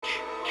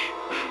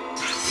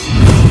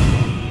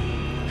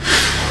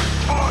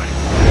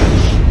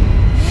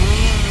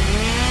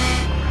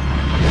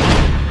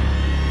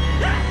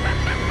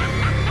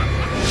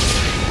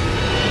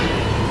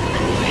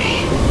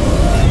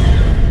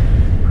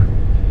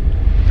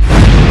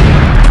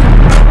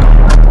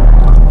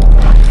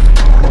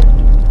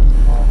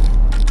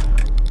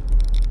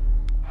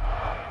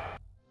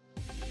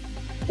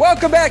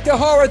Welcome back to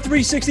Horror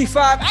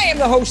 365. I am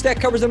the host that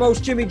covers the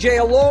most, Jimmy J,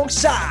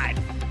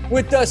 alongside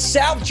with the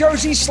South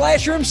Jersey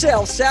slasher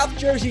himself, South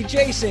Jersey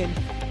Jason,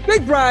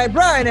 Big Brian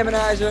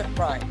Emmenizer.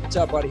 Brian, what's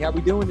up, buddy? How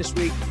we doing this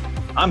week?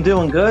 I'm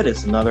doing good.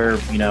 It's another,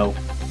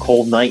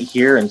 cold night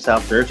here in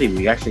South Jersey.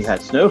 We actually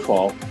had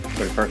snowfall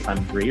for the first time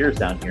in 3 years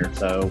down here.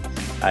 So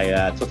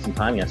I took some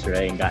time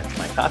yesterday and got into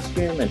my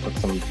costume and took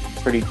some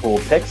pretty cool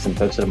pics and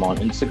posted them on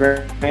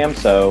Instagram.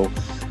 So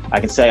I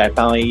can say I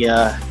finally,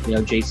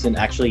 Jason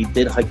actually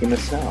did hike in the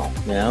snow,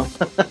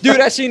 Dude,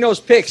 I seen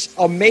those pics.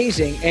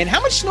 Amazing. And how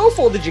much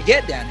snowfall did you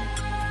get down here?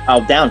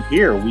 Oh, down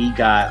here we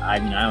got, I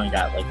only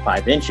got like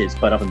 5 inches,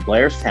 but up in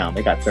Blairstown,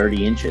 they got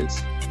 30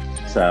 inches.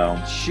 So.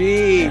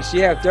 Jeez,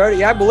 yeah, 30.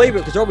 Yeah, I believe it,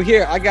 because over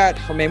here we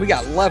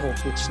got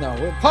levels with snow.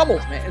 We're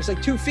pummeled, man. It's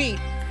like 2 feet.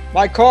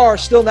 My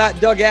car's still not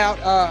dug out.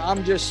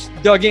 I'm just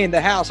dug in the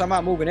house. I'm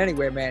not moving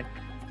anywhere, man.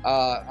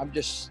 I'm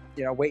just,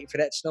 waiting for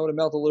that snow to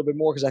melt a little bit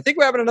more because I think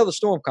we're having another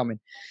storm coming.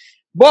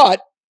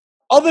 But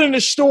other than the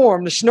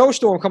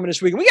snowstorm coming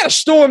this week, we got a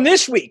storm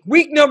this week.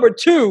 Week number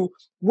 2,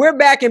 we're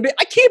back in.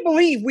 I can't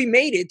believe we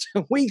made it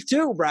to week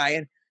 2,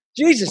 Brian.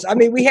 Jesus. I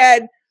mean, we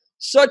had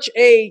such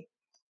a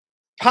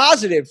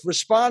positive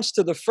response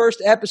to the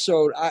first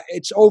episode.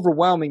 It's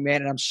overwhelming,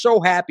 man, and I'm so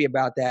happy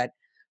about that.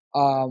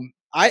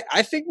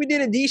 I think we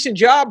did a decent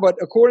job, but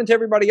according to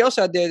everybody else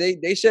out there,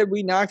 they said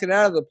we knocked it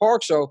out of the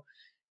park. So,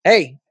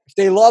 hey, if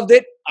they loved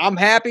it, I'm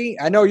happy.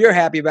 I know you're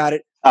happy about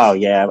it. Oh,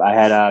 yeah. I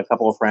had a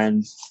couple of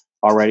friends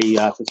already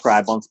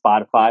subscribe on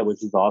Spotify,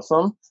 which is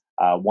awesome.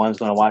 One's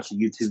going to watch a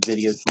YouTube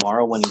video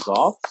tomorrow when he's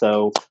off.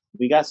 So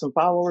we got some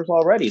followers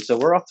already. So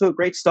we're off to a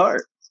great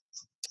start.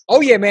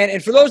 Oh, yeah, man.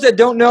 And for those that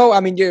don't know,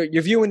 I mean, you're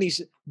viewing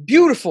these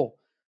beautiful,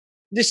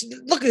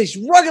 look at these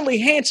ruggedly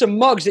handsome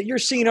mugs that you're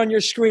seeing on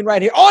your screen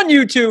right here on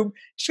YouTube,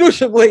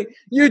 exclusively,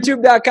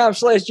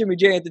 youtube.com/Jimmy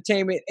J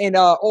Entertainment, and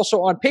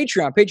also on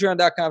Patreon,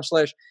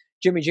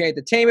 patreon.com/Jimmy J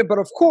Entertainment. But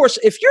of course,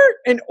 if you're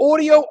an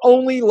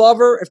audio-only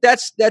lover, if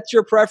that's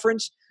your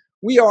preference,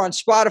 we are on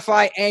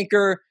Spotify,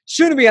 Anchor,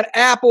 soon to be on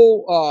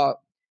Apple,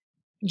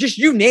 just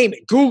you name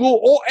it, Google,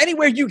 or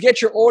anywhere you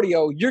get your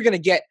audio, you're going to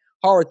get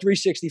Horror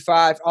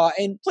 365.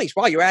 And please,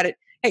 while you're at it,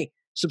 hey,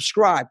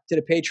 subscribe to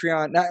the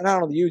Patreon, not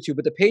on the YouTube,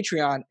 but the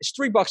Patreon is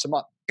 $3 a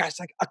month. Guys,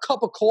 like a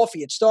cup of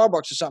coffee at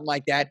Starbucks or something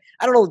like that.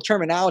 I don't know the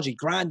terminology,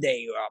 grande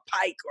or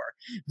pike or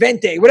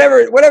venti,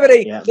 whatever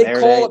they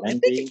call it. I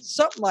think it's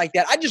something like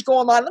that. I just go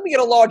online, let me get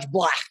a large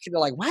black. And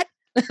they're like, what?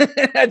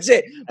 That's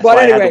it. That's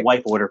why anyway. I had the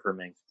wife order for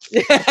me.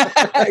 Yeah,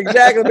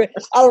 exactly.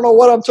 I don't know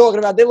what I'm talking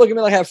about. They look at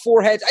me like I have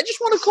 4 heads. I just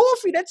want a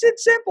coffee. That's it.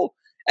 Simple.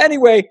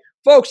 Anyway,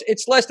 folks,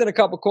 it's less than a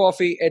cup of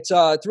coffee. It's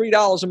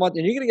 $3 a month,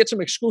 and you're going to get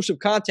some exclusive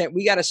content.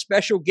 We got a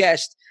special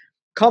guest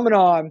coming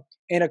on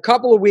in a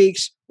couple of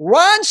weeks.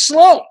 Ron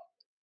Sloan.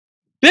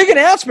 Big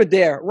announcement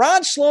there.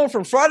 Ron Sloan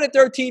from Friday the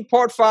 13th,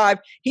 Part 5.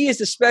 He is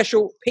the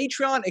special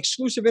Patreon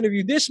exclusive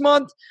interview this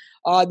month.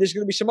 There's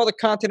going to be some other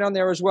content on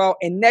there as well.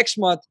 And next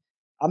month,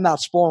 I'm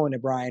not spoiling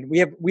it, Brian.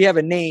 We have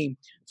a name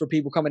for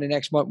people coming in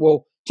next month.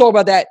 We'll talk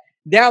about that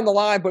down the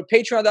line. But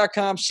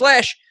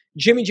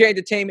patreon.com/Jimmy J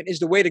Entertainment is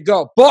the way to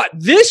go. But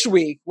this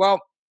week, well,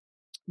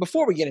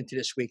 before we get into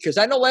this week, because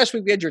I know last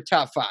week we had your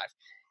top 5.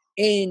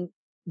 And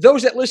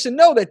those that listen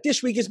know that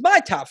this week is my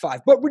top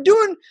 5. But we're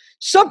doing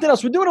something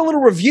else. We're doing a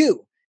little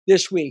review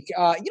this week.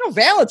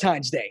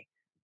 Valentine's Day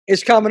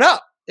is coming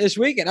up this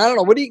week. And I don't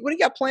know, what do you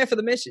got planned for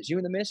the missus, you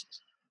and the missus?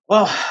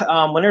 Well,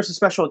 when there's a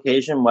special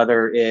occasion,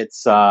 whether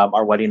it's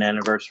our wedding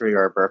anniversary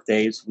or our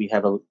birthdays, we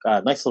have a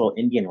nice little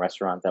Indian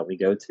restaurant that we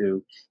go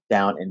to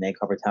down in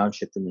Nacover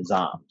Township, the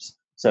Nizams.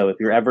 So if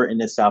you're ever in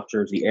the South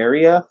Jersey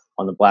area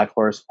on the Black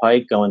Horse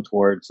Pike going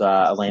towards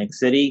Atlantic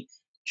City,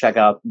 check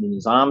out the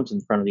Nizams in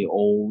front of the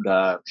old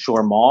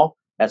Shore Mall.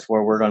 That's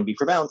where we're going to be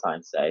for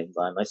Valentine's Day.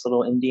 A nice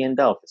little Indian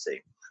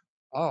delicacy.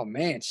 Oh,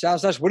 man.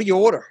 Sounds nice. What do you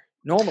order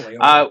normally?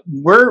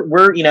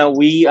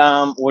 We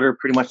order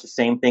pretty much the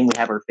same thing. We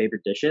have our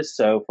favorite dishes.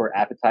 So for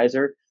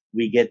appetizer,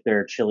 we get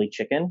their chili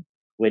chicken,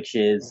 which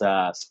is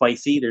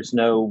spicy. There's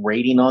no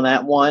rating on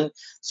that one,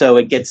 so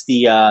it gets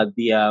the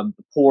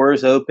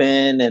pores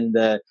open and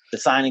the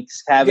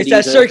sinus cavities.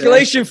 Gets that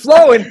circulation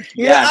flowing.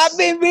 Yeah, I've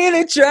been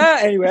really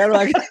trying. Anyway, I'm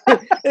like,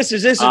 this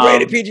is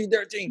rated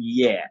PG-13.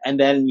 Yeah, and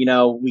then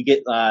we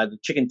get the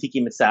chicken tikka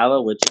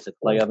masala, which is a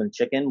clay oven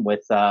chicken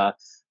with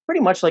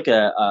pretty much like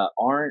a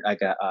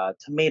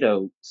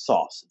tomato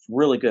sauce. It's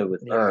really good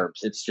with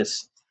herbs. It's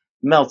just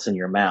melts in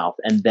your mouth.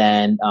 And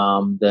then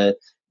the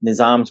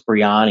Nizam's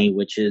biryani,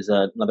 which is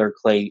another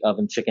clay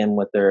oven chicken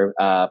with their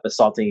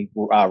basmati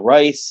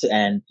rice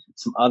and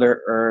some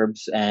other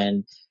herbs.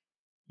 And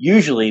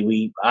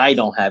usually I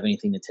don't have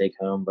anything to take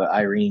home, but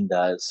Irene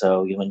does.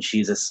 So when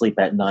she's asleep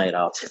at night,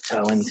 I'll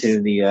tiptoe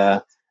into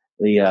the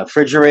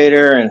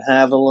refrigerator and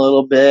have a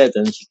little bit.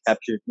 And she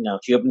captures,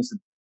 she opens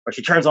or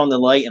she turns on the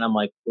light and I'm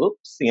like,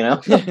 oops,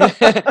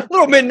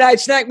 Little midnight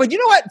snack. But you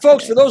know what,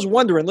 folks, for those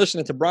wondering,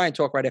 listening to Brian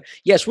talk right now,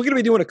 yes, we're going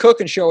to be doing a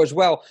cooking show as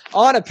well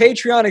on a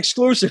Patreon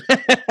exclusive.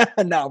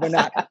 No, we're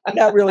not. We're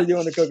not really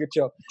doing a cooking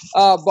show.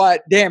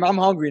 But damn, I'm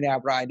hungry now,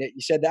 Brian.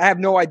 You said that. I have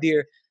no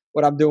idea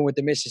what I'm doing with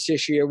the missus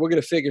this year. We're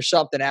going to figure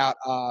something out.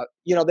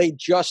 They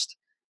just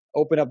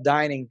opened up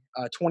dining,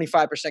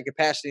 25%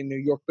 capacity in New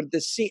York, but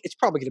it's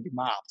probably going to be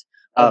mobbed.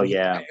 Oh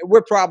yeah.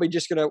 We're probably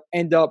just going to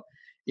end up,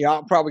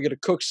 I'm probably going to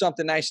cook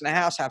something nice in the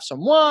house, have some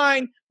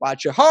wine,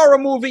 watch a horror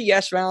movie.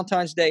 Yes,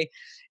 Valentine's Day.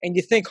 And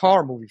you think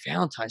horror movie,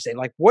 Valentine's Day,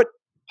 like what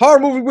horror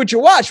movie would you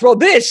watch? Well,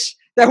 this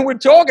that we're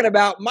talking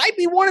about might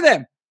be one of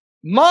them.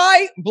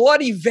 My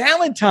Bloody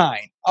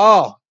Valentine.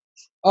 Oh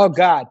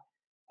God.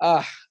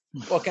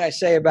 What can I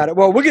say about it?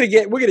 Well, we're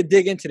gonna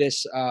dig into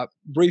this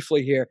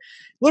briefly here.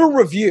 Little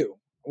review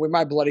with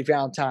My Bloody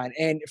Valentine.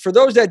 And for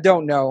those that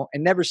don't know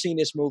and never seen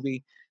this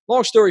movie,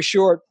 long story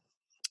short,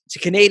 it's a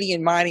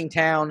Canadian mining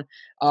town,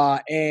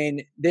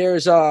 and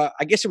there's I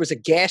guess it was a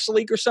gas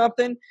leak or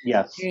something.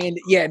 Yes. And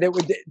yeah, there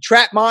were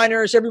trapped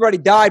miners. Everybody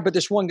died, but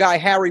this one guy,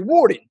 Harry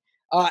Warden,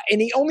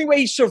 and the only way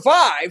he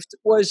survived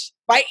was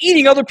by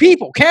eating other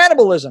people,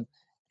 cannibalism.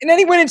 And then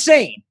he went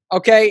insane.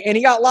 Okay, and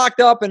he got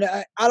locked up, and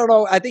I don't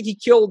know. I think he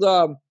killed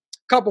a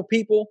couple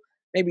people,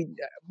 maybe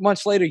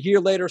months later, a year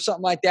later, or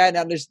something like that.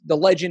 Now there's the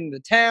legend in the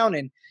town,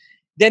 and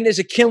then there's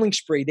a killing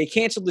spree. They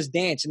canceled this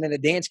dance, and then the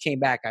dance came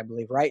back, I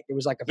believe, right? It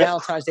was like a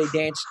Valentine's Day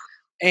dance,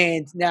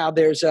 and now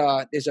there's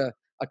a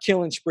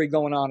killing spree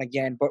going on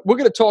again. But we're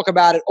going to talk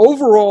about it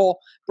overall.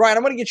 Brian,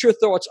 I'm going to get your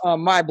thoughts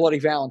on My Bloody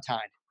Valentine,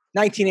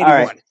 1981. All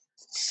right.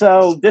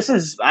 So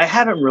I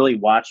haven't really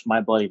watched My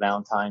Bloody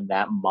Valentine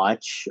that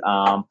much,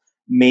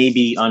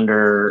 maybe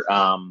under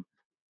a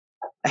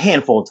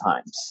handful of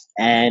times.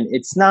 And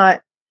it's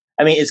not,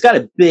 it's got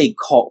a big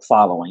cult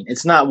following.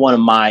 It's not one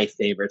of my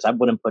favorites. I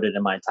wouldn't put it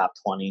in my top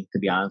 20, to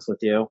be honest with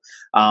you.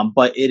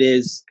 But it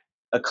is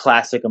a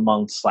classic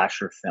among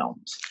slasher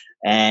films.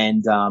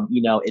 And,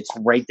 it's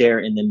right there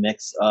in the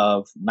mix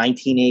of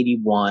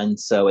 1981.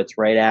 So it's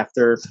right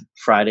after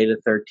Friday the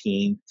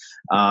 13th.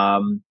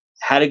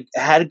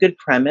 Had a good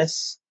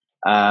premise.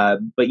 But,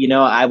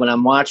 when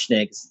I'm watching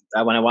it,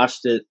 when I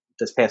watched it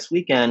this past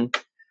weekend,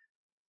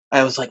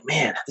 I was like,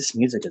 man, this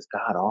music is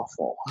god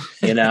awful.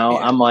 Yeah.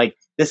 I'm like,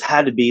 this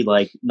had to be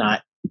like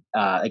not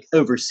like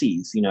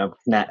overseas,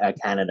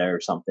 Canada or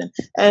something.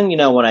 And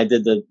when I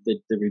did the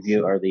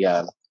review or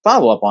the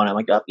follow up on it, I'm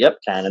like, oh, yep,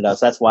 Canada.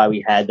 So that's why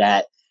we had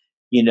that,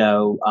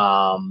 Muzak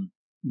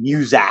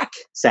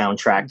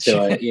soundtrack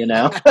to it.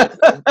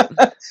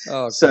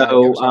 Oh,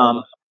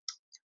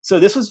 So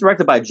this was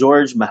directed by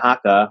George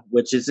Mahaka,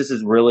 this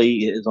is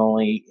really is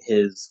only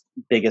his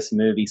biggest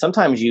movie.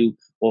 Sometimes you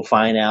will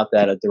find out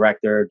that a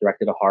director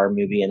directed a horror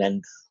movie and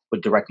then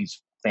would direct these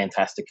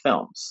fantastic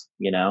films.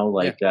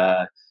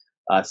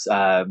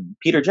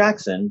 Peter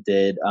Jackson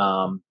did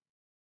a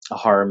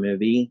horror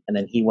movie, and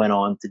then he went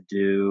on to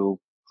do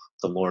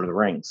The Lord of the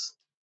Rings.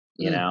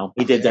 He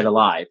did Dead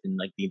Alive in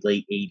like the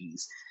late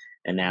 '80s.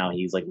 And now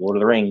he's like Lord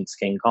of the Rings,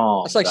 King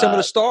Kong. It's like some of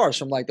the stars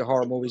from like the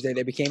horror movies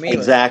they became aliens.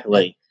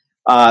 Exactly.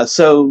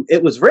 So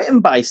it was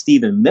written by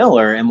Stephen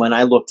Miller, and when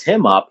I looked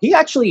him up, he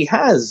actually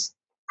has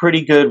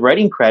pretty good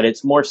writing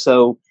credits, more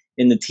so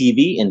in the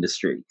TV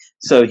industry.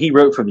 So he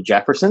wrote for The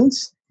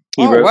Jeffersons.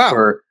 He wrote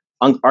for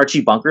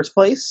Archie Bunker's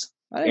Place,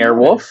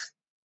 Airwolf,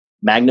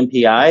 Magnum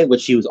PI,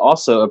 which he was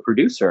also a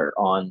producer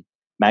on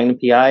Magnum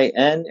PI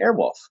and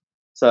Airwolf.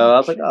 So I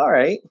was like, all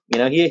right.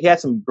 He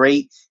had some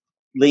great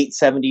late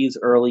 70s,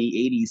 early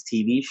 80s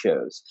TV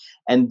shows.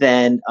 And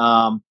then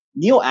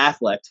Neil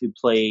Affleck, who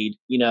played,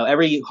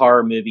 every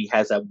horror movie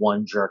has that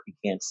one jerk you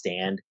can't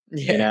stand,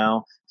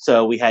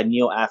 So we had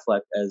Neil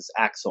Affleck as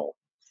Axel.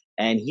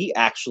 And he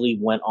actually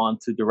went on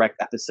to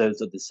direct episodes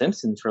of The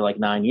Simpsons for like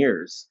 9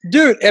 years.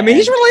 Dude,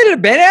 he's related to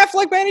Ben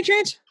Affleck by any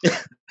chance?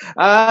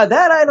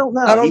 That I don't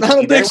know. I don't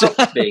think so.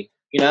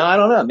 I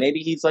don't know. Maybe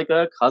he's like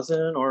a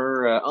cousin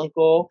or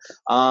uncle.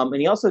 And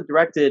he also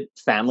directed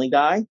Family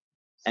Guy.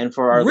 And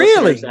for our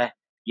listeners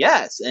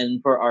yes,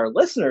 and for our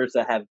listeners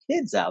that have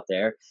kids out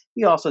there,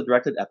 he also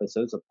directed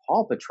episodes of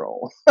Paw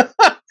Patrol.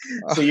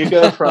 So you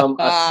go from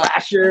a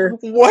slasher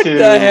what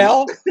the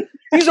hell?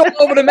 He's all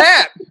over the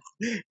map.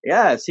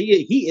 Yes,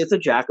 he is a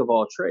jack of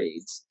all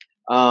trades.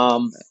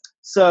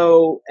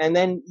 So, and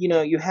then,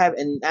 you have,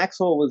 and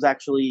Axel was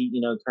actually,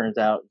 turns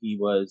out he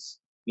was,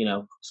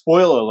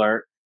 spoiler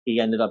alert, he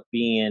ended up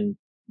being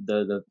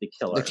the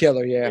killer. The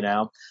killer,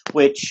 yeah.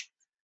 Which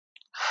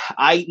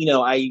I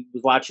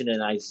was watching it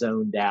and I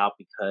zoned out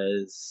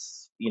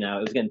because, it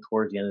was getting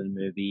towards the end of the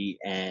movie.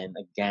 And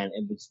again,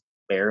 it was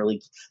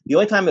barely, the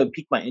only time it would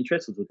pique my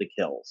interest was with the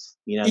kills.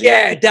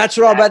 Yeah, that's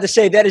what I'm about to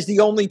say. That is the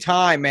only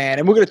time, man.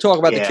 And we're going to talk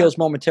about the kills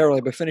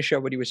momentarily, but finish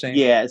up what you were saying.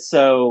 Yeah.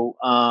 So,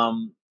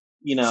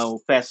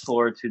 fast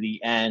forward to the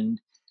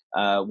end,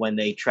 when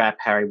they trap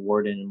Harry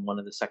Warden in one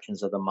of the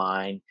sections of the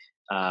mine,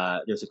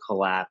 there's a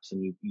collapse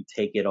and you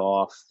take it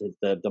off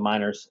the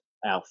miner's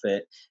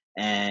outfit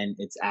and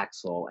it's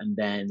Axel. And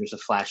then there's a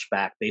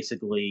flashback.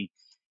 Basically,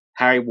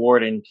 Harry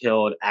Warden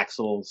killed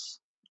Axel's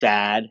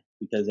dad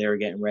because they were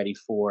getting ready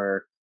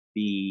for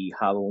the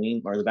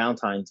Halloween or the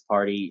Valentine's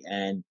party,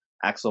 and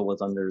Axel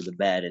was under the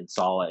bed and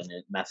saw it and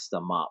it messed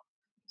them up.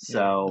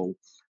 So,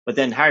 but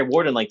then Harry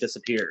Warden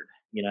disappeared,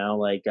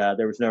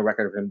 there was no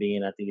record of him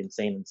being at the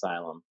insane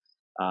asylum.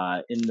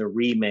 in the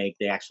remake,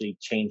 they actually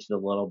changed it a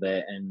little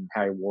bit, and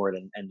Harry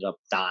Warden ended up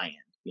dying.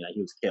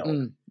 He was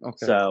killed.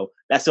 Okay. So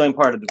that's the only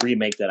part of the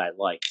remake that I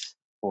liked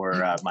for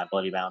Y- My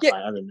Bloody Yeah,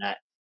 Valentine. Other than that,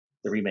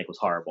 the remake was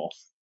horrible.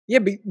 yeah,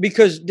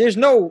 because there's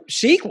no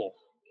sequel.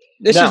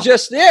 This is No,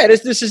 just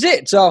this is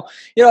it. So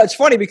it's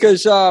funny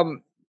because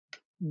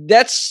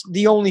that's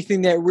the only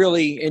thing that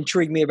really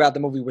intrigued me about the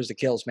movie was the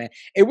kills, man.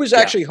 It was yeah,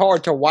 actually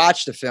hard to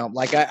watch the film.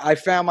 Like I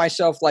found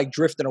myself like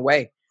drifting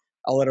away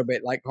a little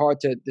bit, like hard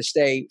to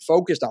stay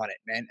focused on it,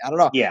 man. I don't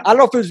know. yeah, I don't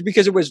know if it was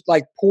because it was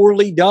like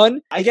poorly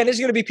done. Again, there's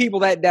going to be people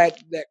that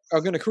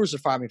are going to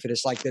crucify me for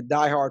this, like the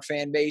diehard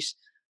fan base,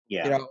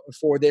 yeah,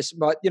 for this.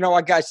 But you know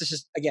what, guys, this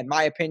is again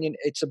my opinion.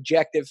 It's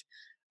subjective,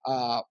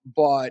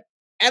 but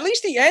at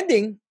least the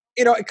ending,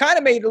 it kind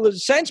of made a little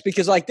sense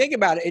because, like, think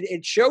about it.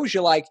 It shows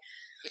you like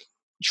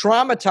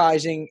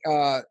traumatizing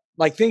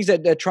like things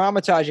that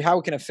traumatize you, how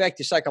it can affect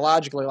you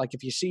psychologically. Like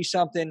if you see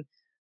something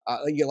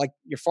like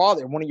your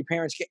father, one of your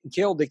parents getting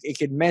killed, it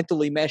could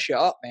mentally mess you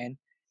up, man.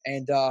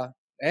 And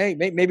hey,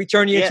 maybe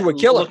turn you yeah. into a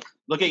killer.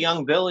 Look at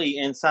young Billy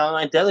in Silent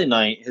Night, Deadly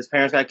Night. His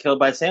parents got killed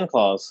by Santa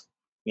Claus.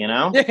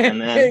 Yeah,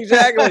 And then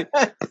exactly.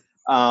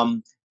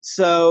 um,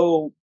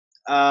 so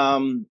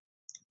um,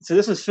 so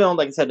this was filmed,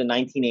 like I said, in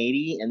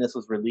 1980, and this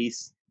was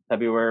released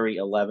February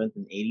 11th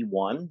in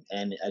 81.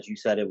 And as you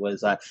said, it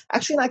was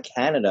actually not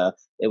Canada.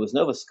 It was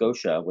Nova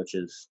Scotia, which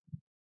is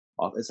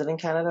off. Is it in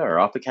Canada or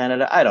off of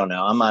Canada? I don't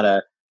know. I'm not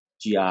a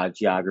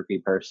geography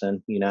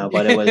person,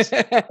 but it was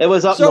up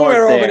north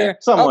Somewhere over there, there, up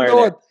somewhere there.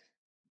 north.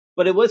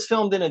 But it was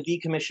filmed in a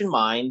decommissioned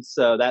mine,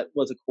 so that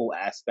was a cool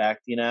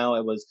aspect. It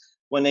was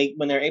when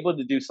they're able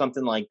to do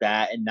something like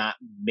that and not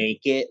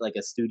make it like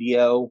a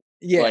studio,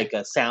 Yeah. like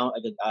a sound,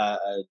 like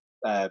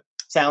a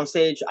sound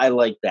stage. I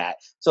like that,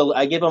 so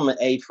I give them an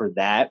A for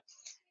that.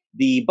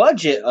 The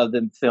budget of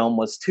the film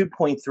was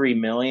 2.3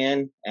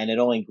 million, and it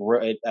only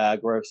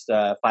grossed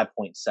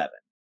 5.7.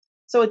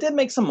 So it did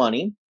make some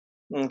money.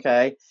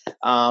 Okay,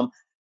 um,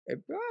 It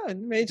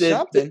made the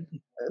something.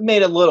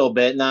 made a little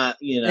bit, not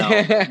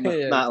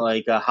Yeah. not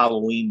like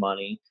Halloween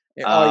money.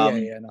 Oh yeah, Um,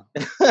 yeah.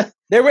 No,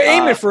 they were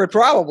aiming uh, for it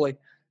probably.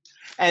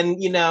 and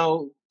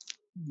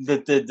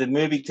the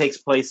movie takes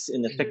place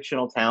in the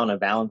fictional town of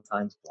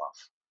Valentine's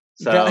Bluff.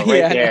 So right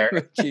Yeah, there,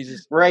 no,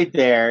 Jesus. right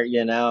there,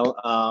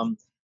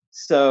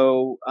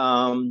 So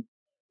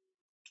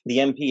the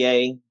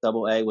MPA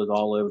double A was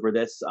all over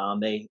this.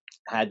 They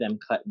had them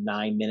cut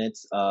 9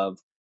 minutes of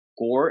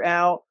gore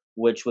out,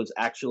 which was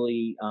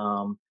actually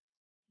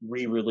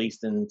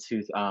re-released in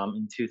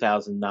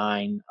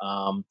 2009.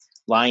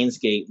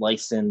 Lionsgate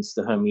licensed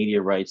the home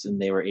media rights,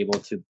 and they were able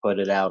to put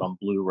it out on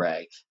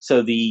Blu-ray. So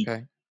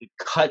Okay. the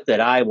cut that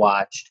I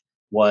watched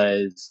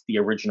was the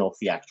original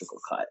theatrical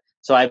cut.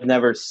 So I've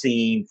never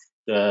seen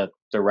the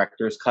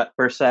director's cut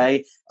per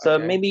se. So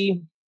Okay.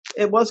 maybe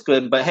it was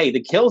good, but hey,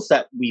 the kills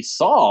that we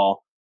saw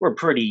were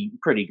pretty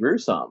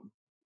gruesome.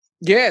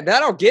 Yeah,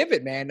 that'll give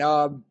it, man.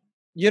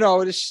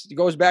 This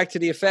goes back to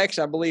the effects.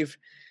 I believe,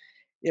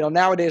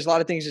 nowadays a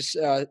lot of things is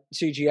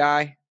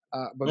CGI.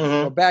 But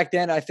Hmm. back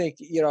then, I think,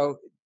 I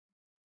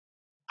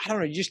don't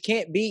know, you just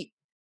can't beat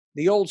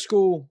the old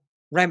school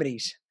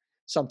remedies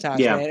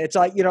sometimes, Yeah. man. It's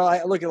like,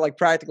 I look at like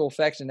practical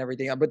effects and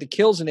everything, but the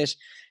kills in this,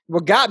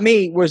 what got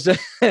me was the,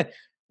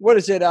 what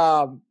is it?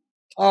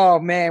 Oh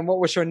man, what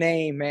was her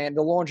name, man?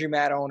 The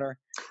laundromat owner.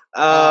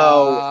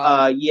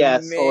 Oh,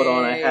 yes. Hold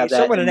on, I Man, have that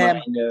someone an in my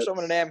M,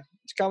 someone an notes. M.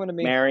 It's coming to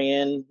me.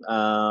 Marion.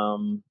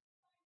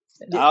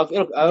 Yeah,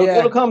 It'll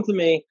yeah. come to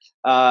me.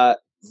 Uh,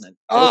 it'll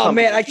Oh come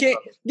to man, me. I can't.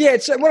 Yeah,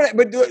 it's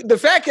but the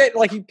fact that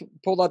like he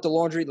pulled out the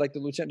laundry, like the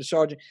lieutenant, the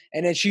sergeant,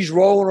 and then she's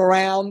rolling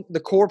around, the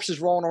corpse is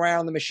rolling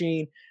around the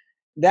machine.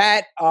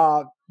 That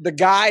the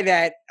guy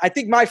that I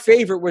think my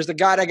favorite was the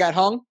guy that got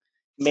hung,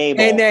 and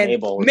Mabel. then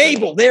Mabel was her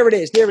Mabel. name. There it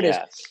is. There it is.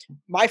 Yes.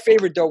 My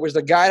favorite though was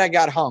the guy that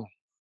got hung.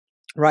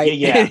 Yeah. Right,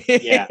 Yeah.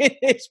 Yeah.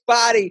 his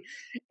body,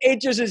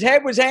 his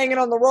head was hanging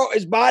on the rope.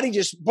 His body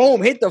just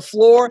boom hit the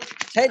floor.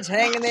 His head's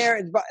hanging there.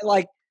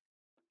 Like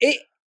it.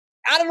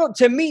 I don't know.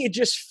 To me, it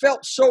just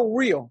felt so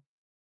real,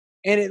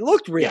 and it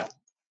looked Yeah. real.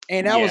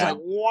 And I was Yeah. like,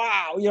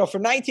 wow, for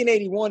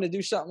 1981 to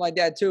do something like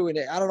that too. And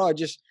I don't know,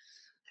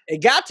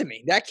 it got to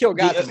me. That kill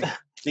got to me.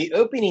 The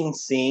opening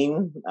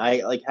scene, I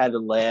like had to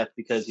laugh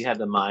because you had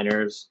the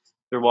miners.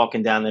 They're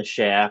walking down the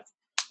shaft,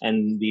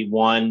 and the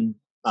one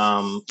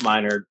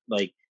miner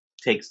like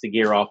takes the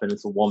gear off, and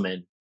it's a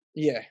woman.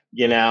 Yeah.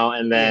 And Yeah.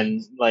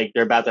 then like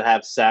they're about to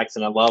have sex,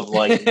 and I love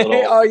like the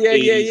little Oh yeah,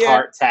 yeah, 80s yeah.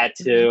 heart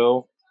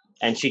tattoo,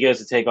 and she goes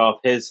to take off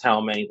his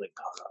helmet, and he's like,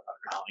 no,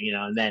 no, no,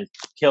 no, and then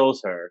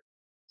kills her.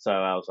 So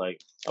I was like,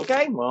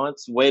 okay, well,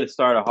 it's a way to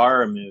start a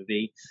horror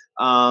movie.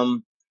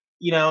 And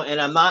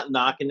I'm not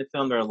knocking the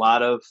film. There are a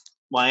lot of,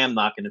 well, I am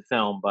knocking the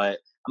film, but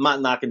I'm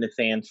not knocking the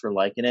fans for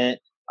liking it.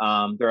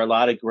 There are a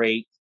lot of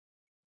great,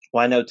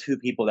 well, I know two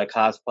people that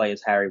cosplay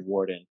as Harry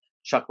Warden.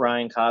 Chuck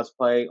Ryan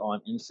Cosplay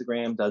on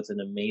Instagram does an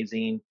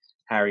amazing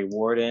Harry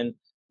Warden.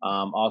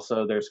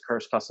 Also, there's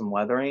Curse Custom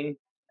Leathering.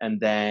 And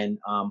then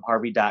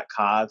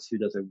Harvey.Cos, who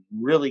does a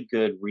really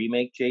good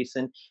remake,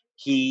 Jason.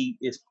 he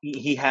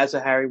has a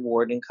Harry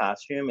Warden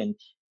costume, and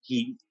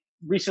he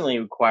recently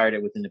acquired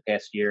it within the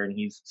past year, and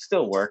he's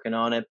still working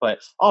on it. But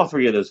all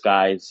three of those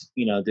guys,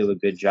 do a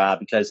good job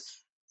because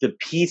the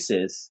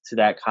pieces to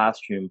that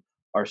costume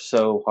are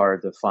so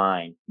hard to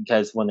find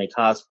because when they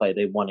cosplay,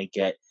 they want to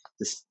get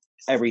this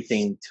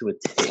everything to a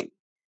T.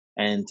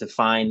 And to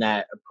find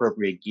that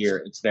appropriate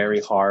gear, it's very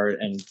hard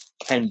and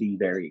can be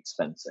very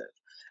expensive.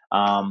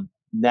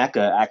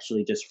 NECA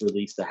actually just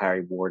released a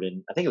Harry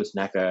Warden. I think it was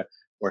NECA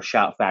or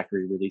Shout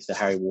Factory released a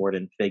Harry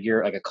Warden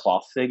figure, like a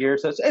cloth figure.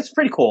 So it's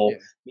pretty cool,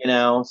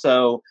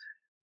 So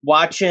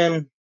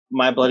watching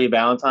My Bloody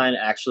Valentine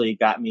actually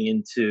got me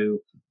into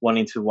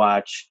wanting to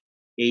watch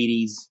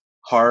 80s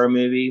horror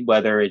movie,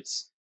 whether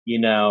it's,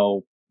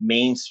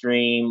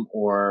 mainstream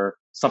or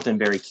something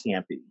very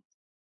campy.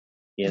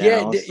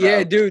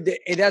 Yeah, dude,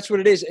 that's what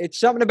it is. It's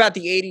something about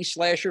the 80s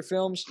slasher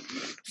films.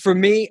 For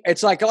me,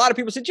 it's like a lot of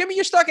people say, Jimmy,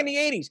 you're stuck in the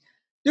 80s.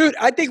 Dude,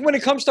 I think when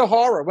it comes to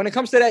horror, when it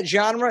comes to that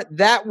genre,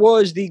 that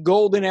was the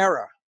golden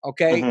era,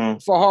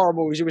 for horror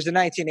movies. It was the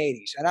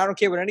 1980s. And I don't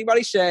care what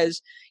anybody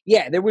says.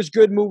 Yeah, there was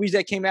good movies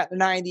that came out in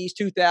the 90s,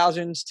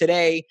 2000s,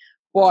 today.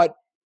 But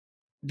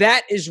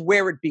that is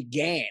where it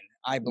began,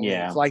 I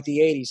believe, like the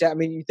 80s. I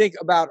mean, you think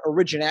about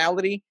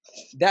originality.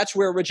 That's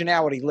where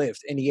originality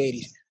lived in the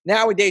 80s.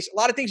 Nowadays, a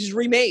lot of things is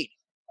remade.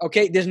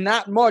 Okay, there's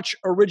not much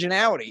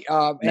originality.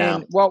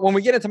 And when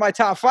we get into my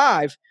top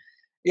five,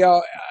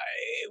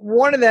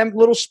 one of them,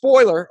 little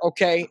spoiler,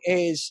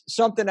 is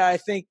something that I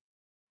think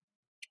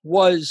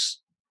was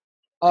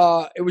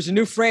it was a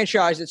new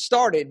franchise that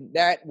started.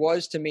 That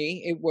was, to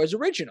me, it was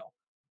original,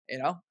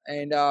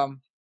 and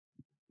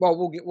well,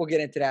 we'll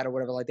get into that or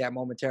whatever like that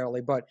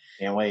momentarily, but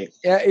can't wait.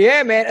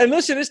 Yeah, man. And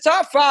listen, it's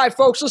top five,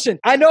 folks. Listen,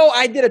 I know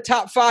I did a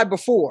top five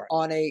before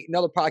on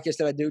another podcast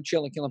that I do,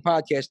 Chill and Killing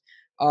Podcast,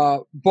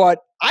 but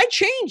I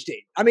changed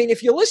it. I mean,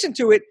 if you listen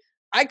to it,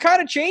 I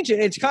kind of changed it.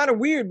 It's kind of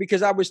weird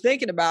because I was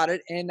thinking about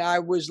it, and I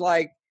was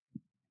like,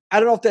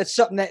 I don't know if that's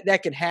something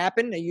that could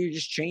happen, and you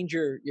just change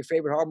your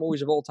favorite horror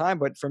movies of all time.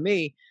 But for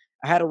me,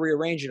 I had to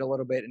rearrange it a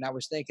little bit, and I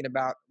was thinking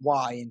about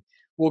why, and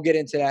we'll get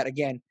into that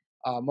again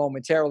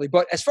momentarily.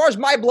 But as far as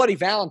My Bloody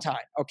Valentine,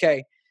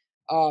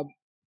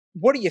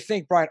 what do you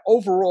think, Brian?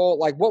 Overall,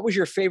 like, what was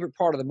your favorite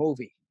part of the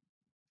movie?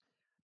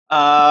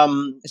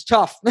 It's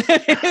tough.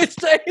 it's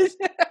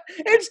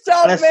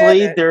tough.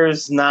 Honestly, man.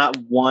 There's not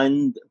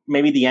one.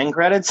 Maybe the end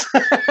credits.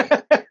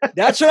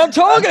 That's what I'm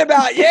talking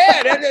about.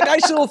 Yeah, that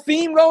nice little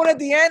theme going at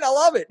the end. I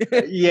love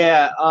it.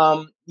 Yeah.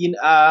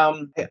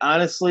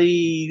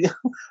 Honestly,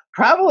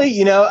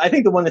 probably. I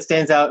think the one that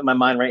stands out in my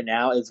mind right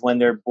now is when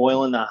they're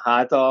boiling the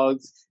hot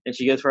dogs, and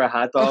she goes for a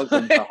hot dog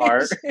in the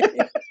heart.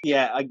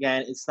 Yeah.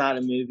 Again, it's not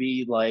a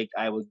movie like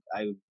I would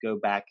go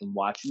back and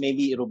watch.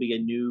 Maybe it'll be a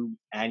new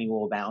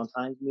annual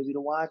Valentine's movie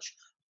to watch,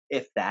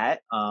 if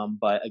that.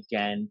 But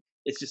again,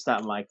 it's just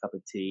not my cup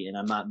of tea, and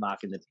I'm not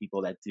knocking the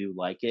people that do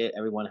like it.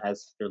 Everyone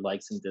has their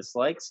likes and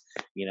dislikes.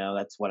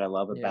 That's what I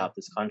love about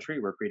this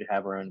country. We're free to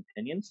have our own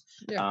opinions.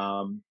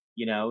 Yeah.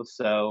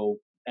 So,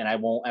 and I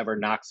won't ever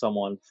knock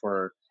someone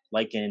for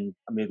liking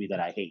a movie that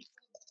I hate.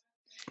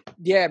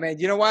 Yeah, man.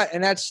 You know what?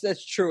 And that's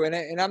true.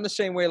 And I'm the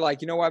same way.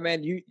 Like, you know what,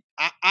 man?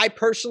 I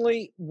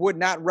personally would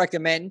not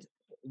recommend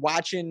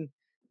watching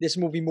this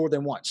movie more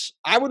than once.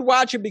 I would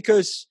watch it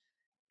because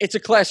it's a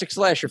classic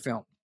slasher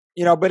film.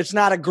 But it's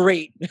not a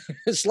great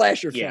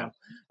slasher film.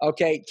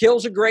 Okay.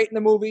 Kills are great in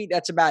the movie.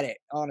 That's about it,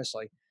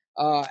 honestly.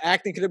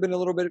 Acting could have been a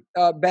little bit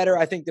better.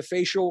 I think the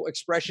facial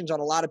expressions on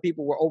a lot of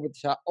people were over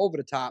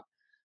the top.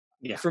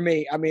 Yeah. For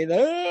me, I mean,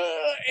 and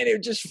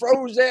it just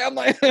froze there. I'm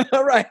like,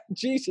 all right,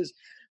 Jesus.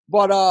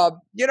 But,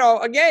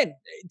 again,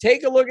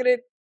 take a look at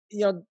it.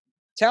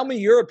 Tell me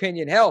your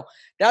opinion. Hell,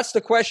 that's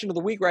the question of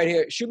the week right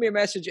here. Shoot me a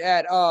message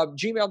at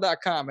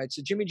gmail.com.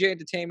 It's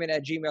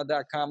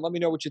jimmyjentertainment@gmail.com. Let me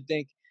know what you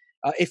think.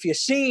 If you've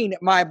seen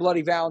My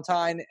Bloody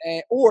Valentine,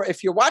 or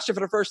if you're watching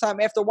for the first time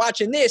after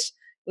watching this,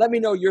 let me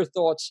know your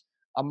thoughts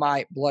on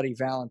My Bloody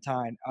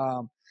Valentine.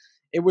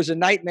 It was a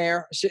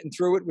nightmare sitting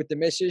through it with the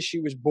missus. She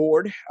was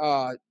bored,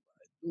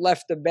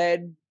 left the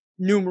bed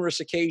numerous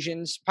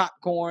occasions,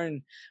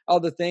 popcorn,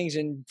 other things,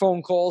 and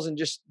phone calls, and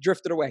just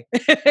drifted away.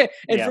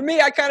 For me,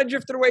 I kind of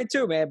drifted away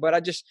too, man, but I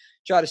just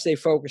try to stay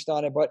focused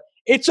on it. But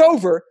it's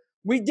over.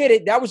 We did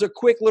it. That was a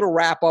quick little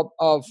wrap up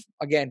of,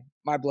 again,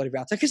 My Bloody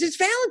Valentine, because it's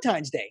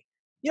Valentine's Day.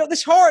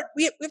 This heart,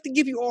 we have to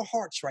give you all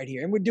hearts right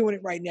here, and we're doing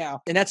it right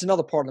now. And that's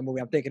another part of the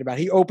movie I'm thinking about.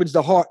 He opens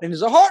the heart, and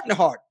there's a heart in the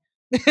heart.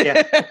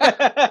 Yeah.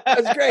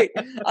 That's great.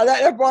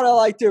 That part I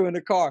like too, in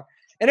the car.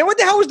 And then what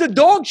the hell was the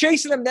dog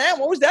chasing him down?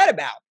 What was that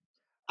about?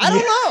 I don't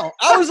know.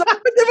 I was like,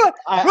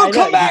 we'll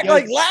come back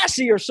like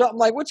Lassie or something.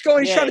 Like, what's going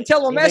on? He's trying to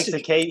tell him a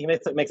message. He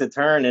makes a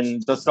turn,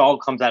 and this dog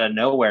comes out of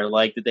nowhere.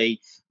 Like,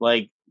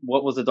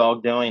 what was the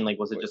dog doing? Like,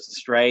 was it just a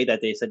stray that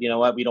they said, you know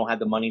what, we don't have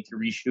the money to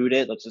reshoot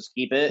it. Let's just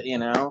keep it,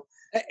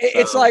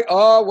 It's like,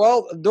 oh,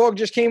 well, the dog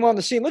just came on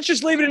the scene. Let's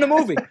just leave it in the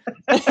movie.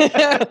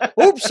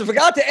 Oops, I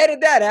forgot to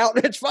edit that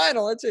out. It's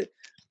final. That's it.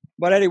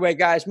 But anyway,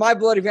 guys, My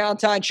Bloody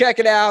Valentine, check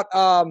it out.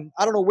 I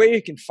don't know where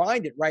you can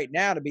find it right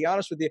now, to be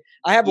honest with you.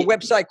 I have a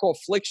website called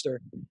Flickster.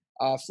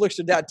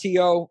 Flixster.to.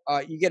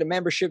 You get a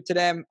membership to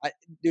them.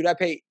 Dude, I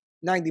pay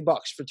 $90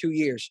 for 2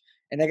 years,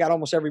 and they got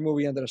almost every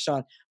movie under the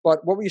sun.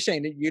 But what were you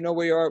saying? You know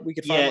where you are? We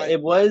could find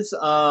it was.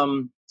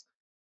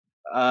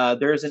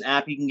 There's an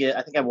app you can get.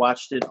 I think I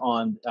watched it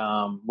on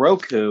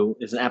Roku.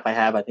 Is an app I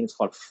have. I think it's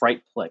called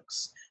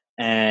Frightflix,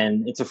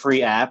 and it's a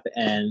free app.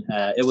 And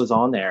it was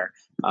on there.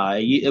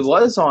 It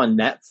was on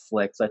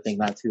Netflix. I think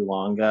not too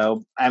long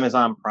ago.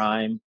 Amazon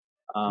Prime.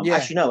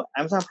 Actually, no.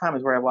 Amazon Prime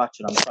is where I watch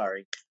it. I'm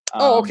sorry.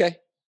 Okay.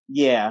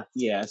 Yeah.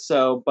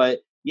 So, but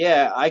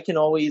yeah, I can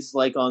always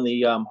like on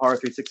the Horror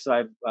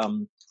 365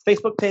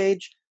 Facebook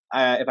page.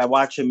 If I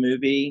watch a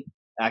movie,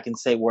 I can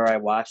say where I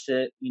watched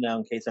it,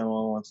 in case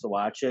anyone wants to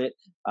watch it.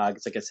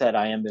 Because like I said,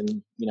 I am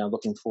been,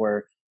 looking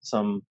for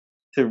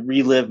to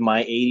relive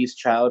my 80s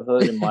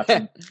childhood and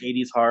watching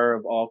 80s horror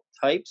of all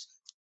types,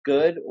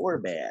 good or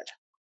bad.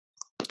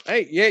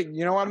 Hey, yeah,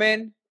 you know what,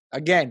 man?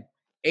 Again,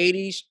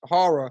 80s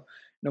horror.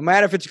 No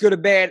matter if it's good or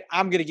bad,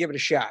 I'm going to give it a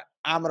shot.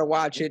 I'm going to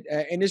watch it.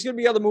 And there's going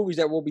to be other movies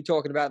that we'll be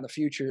talking about in the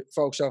future,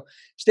 folks. So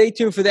stay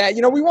tuned for that.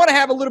 We want to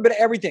have a little bit of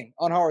everything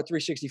on Horror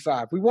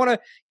 365. We want to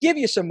give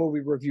you some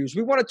movie reviews.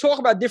 We want to talk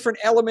about different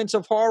elements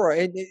of horror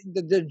and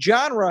the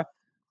genre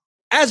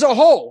as a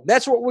whole.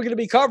 That's what we're going to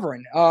be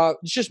covering.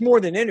 It's just more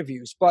than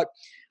interviews. But,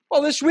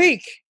 this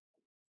week,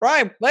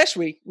 Brian, last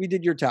week we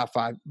did your top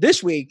 5.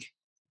 This week,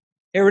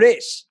 here it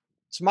is.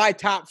 It's my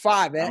top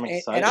 5.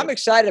 And I'm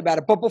excited about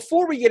it. But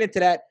before we get into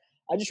that,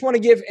 I just want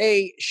to give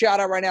a shout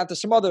out right now to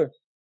some other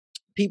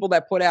people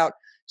that put out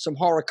some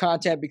horror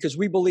content, because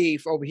we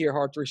believe over here,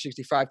 Horror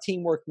 365,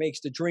 teamwork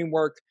makes the dream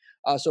work.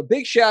 So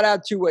big shout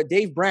out to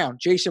Dave Brown,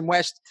 Jason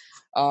West,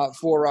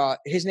 for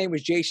his name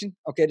was Jason.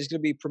 Okay, there's going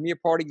to be a premiere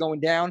party going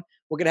down.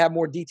 We're going to have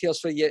more details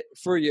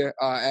for you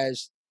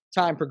as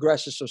time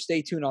progresses. So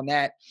stay tuned on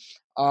that.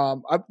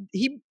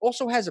 He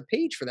also has a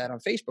page for that on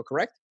Facebook,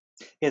 correct?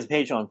 He has a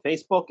page on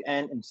Facebook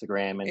and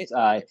Instagram.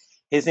 And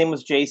his name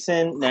was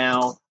Jason.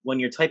 Now, when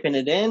you're typing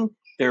it in,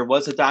 there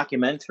was a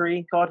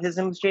documentary called His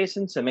Name was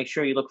Jason. So make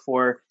sure you look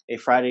for a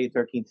Friday the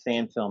 13th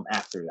fan film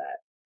after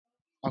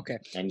that. Okay.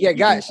 And yeah,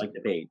 guys. Like the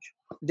page.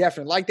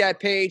 Definitely. Like that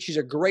page. He's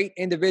a great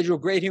individual,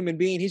 great human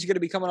being. He's going to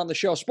be coming on the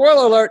show.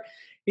 Spoiler alert.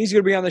 He's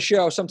going to be on the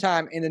show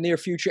sometime in the near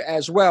future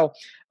as well.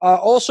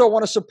 Also,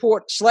 want to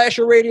support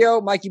Slasher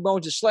Radio. Mikey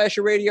Bones is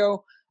Slasher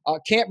Radio.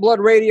 Camp Blood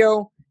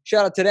Radio.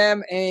 Shout out to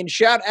them. And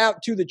shout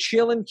out to the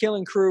Chillin'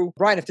 Killing crew.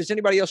 Brian, if there's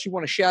anybody else you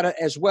want to shout out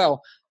as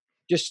well,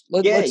 just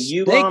let's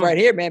think right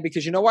here, man,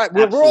 because you know what?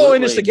 We're all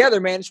in this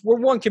together, man. We're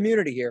one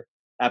community here.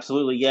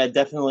 Absolutely. Yeah,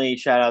 definitely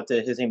shout out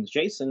to His Name is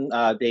Jason,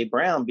 Dave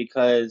Brown,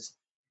 because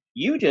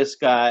you just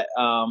got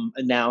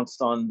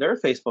announced on their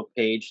Facebook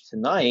page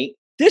tonight.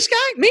 This guy?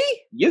 Me?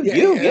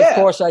 Yeah. Of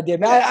course I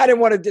did, man. I didn't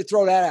want to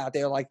throw that out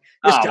there. Like,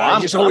 this guy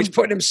just always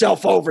putting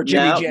himself over,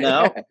 Jimmy J.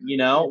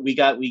 No, we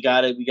got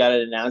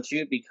to announce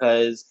you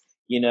because,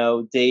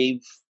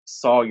 Dave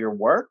saw your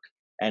work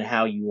and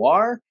how you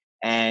are.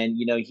 And,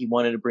 he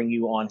wanted to bring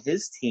you on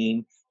his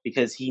team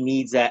because he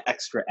needs that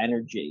extra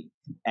energy.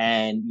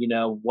 And,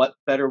 what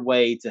better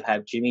way to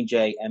have Jimmy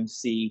J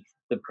MC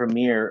the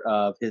premiere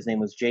of His Name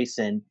was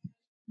Jason,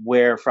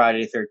 where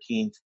Friday the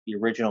 13th, the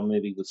original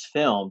movie, was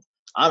filmed.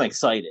 I'm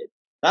excited.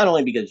 Not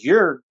only because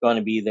you're going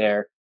to be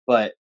there,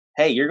 but,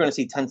 hey, you're going to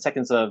see 10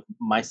 seconds of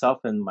myself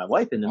and my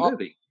wife in the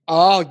movie.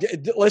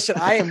 Listen,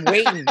 I am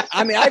waiting.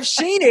 I mean, I've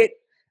seen it.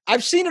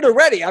 I've seen it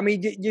already. I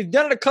mean, you've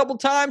done it a couple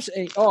times,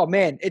 and oh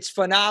man, it's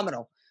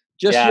phenomenal.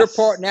 Just your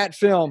part in that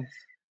film.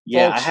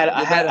 Yeah, folks,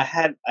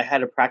 I had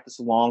to practice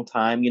a long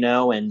time,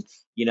 and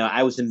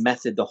I was in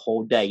method the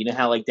whole day. You know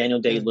how like Daniel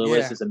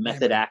Day-Lewis is a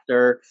method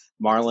actor,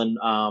 Marlon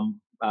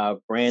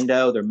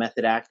Brando, they're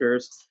method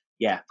actors.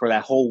 Yeah, for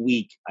that whole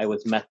week, I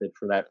was method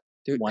for that.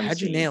 Dude, one how'd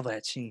scene. you nail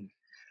that scene?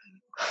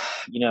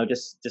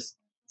 Just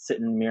sit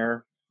in the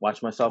mirror,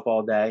 watch myself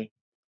all day.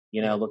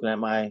 Looking at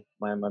my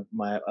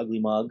ugly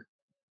mug.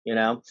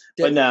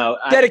 But no,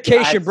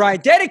 dedication,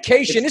 Brian.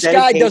 Dedication. This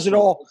guy does it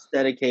all. It's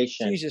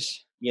dedication.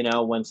 Jesus.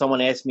 When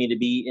someone asks me to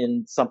be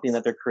in something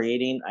that they're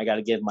creating, I got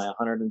to give my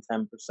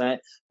 110%.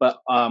 But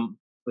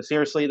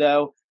seriously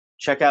though,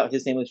 check out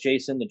His Name was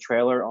Jason, the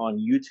trailer on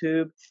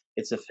YouTube.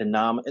 It's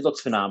it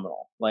looks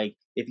phenomenal. Like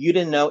if you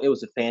didn't know it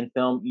was a fan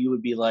film, you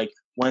would be like,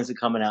 when's it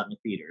coming out in the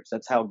theaters?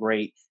 That's how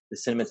great the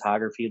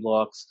cinematography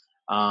looks.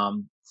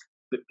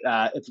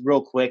 It's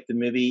real quick. The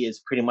movie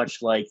is pretty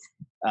much like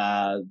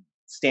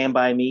Stand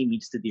By Me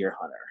meets The Deer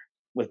Hunter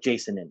with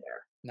Jason in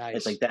there. Nice.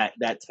 It's like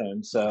that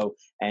tone. So,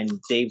 and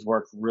Dave's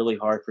worked really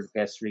hard for the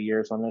past 3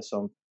 years on this. So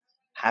I'm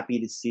happy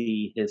to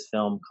see his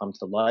film come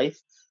to life.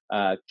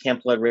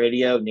 Camp Blood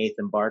Radio,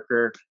 Nathan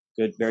Barker,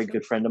 very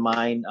good friend of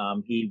mine.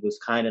 He was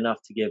kind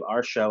enough to give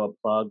our show a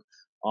plug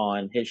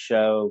on his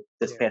show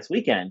this past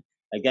weekend.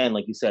 Again,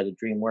 like you said, the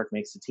dream work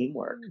makes the team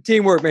work.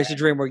 Teamwork makes the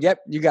dream work.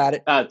 Yep, you got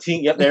it.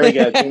 Yep, there we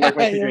go. Teamwork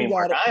makes the dream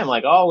work. I am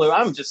like,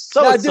 I'm just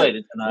so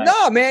excited tonight.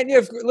 No, man,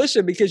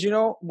 listen, because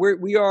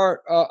we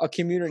are a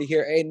community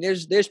here, and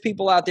there's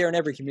people out there in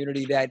every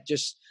community that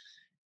just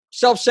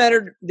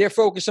self-centered. They're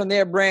focused on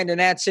their brand, and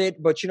that's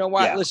it. But you know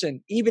what? Yeah.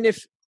 Listen, even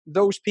if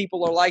those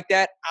people are like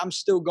that, I'm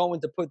still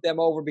going to put them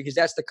over because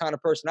that's the kind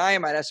of person I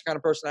am. That's the kind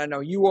of person I know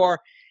you are.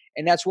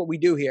 And that's what we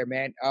do here,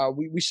 man.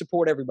 We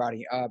support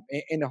everybody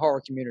in the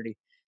horror community.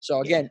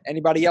 So again,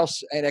 anybody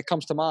else that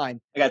comes to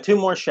mind? I got 2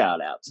 more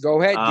shout outs.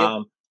 Go ahead.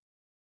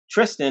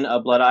 Tristan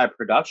of Blood Eye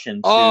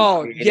Productions, oh,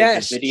 who created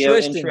yes, the video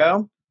Tristan.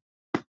 intro.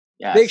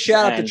 Yes. Big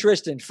shout out to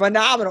Tristan.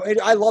 Phenomenal.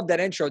 I love that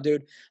intro,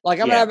 dude. Like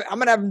I'm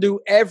gonna have him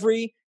do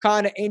every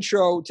kind of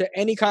intro to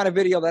any kind of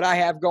video that I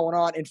have going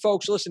on. And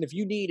folks, listen, if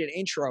you need an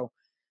intro,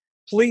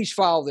 please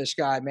follow this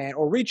guy, man,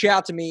 or reach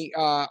out to me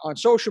on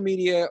social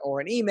media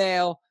or an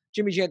email,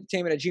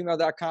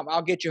 jimmygentertainment@gmail.com.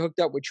 I'll get you hooked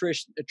up with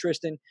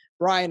Tristan,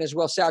 Brian as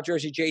well, South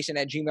Jersey Jason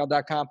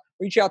 @gmail.com.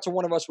 Reach out to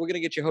one of us. We're going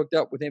to get you hooked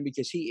up with him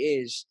because he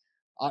is,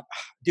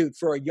 dude,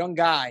 for a young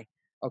guy,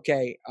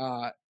 okay,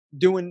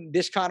 doing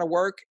this kind of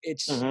work,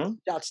 it's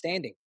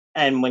outstanding.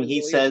 And when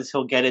he says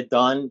he'll get it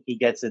done, he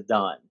gets it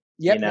done.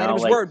 Yep, man,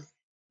 of his word.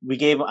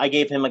 I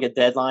gave him like a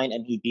deadline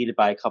and he beat it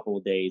by a couple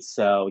of days.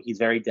 So he's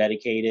very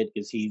dedicated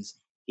because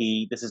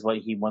this is what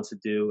he wants to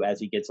do as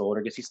he gets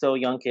older because he's still a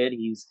young kid.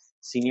 He's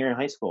senior in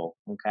high school.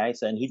 Okay.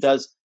 So, and he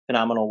does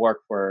phenomenal work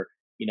for,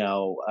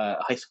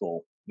 high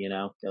school,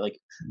 like,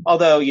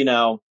 although,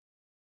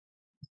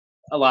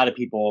 a lot of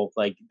people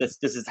like this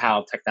is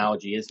how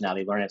technology is now.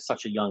 They learn at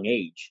such a young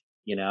age,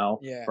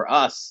 For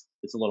us,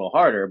 it's a little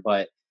harder,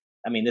 but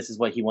I mean, this is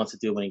what he wants to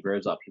do when he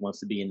grows up. He wants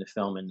to be in the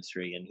film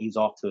industry, and he's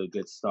off to a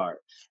good start.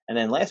 And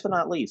then last but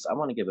not least, I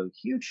want to give a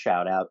huge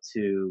shout out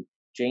to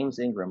James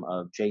Ingram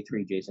of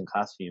J3 Jason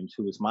Costumes,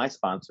 who was my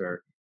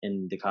sponsor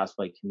in the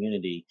cosplay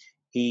community.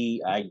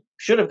 I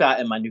should have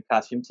gotten my new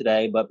costume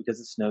today, but because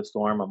of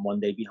snowstorm, I'm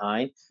one day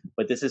behind.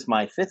 But this is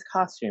my 5th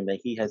costume that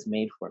he has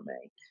made for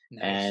me.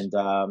 Nice. And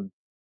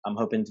I'm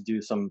hoping to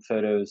do some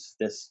photos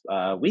this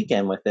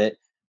weekend with it.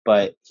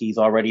 But he's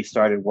already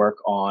started work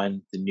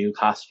on the new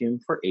costume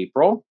for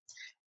April.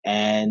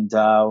 And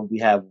we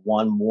have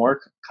one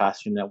more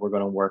costume that we're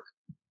going to work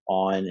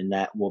on, and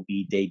that will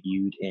be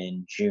debuted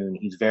in June.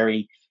 He's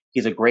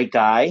a great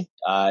guy.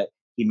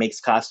 He makes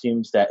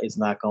costumes that is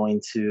not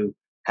going to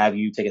have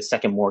you take a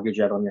second mortgage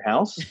out on your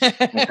house.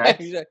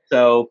 Okay?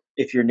 So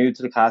if you're new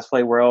to the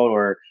cosplay world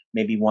or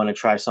maybe want to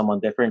try someone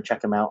different,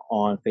 check him out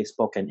on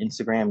Facebook and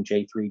Instagram,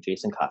 J3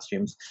 Jason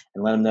Costumes,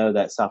 and let him know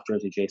that South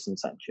Jersey Jason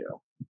sent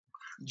you.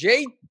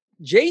 J3?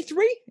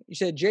 You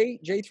said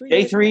J3?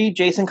 J3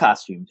 Jason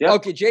Costumes. Yep.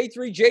 Okay,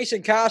 J3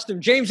 Jason Costume.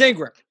 James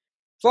Ingram.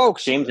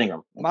 Folks. James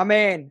Ingram. My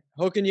man,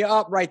 hooking you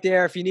up right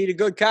there. If you need a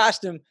good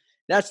costume,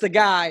 that's the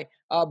guy.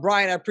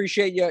 Brian, I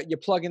appreciate you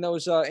plugging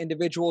those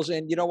individuals.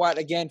 And you know what?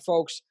 Again,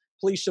 folks,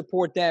 please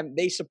support them.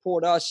 They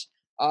support us.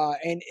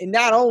 And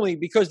not only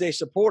because they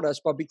support us,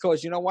 but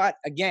because, you know what?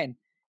 Again,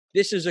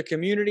 this is a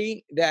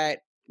community that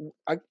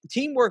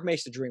teamwork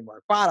makes the dream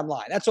work. Bottom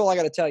line. That's all I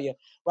got to tell you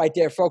right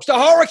there, folks. The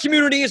horror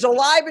community is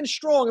alive and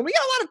strong, and we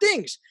got a lot of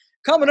things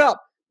coming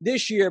up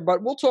this year,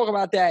 but we'll talk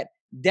about that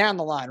down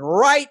the line.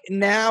 Right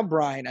now,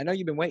 Brian, I know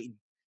you've been waiting.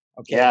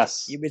 Okay.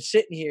 Yes. You've been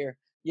sitting here.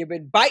 You've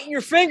been biting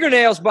your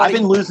fingernails, buddy. I've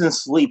been losing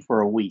sleep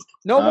for a week.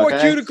 No more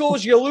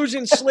cuticles. You're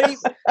losing sleep.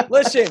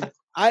 Listen,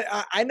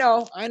 I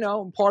know.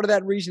 Part of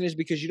that reason is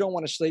because you don't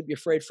want to sleep. You're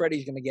afraid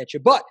Freddie's going to get you.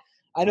 But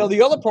I know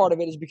the other part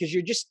of it is because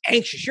you're just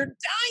anxious. You're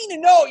dying to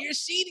know. You're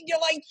seated. You're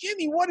like,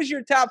 Jimmy, what is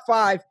your top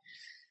 5?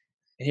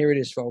 And here it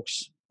is,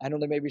 folks. I know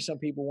there may be some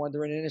people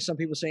wondering, and there's some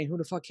people saying, who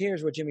the fuck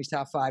cares what Jimmy's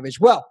top 5 is?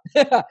 Well,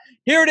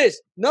 here it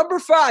is. Number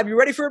 5. You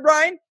ready for it,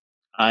 Brian?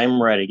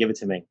 I'm ready. Give it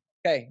to me.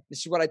 Okay. This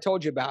is what I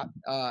told you about.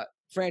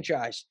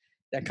 Franchise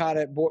that kind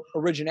of brought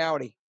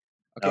originality.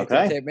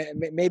 Okay.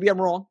 Maybe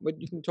I'm wrong, but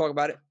you can talk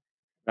about it.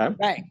 Okay.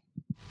 Bang.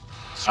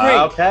 Scream.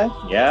 Okay.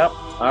 Yeah.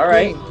 All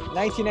right. Scream,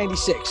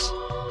 1996.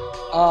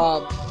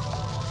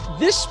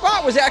 This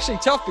spot was actually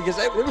tough because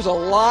there was a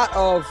lot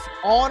of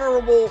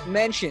honorable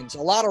mentions,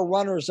 a lot of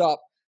runners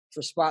up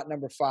for spot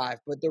number 5.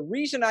 But the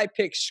reason I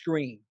picked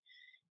Scream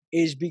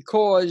is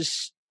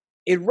because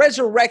it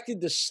resurrected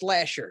the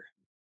slasher.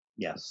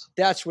 Yes.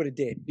 That's what it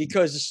did,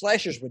 because the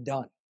slashers were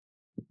done.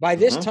 By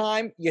this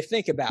time, you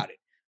think about it.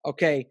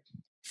 Okay,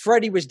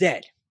 Freddy was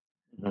dead.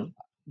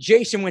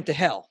 Jason went to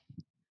hell.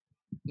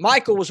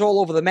 Michael was all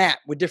over the map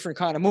with different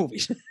kind of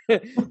movies.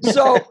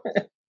 So,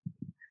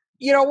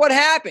 you know what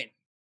happened?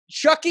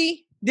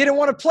 Chucky didn't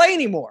want to play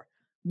anymore.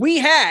 We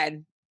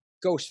had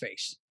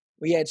Ghostface.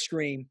 We had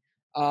Scream.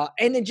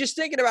 And then just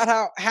thinking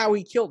about how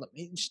he killed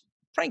him.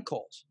 Prank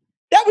calls.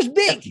 That was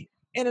big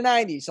in the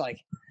 90s. Like,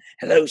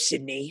 hello,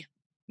 Sydney.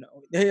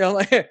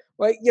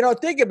 No,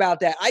 think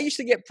about that. I used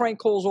to get prank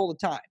calls all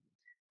the time.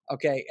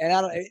 Okay. And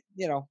I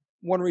don't,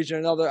 one reason or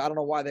another, I don't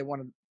know why they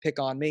want to pick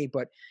on me,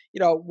 but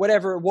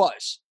whatever it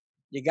was,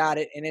 you got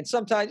it. And then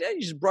sometimes you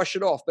just brush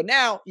it off. But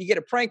now you get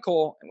a prank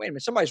call and wait a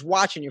minute, somebody's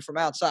watching you from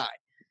outside.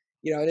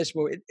 This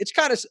movie, it's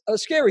kind of a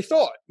scary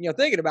thought,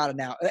 thinking about it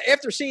now.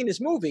 After seeing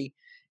this movie,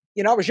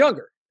 I was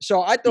younger.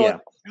 So I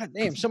thought, God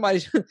damn,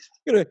 somebody's going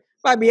to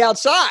find me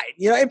outside,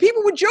 and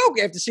people would joke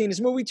after seeing this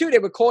movie too. They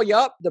would call you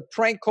up, the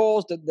prank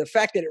calls, the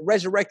fact that it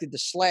resurrected the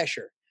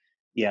slasher.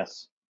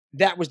 Yes.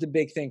 That was the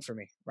big thing for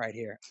me right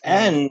here.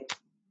 And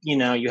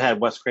you had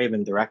Wes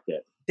Craven direct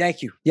it.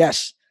 Thank you.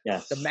 Yes.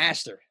 Yes. The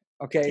master.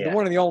 Okay. The Yeah.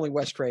 one and the only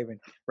Wes Craven.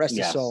 Rest his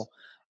Yes. soul.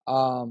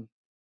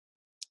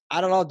 I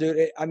don't know,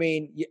 dude. I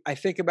mean, I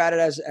think about it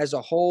as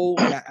a whole,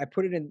 and I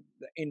put it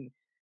in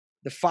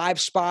the 5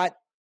 spot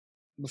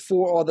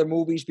before other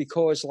movies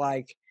because,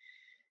 like,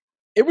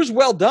 it was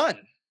well done.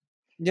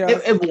 You know,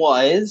 It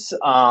was.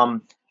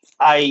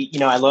 I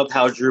love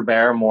how Drew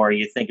Barrymore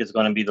you think is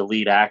going to be the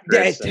lead yeah.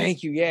 actress.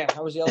 Thank you. Yeah,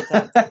 that was the other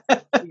time.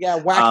 We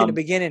got whacked in the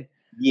beginning.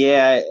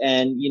 Yeah,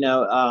 and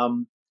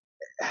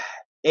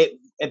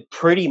it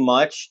pretty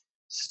much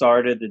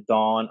started the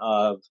dawn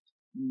of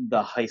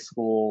the high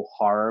school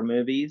horror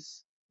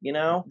movies.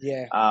 Yeah.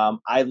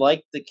 I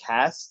liked the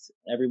cast,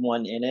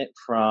 everyone in it,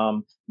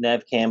 from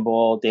Nev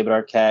Campbell, David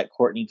Arquette,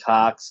 Courtney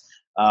Cox,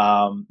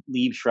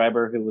 Liev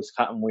Schreiber, who was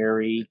Cotton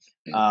Weary,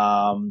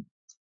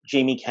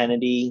 Jamie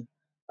Kennedy,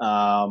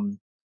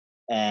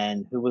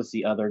 and who was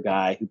the other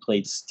guy who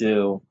played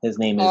Stu? His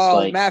name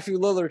is Matthew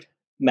Lillard.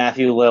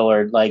 Matthew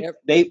Lillard. Like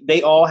Yep.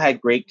 they all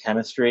had great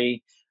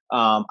chemistry.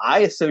 I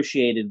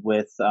associated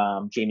with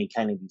Jamie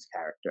Kennedy's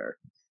character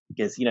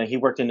because he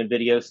worked in a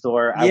video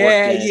store.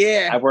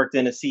 I worked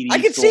in a CD store.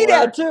 I could see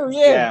that too.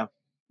 Yeah.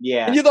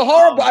 And you're the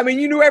horror. I mean,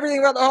 you knew everything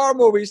about the horror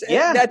movies.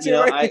 Yeah, that's it.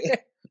 Right?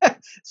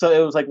 So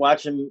it was like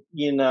watching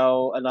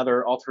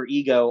another alter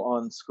ego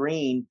on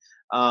screen,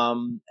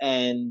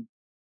 and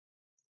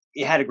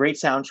it had a great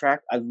soundtrack.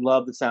 I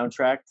love the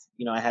soundtrack.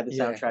 I had the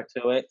soundtrack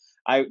to it.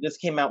 This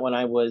came out when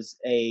I was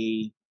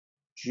a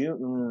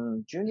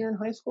junior in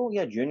high school.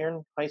 Yeah, junior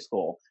in high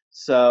school.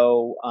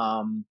 So,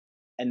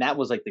 and that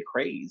was like the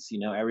craze.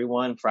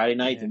 Everyone Friday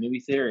night the movie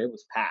theater, it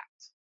was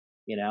packed.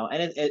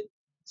 And it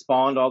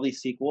spawned all these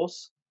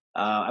sequels.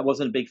 I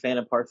wasn't a big fan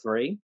of part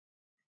 3.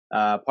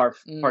 Part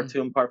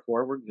 2 and part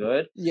 4 were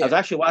good. Yeah. I was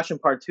actually watching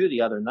part 2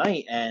 the other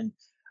night, and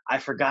I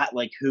forgot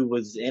like who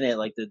was in it,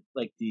 like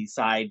the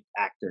side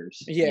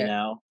actors.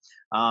 And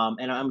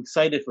I'm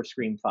excited for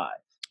Scream 5.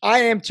 I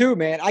am too,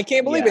 man. I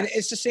can't believe it.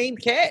 It's the same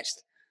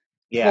cast.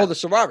 Yeah. Well, the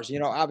survivors,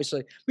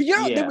 obviously. But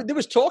there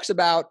was talks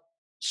about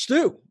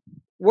Stu.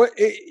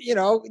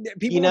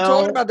 People were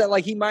talking about that,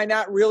 like he might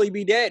not really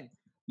be dead.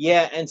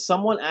 Yeah, and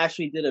someone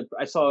actually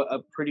I saw a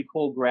pretty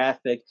cool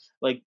graphic.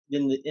 Like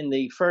in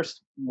the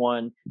first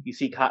one, you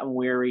see Cotton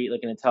Weary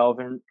like in a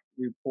television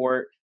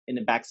report in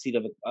the backseat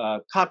of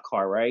a cop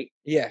car, right?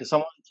 Yeah. So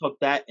someone took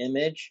that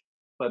image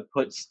but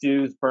put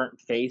Stu's burnt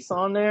face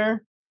on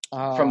there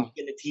from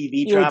the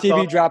TV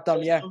dropped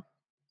on. Yeah.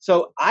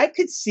 So I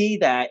could see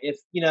that if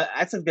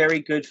that's a very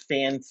good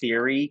fan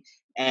theory,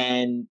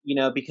 and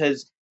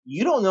because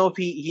you don't know if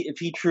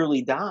he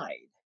truly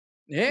died.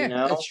 Yeah,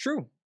 that's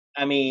true.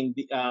 I mean,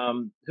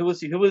 who was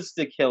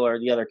the killer?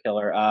 The other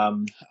killer,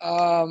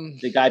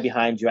 the guy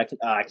behind you. I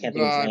can't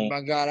think of his name.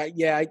 My God,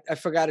 I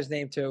forgot his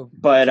name too.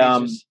 But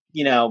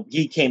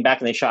he came back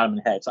and they shot him in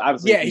the head. So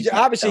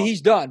obviously,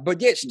 he's done.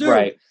 But yeah, Stu.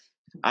 Right.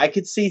 I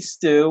could see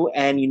Stu,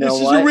 and this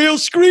is a real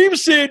Scream,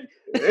 Sid.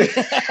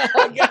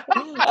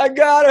 I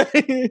got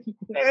it.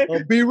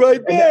 I'll be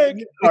right back.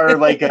 Or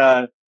like,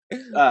 did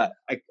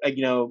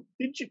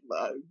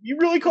you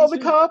really call the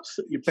cops?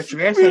 You bet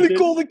your ass really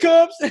call the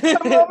cops? Mom and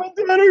Dad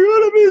are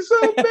gonna be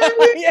so bad.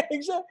 Yeah,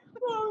 exactly.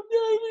 Mom and Dad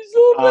are gonna be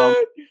so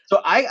bad.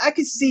 So I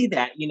could see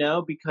that,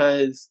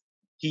 because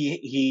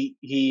he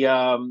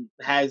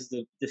has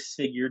the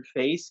disfigured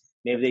face.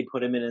 Maybe they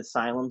put him in an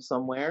asylum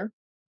somewhere.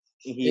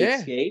 He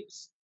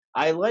escapes.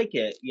 I like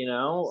it,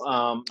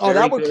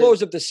 that would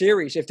close up the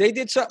series. If they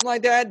did something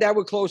like that, that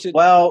would close it.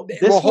 Well,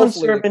 this one's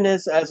serving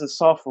as a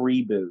soft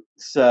reboot,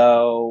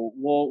 so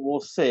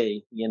we'll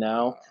see,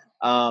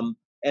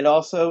 and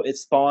also it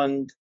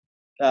spawned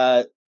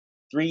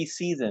 3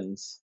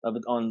 seasons of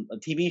it on a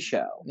TV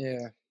show.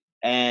 Yeah.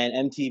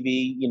 And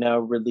MTV,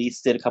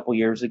 released it a couple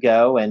years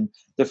ago, and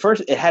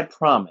it had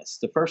promise.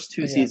 The first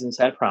 2 seasons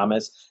had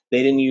promise.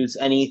 They didn't use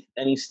any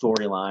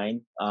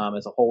storyline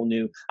as a whole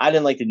new. I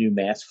didn't like the new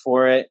mask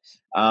for it.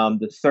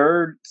 The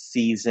 3rd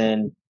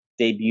season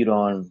debuted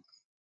on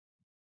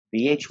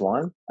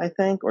VH1, I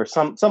think, or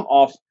some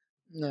off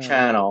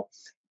channel,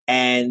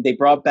 and they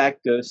brought back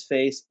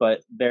Ghostface,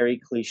 but very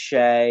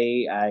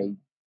cliche.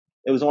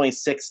 It was only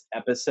 6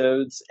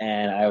 episodes,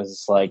 and I was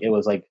just like, it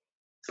was like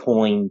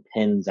pulling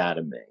pins out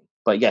of me.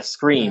 But yes,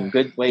 Scream,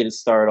 good way to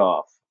start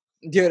off.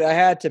 Dude, I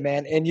had to,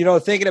 man. And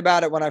thinking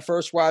about it when I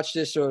first watched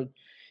this, or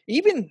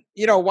even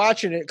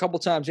watching it a couple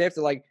times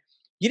after, like,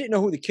 you didn't know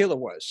who the killer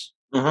was,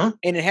 and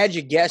it had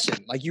you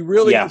guessing. Like, you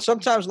really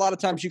sometimes, a lot of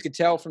times, you could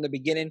tell from the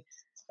beginning,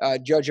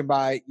 judging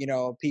by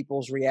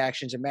people's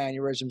reactions and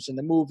mannerisms in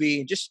the movie,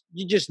 and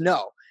you just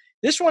know.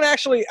 This one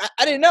actually,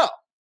 I didn't know.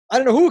 I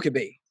don't know who it could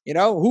be.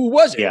 Who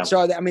was it? Yeah.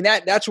 So I mean,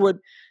 that's what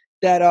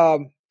that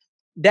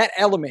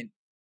element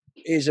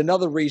is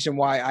another reason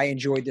why I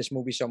enjoyed this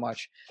movie so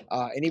much.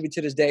 And even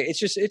to this day,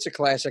 it's a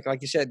classic.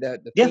 Like you said,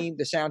 the theme,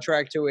 the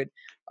soundtrack to it,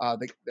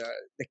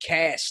 the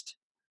cast,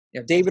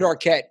 David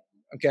Arquette.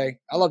 Okay.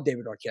 I love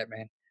David Arquette,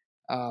 man.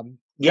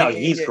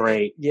 He's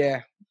great.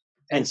 Yeah.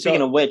 And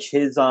speaking of which,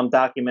 his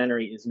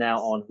documentary is now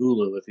on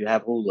Hulu, if you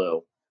have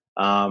Hulu.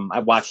 I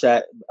watched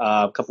that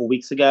a couple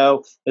weeks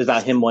ago. It was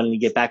about him wanting to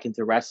get back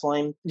into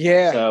wrestling.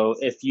 Yeah. So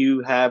if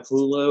you have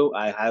Hulu,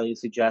 I highly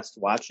suggest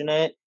watching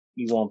it.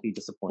 You won't be What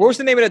was disappointed.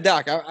 the name of the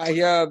doc?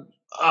 That's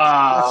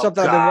Oh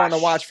something I've been wanting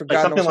to watch gosh, for like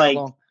God something knows how like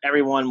long.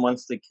 Everyone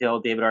Wants to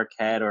Kill David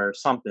Arquette or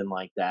something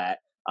like that.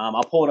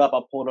 I'll pull it up.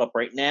 I'll pull it up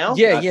right now.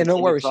 Yeah, no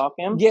Continue worries.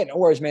 talking. Yeah, no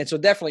worries, man. So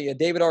definitely,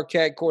 David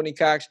Arquette, Courtney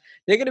Cox,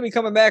 they're going to be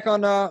coming back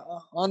on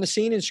the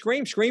scene in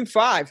Scream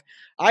 5.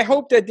 I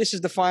hope that this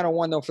is the final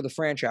one though for the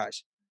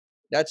franchise.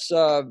 That's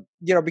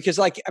because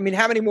like I mean,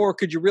 how many more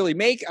could you really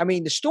make? I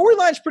mean, the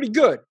storyline's pretty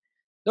good.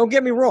 Don't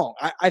get me wrong.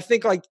 I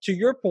think like to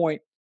your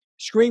point,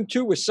 Scream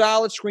 2 was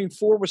solid. Scream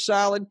 4 was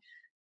solid.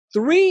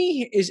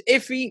 3 is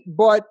iffy,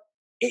 but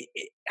I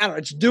don't know,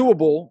 it's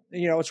doable.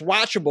 It's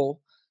watchable.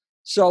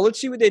 So let's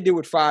see what they do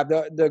with 5.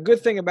 The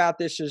good thing about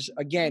this is,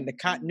 again, the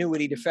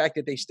continuity, the fact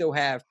that they still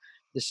have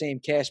the same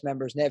cast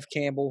members, Nev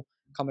Campbell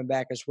coming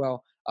back as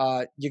well.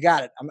 You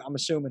got it. I'm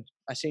assuming.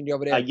 I seen you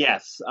over there.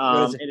 Yes.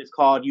 What is it? It is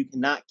called You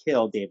Cannot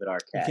Kill David You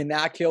Arquette.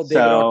 cannot kill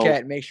David So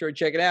Arquette. Make sure you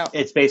check it out.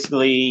 it's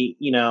basically,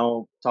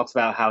 talks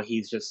about how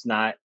he's just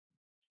not,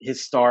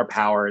 his star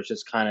power is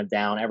just kind of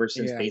down ever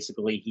since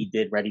basically he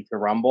did Ready to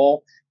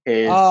Rumble.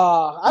 I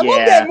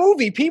love that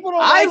movie. People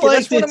don't like it.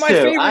 That's one of my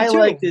favorite I too.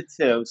 liked it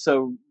too.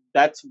 So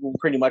that's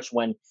pretty much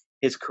when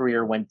his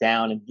career went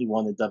down and he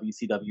won the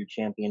WCW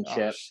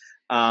championship.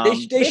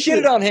 They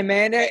shitted on him,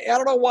 man. I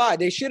don't know why.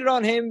 They shitted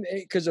on him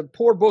because of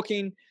poor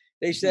booking.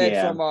 They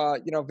said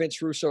from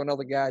Vince Russo and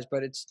other guys,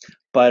 but it's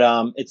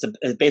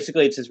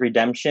basically it's his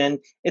redemption.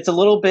 It's a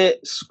little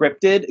bit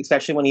scripted,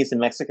 especially when he's in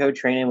Mexico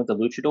training with the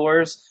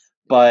luchadors.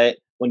 But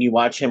when you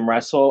watch him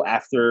wrestle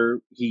after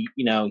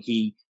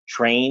he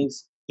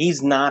trains,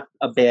 he's not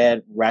a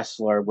bad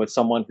wrestler with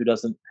someone who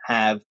doesn't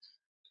have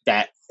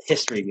that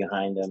history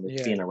behind him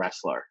as being a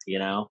wrestler,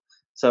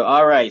 So,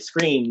 all right,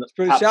 Scream. It's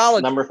pretty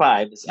solid. Number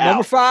 5 is out.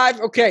 Number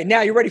 5. Okay,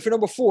 now you're ready for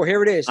number 4.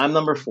 Here it is. I'm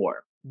number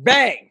 4.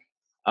 Bang.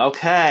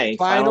 Okay.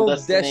 Final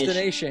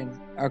Destination.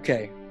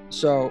 Okay,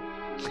 so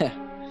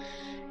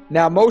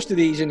now most of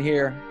these in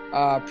here,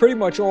 pretty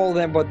much all of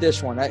them, but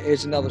this one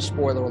is another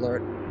spoiler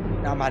alert.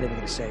 I'm not even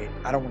going to say it.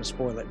 I don't want to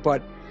spoil it,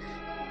 but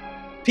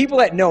people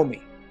that know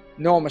me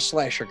know I'm a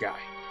slasher guy.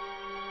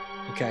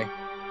 Okay,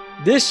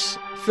 this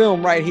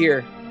film right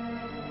here,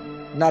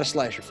 not a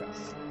slasher film.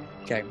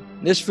 Okay,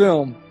 this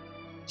film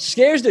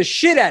scares the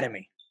shit out of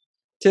me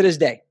to this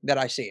day that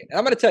I see it. And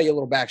I'm going to tell you a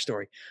little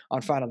backstory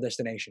on Final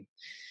Destination.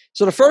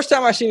 So the first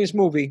time I seen this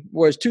movie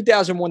was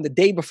 2001, the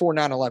day before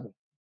 9/11.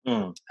 I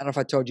don't know if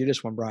I told you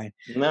this one, Brian.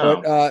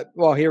 No. But,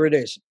 well, here it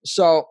is.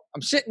 So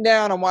I'm sitting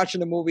down, I'm watching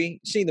the movie,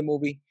 seeing the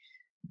movie.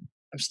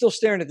 I'm still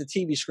staring at the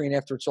TV screen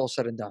after it's all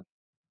said and done.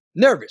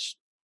 Nervous.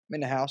 I'm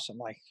in the house. I'm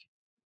like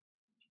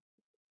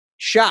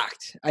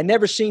shocked. I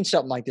never seen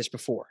something like this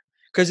before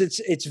because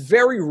it's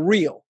very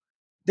real.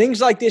 Things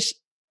like this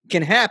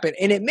can happen,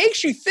 and it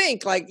makes you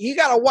think like you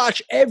got to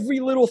watch every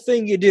little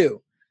thing you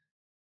do,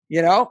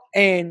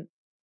 And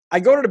I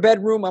go to the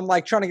bedroom. I'm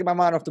like trying to get my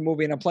mind off the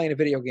movie, and I'm playing a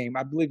video game.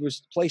 I believe it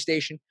was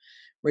PlayStation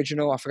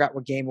original. I forgot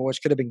what game it was.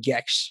 Could have been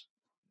Gex.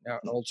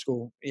 Old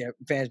school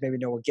fans maybe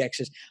know what Gex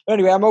is. But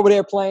anyway, I'm over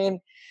there playing.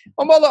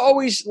 My mother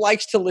always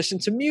likes to listen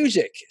to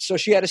music. So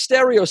she had a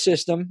stereo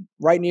system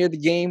right near the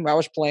game I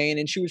was playing,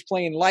 and she was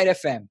playing Light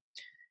FM.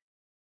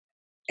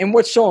 And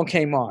what song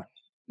came on?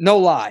 No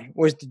lie.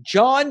 Was the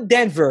John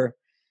Denver,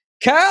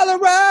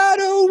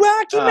 Colorado,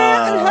 Rocky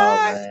Mountain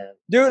High. Man.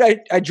 Dude,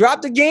 I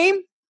dropped the game.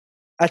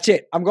 That's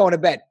it. I'm going to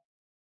bed.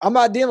 I'm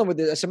not dealing with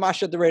this. I said, Ma,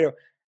 shut the radio.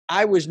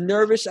 I was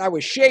nervous. I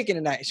was shaking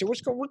tonight. I said,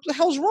 what the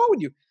hell's wrong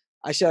with you?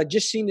 I said, I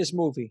just seen this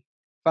movie,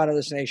 Final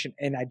Destination,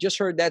 and I just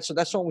heard that. So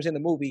that song was in the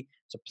movie.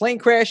 It's a plane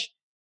crash.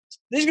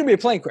 This is going to be a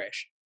plane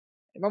crash.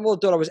 And my mother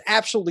thought I was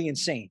absolutely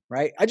insane,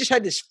 right? I just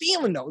had this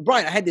feeling, though.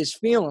 Brian, I had this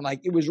feeling like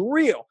it was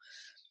real.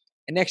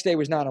 And next day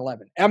was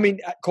 9/11. I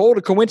mean, call it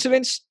a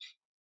coincidence,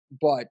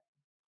 but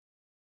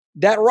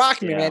that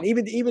rocked me, man,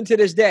 even to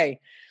this day.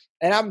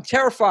 And I'm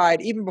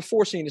terrified, even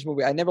before seeing this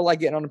movie. I never like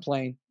getting on a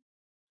plane.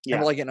 Yeah.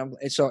 Never like getting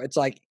on. So it's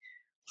like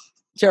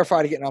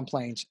terrified of getting on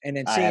planes. And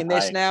then seeing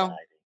this now,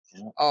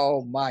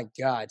 oh my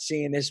God,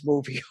 seeing this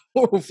movie,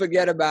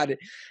 forget about it.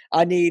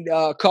 I need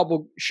a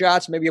couple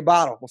shots, maybe a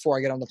bottle before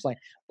I get on the plane.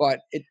 But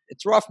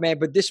it's rough, man.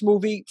 But this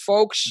movie,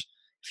 folks,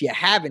 if you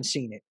haven't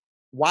seen it,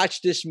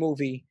 watch this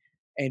movie.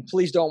 And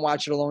please don't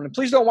watch it alone. And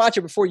please don't watch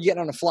it before you get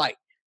on a flight.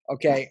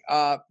 Okay.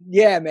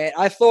 Yeah, man.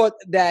 I thought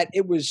that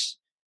it was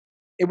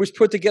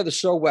put together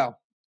so well.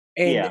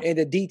 And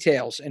the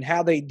details and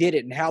how they did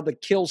it and how the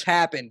kills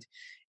happened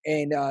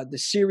and the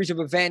series of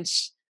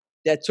events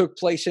that took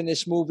place in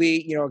this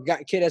movie.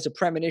 Kid has a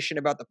premonition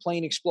about the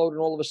plane exploding.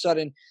 All of a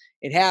sudden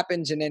it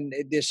happens. And then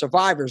they're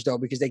survivors, though,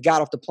 because they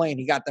got off the plane.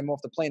 He got them off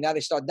the plane. Now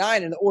they start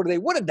dying in the order they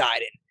would have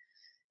died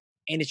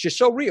in. And it's just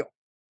so real.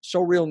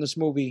 So real in this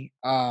movie.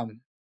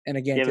 And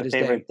again, do you have to this a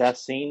favorite day, death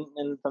scene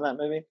from that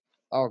movie?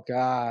 Oh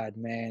God,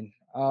 man.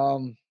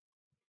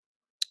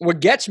 What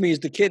gets me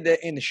is the kid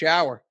in the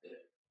shower.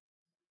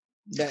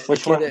 The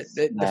Which kid, one's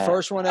the that?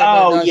 first one that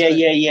Oh, does yeah, the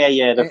yeah, yeah,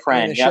 yeah. The in the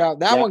friend. Yep, shower.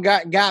 That yep. one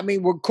got me.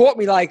 What caught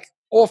me like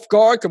off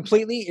guard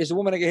completely is the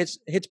woman that gets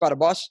hits by the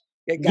bus.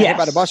 Got hit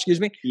by the bus. Yes,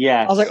 Excuse me.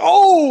 I was like, yes.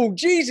 oh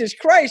Jesus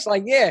Christ!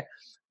 Like, yeah.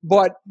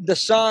 But the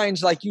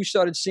signs, like you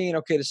started seeing,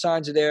 okay, the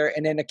signs are there,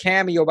 and then the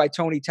cameo by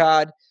Tony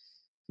Todd,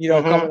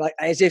 coming Mm-hmm. like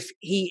as if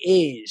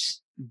he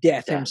is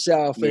death Yeah,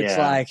 himself. It's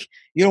yeah, like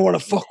you don't want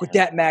to fuck with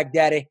yeah, that Mac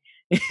Daddy.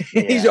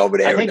 He's yeah. over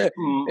I there in think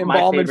the my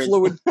embalming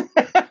favorite,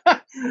 fluid.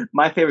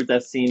 my favorite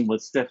death scene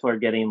was Stifler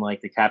getting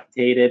like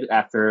decapitated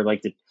after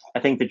like I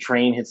think the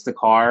train hits the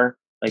car.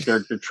 Like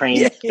the Yeah, train,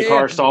 the yeah, yeah.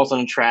 car stalls on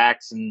the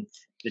tracks, and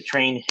the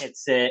train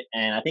hits it,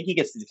 and I think he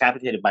gets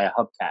decapitated by a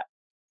hubcap.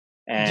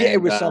 Yeah, it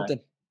And was something.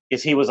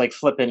 because he was like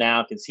flipping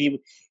out, because he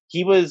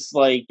was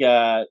like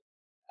I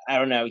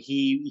don't know,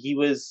 he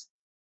was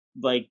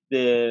like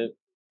the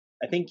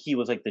I think he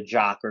was like the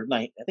jock, or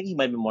like, I think he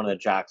might have been one of the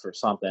jocks or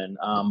something.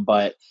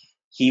 But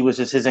he was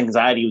just, his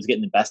anxiety was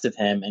getting the best of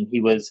him, and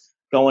he was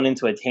going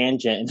into a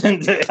tangent,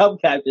 and the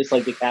hubcap just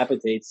like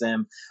decapitates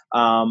him.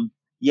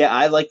 Yeah,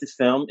 I like this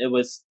film. It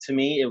was, to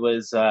me, it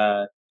was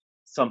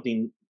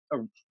something,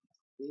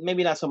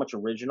 maybe not so much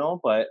original,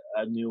 but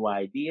a new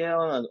idea,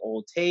 an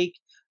old take.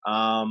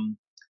 Um,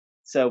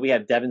 so we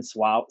have Devin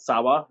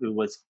Sawa, who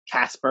was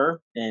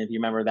Casper, and if you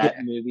remember that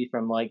Yeah. movie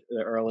from like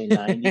the early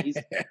 '90s.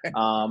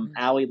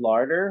 Ali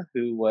Larder,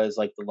 who was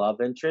like the love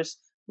interest.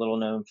 Little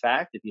known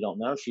fact, if you don't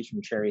know, she's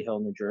from Cherry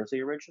Hill, New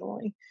Jersey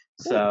originally.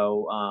 Cool.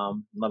 So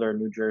another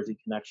New Jersey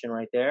connection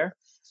right there.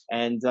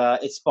 And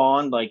it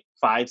spawned like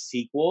 5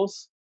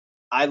 sequels.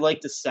 I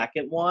like the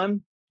second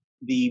one.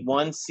 The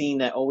one scene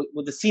that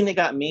the scene that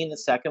got me in the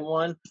second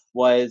one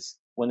was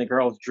when the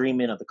girl's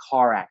dreaming of the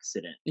car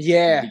accident in the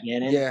Yeah,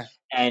 beginning, yeah,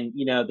 and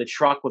the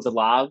truck with the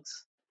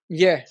logs.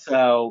 yeah.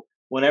 So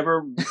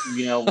whenever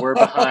we're Oh,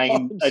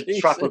 behind a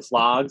truck with Jesus.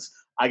 logs,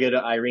 I go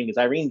to Irene, because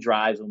Irene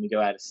drives when we go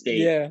out of state,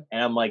 Yeah.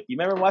 and I'm like, "You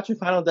remember watching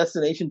Final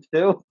Destination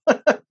 2?"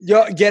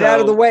 Yo, get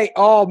out of the So way.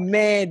 Oh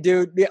man,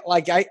 dude. Yeah,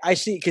 like I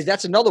see, because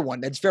that's another one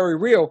that's very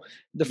real.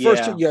 The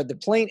first two, yeah, you had the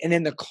plane and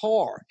then the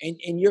car. And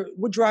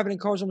we're driving in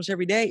cars almost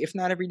every day, if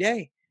not every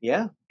day.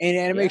 yeah, And it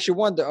yeah, makes you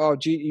wonder, oh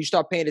gee, you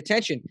start paying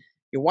attention.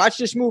 You watch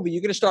this movie,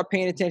 you're gonna start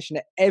paying attention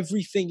to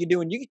everything you're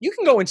doing. You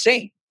can go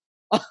insane.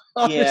 yeah.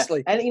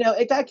 Honestly. And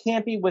it got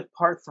campy with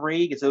part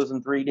 3 because it was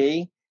in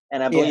 3D,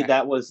 and I believe Yeah.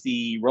 that was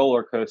the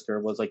roller coaster,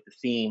 was like the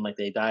theme, like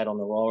they died on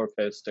the roller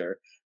coaster.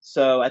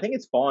 So I think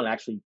it's spawned,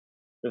 actually.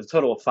 There's a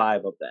total of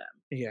 5 of them,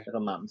 Yeah. if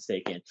I'm not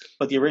mistaken.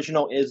 But the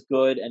original is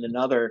good, and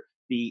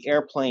the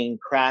airplane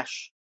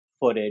crash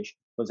footage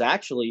was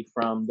actually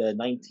from the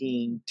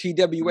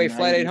TWA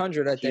Flight 1990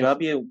 800, I think.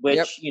 TW, Yep.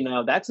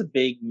 which that's a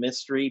big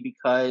mystery,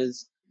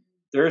 because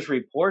there's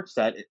reports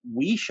that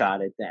we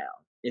shot it down.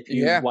 If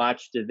you Yeah.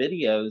 watch the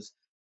videos,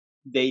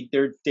 they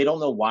don't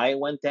know why it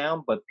went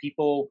down, but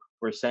people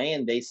were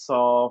saying they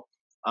saw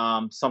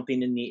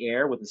something in the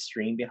air with a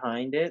stream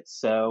behind it.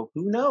 So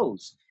who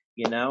knows?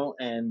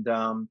 And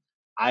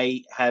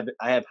I have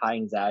high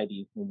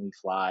anxiety when we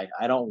fly.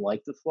 I don't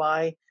like to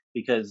fly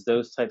because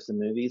those types of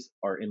movies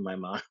are in my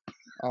mind.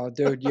 Oh,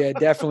 dude, yeah,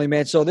 definitely,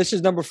 man. So this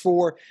is number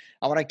 4.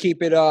 I want to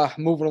keep it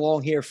moving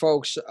along here,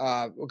 folks,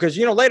 because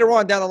later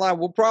on down the line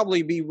we'll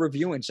probably be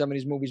reviewing some of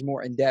these movies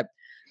more in depth.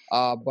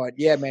 But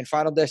yeah, man,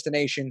 Final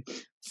Destination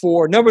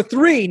for number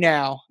 3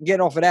 now. I'm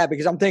getting off of that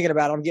because I'm thinking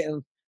about it. I'm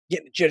getting the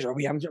jitters over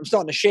here. I'm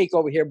starting to shake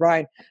over here,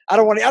 Brian. I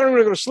don't want to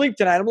go to sleep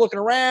tonight. I'm looking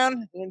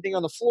around, anything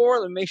on the floor.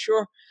 Let me make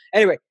sure.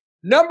 Anyway,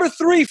 number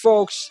 3,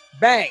 folks.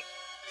 Bang.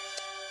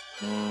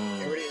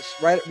 There it is.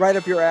 Right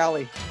up your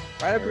alley.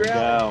 Right up There your we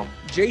alley. go.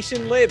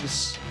 Jason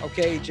Lives.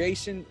 Okay,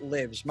 Jason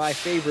Lives. My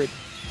favorite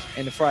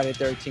in the Friday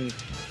the 13th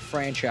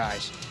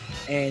franchise.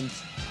 And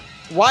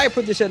why I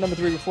put this at number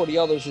 3 before the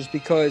others is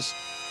because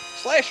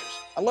slashers.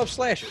 I love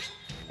slashers.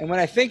 And when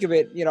I think of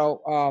it,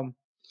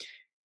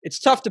 it's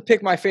tough to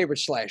pick my favorite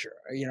slasher.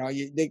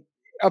 They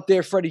up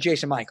there, Freddy,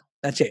 Jason, Michael.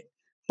 That's it.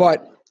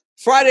 But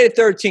Friday the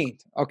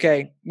 13th,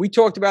 okay, we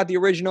talked about the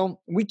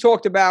original. We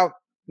talked about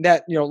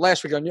that,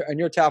 last week on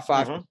your top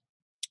 5. Hmm.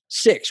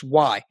 6.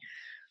 Why?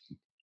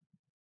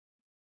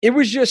 It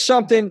was just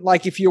something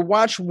like if you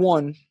watch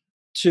 1,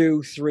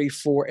 2, 3,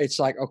 4, it's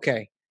like,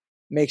 okay,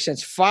 makes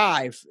sense.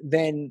 5,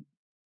 then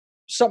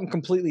something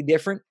completely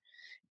different.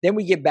 Then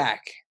we get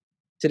back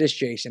to this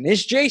Jason.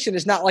 This Jason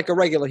is not like a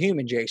regular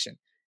human Jason.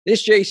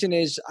 This Jason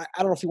is, I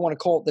don't know if you want to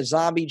call it the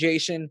zombie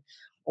Jason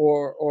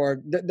or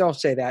don't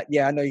say that.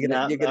 Yeah, I know you're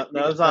No, gonna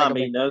no, no rag on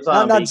zombie, me. no Not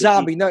zombie, because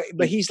zombie, no,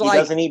 but he's he like,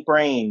 doesn't eat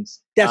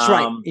brains. that's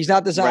right. He's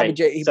not the zombie Right.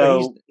 Jason,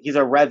 but So he's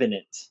a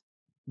revenant.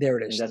 there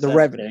it is, That's the that.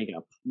 Revenant. There you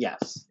go.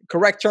 Yes.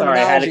 Correct Sorry,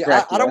 I had to terminology.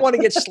 correct I don't you. want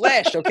to get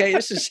slashed. Okay,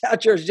 this is South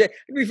Jersey.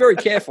 Be very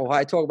careful how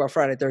I talk about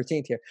Friday the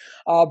 13th here.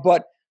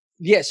 But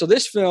yeah, so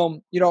this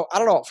film, I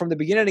don't know, from the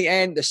beginning to the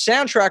end, the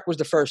soundtrack was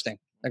the first thing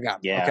that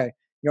got me. Yeah. Okay,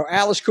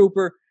 Alice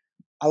Cooper,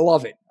 I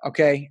love it.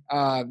 Okay,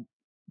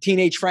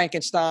 Teenage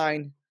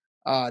Frankenstein,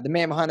 The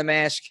Man Behind the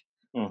Mask.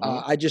 Hmm.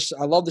 I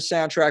love the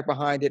soundtrack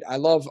behind it. I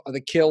love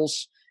the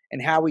kills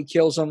and how he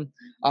kills them.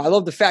 I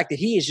love the fact that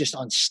he is just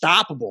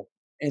unstoppable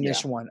in Yeah.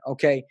 this one.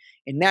 Okay.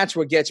 And that's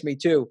what gets me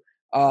too.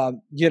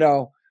 You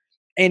know,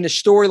 and the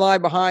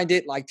storyline behind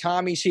it, like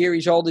Tommy's here,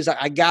 he's old, he's like,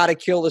 I gotta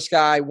kill this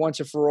guy once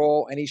and for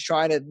all, and he's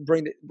trying to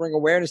bring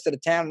awareness to the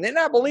town, and they're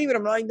not believing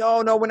him. I'm like,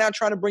 no, we're not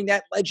trying to bring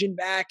that legend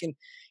back, and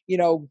you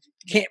know,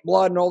 Camp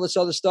Blood and all this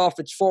other stuff.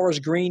 It's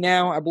Forest Green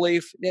now, I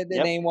believe the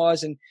Yep. name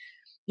was, and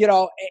you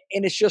know,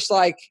 and it's just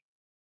like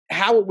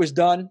how it was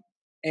done,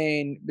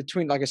 and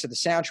between, like I said, the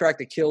soundtrack,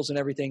 the kills, and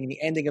everything, and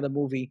the ending of the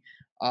movie,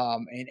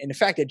 and the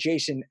fact that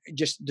Jason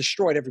just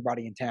destroyed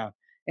everybody in town,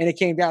 and it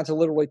came down to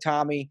literally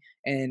Tommy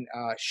and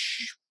wow,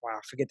 I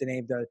forget the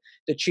name,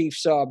 the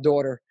chief's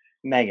daughter,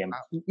 Megan.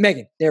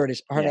 Megan. There it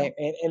is, her Yeah. name,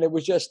 and it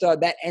was just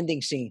that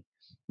ending scene,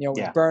 you know, with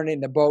Yeah.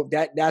 burning the boat.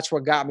 That's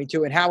what got me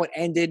too, and how it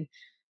ended.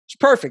 It's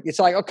perfect. It's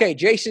like, okay,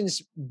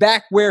 Jason's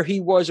back where he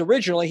was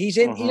originally. He's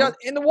in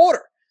in the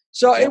water.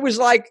 So it Yep. was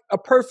like a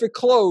perfect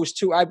close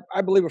to,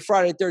 I believe, a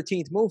Friday the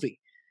 13th movie.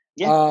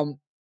 Yeah.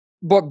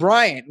 But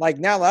Brian, like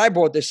now that I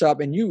brought this up,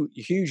 and you're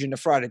huge in the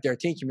Friday the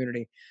 13th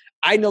community,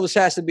 I know this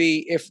has to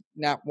be, if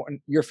not one,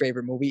 your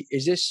favorite movie.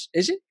 Is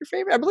it your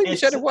favorite? I believe you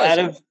said It's it was, out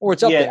of or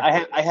it's up there.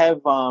 I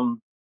have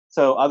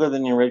so other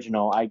than the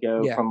original, I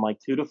go Yeah. from like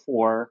 2 to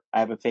 4. I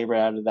have a favorite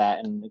out of that,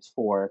 and it's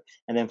 4.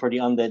 And then for the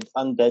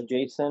undead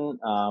Jason,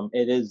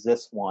 it is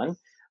this one.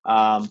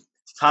 Um,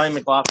 Tommy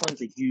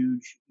McLaughlin's a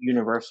huge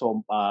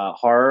Universal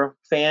horror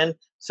fan,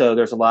 so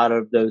there's a lot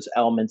of those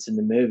elements in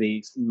the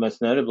movie.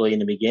 Most notably in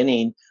the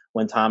beginning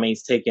when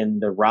Tommy's taking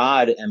the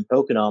rod and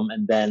poking him,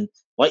 and then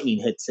lightning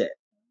hits it.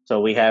 So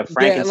we have Yeah, like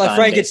Frankenstein,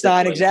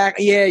 Frankenstein, basically.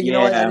 exactly. Yeah, you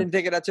know what? I Yeah, didn't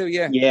think of that too.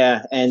 Yeah.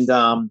 yeah, and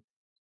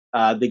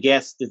the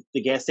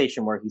gas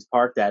station where he's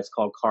parked at is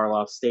called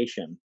Karloff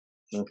Station.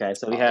 Okay,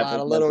 so we A have lot of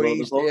those little little,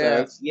 East. Yeah.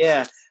 those.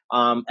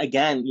 Yeah.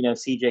 Again,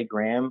 C.J.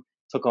 Graham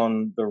took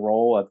on the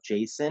role of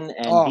Jason,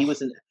 and Oh, he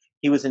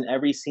was in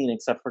every scene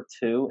except for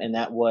 2, and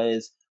that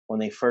was when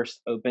they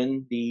first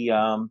opened the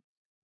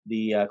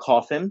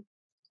coffin,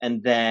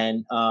 and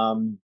then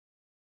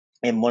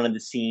in one of the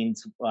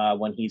scenes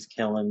when he's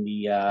killing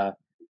the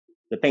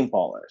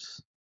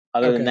paintballers.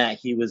 Other than okay. that,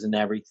 he was in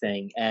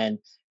everything. And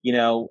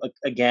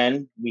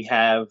again, we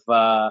have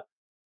uh,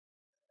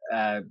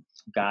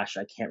 gosh,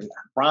 I can't remember.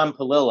 Ron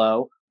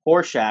Palillo,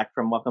 Horshack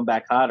from Welcome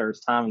Back Kotter,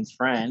 Tommy's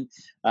friend.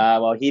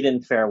 Well, he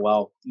didn't fare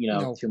well,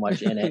 No. too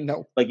much in it.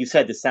 No. Like you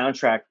said, the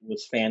soundtrack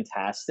was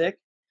fantastic.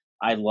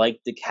 I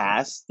liked the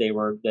cast. They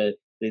were the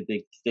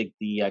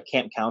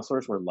camp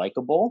counselors were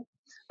likable.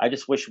 I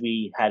just wish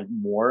we had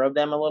more of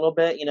them a little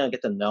bit.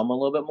 Get to know them a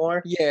little bit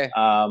more. Yeah.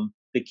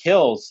 The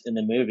kills in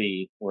the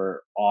movie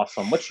were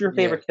awesome. What's your Yeah.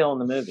 favorite kill in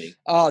the movie?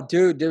 Oh,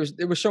 dude, there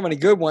was so many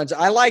good ones.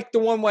 I like the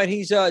one when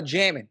he's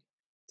jamming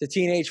the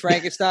teenage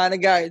Frankenstein, the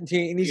guy, and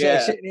he's Yeah,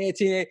 sitting there,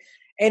 teenage,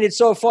 and it's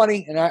so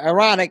funny and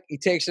ironic. He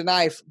takes a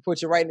knife,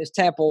 puts it right in his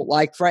temple,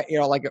 like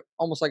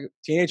almost like a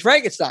teenage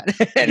Frankenstein,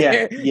 and yeah,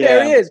 there he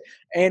yeah. is.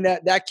 And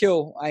that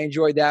kill, I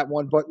enjoyed that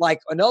one. But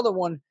like another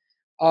one,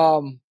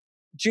 um,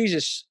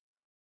 Jesus,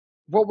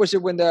 what was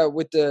it when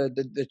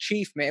the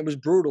chief, man? It was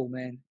brutal,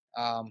 man.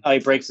 Oh, he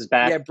breaks his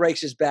Yeah, back.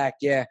 breaks his back.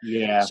 Yeah.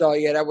 Yeah, So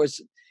yeah, that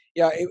was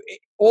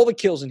all the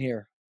kills in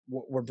here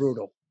were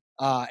brutal,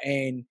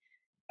 and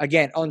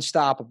again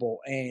unstoppable,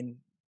 and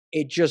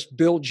it just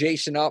built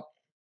Jason up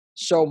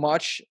so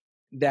much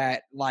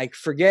that like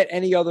forget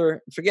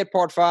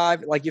part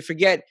 5, like you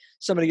forget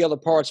some of the other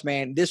parts,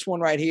 man. This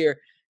one right here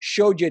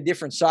showed you a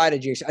different side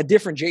of Jason, a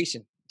different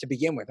Jason to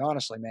begin with,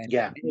 honestly, man.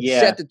 yeah, And it yeah,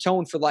 set the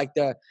tone for like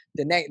the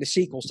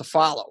sequels to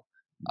follow,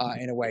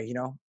 in a way,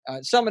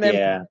 some of them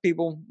yeah.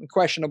 people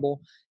questionable,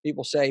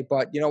 people say,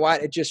 but you know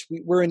what, it just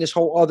we're in this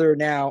whole other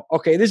now.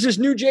 Okay, this is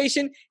new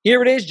Jason,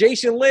 here it is,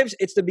 Jason lives,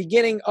 it's the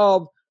beginning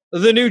of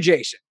the new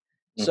Jason.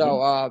 Hmm.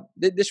 So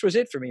this was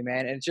it for me,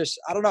 man. And it's just,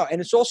 I don't know. And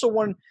it's also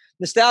one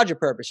nostalgia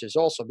purposes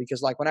also,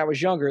 because like when I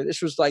was younger,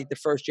 this was like the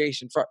first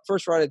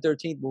first Friday the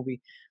 13th movie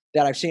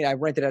that I've seen. I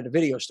rented at a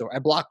video store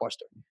at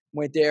Blockbuster.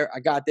 Went there. I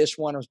got this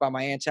one. It was by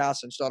my aunt's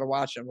house and started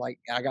watching. I'm like,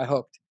 I got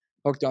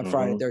hooked on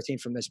Friday Hmm. the 13th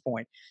from this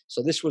point.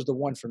 So this was the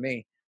one for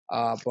me.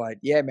 But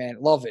yeah, man,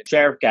 love it.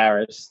 Sheriff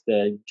Garris,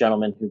 the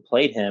gentleman who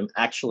played him,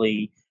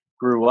 actually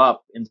grew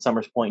up in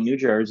Summers Point, New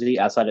Jersey,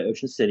 outside of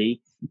Ocean City.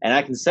 And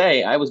I can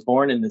say I was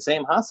born in the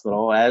same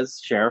hospital as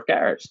Sheriff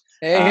Garris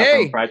Hey, from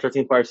hey. Friday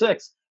 13th Part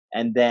 6.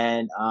 And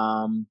then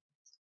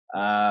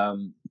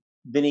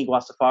Vinny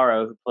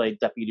Guastafaro, who played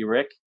Deputy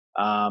Rick,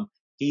 um,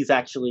 he's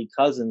actually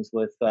cousins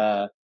with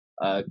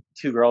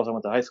 2 girls I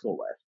went to high school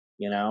with.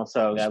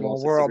 So that little Small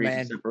 6 world, degrees of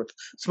man. separate,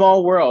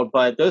 small world.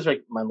 But those are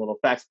my little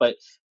facts. But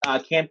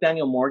Camp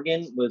Daniel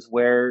Morgan was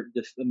where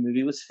the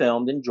movie was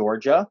filmed in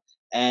Georgia,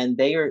 and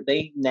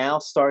they now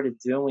started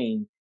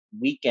doing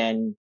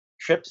weekend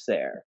trips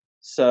there.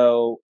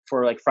 So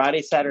for like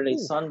Friday, Saturday, Ooh.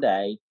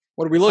 Sunday,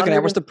 What are we looking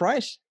at? What's the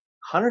price?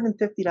 $150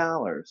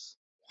 What?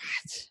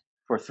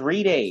 for 3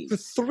 For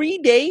days, 3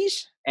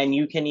 days? and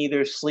you can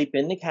either sleep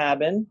in the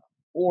cabin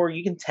or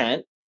you can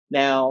tent.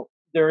 Now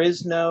there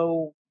is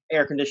no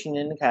air conditioning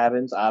in the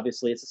cabins.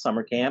 Obviously, it's a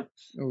summer camp,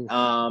 Oof.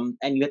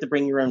 and you have to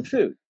bring your own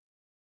food.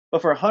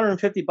 But for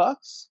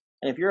 $150,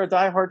 and if you're a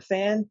diehard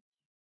fan,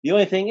 The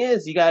only thing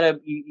is, You got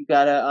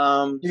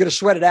to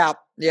sweat it out.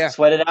 Yeah.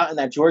 sweat it out in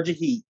that Georgia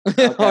heat. Oh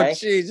Okay.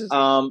 Jesus.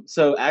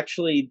 So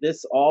actually,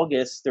 this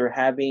August they're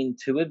having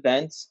two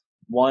events.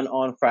 One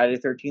on Friday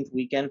the 13th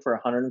weekend for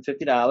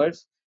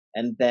 $150,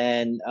 and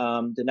then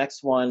the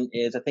next one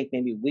is I think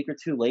maybe a week or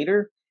two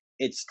later.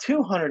 It's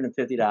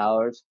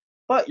 $250,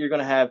 but you're going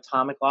to have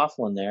Tom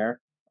McLaughlin there,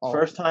 Oh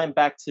first time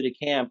back to the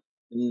camp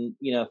in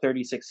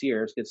 36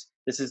 years because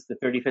this is the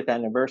 35th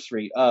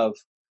anniversary of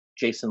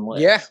Jason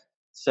yeah. Lives.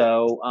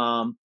 So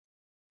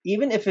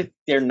even if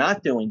they're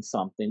not doing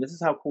something, this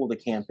is how cool the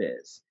camp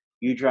is.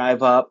 You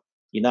drive up,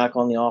 you knock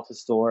on the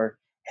office door.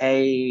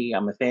 Hey,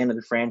 I'm a fan of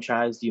the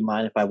franchise. Do you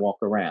mind if I walk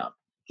around?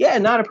 Yeah,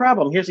 not a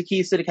problem. Here's the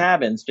keys to the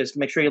cabins. Just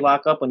make sure you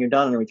lock up when you're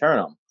done and return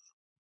them.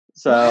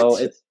 So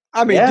What? it's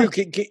I mean, yeah.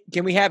 dude,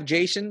 can we have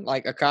Jason,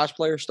 like a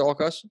cosplayer,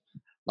 stalk us,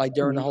 like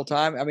during the You whole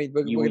time? I mean,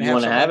 we're gonna you have want to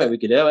something like have it? that. We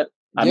could do it.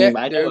 I Yeah,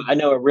 mean, dude. I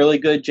know a really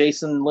good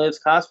Jason Lives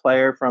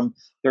cosplayer from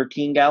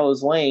 13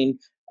 Gallows Lane.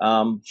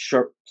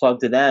 Short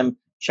plug to them.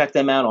 Check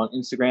them out on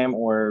Instagram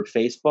or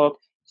Facebook.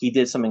 He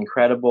did some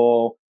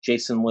incredible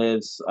Jason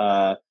Lives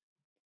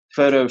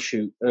photo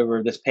shoot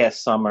over this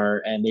past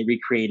summer, and they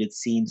recreated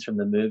scenes from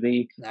the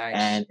movie, Nice.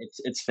 and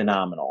it's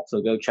phenomenal.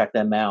 So go check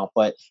them out.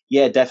 But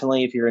yeah,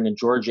 definitely if you're in the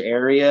Georgia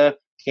area,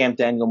 Camp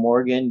Daniel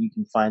Morgan, you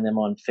can find them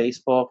on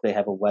Facebook. They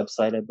have a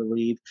website, I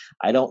believe.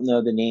 I don't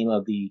know the name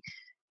of the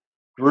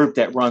group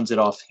that runs it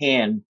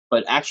offhand,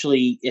 but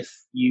actually, if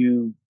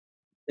you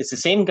it's the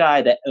same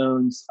guy that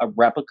owns a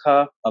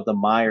replica of the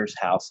Myers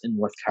house in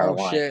North Oh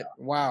Carolina. shit!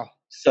 Wow.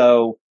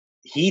 So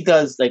he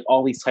does like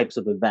all these types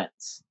of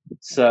events. Okay.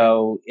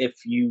 So if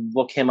you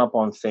look him up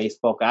on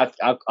Facebook,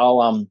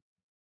 I'll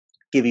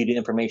give you the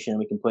information.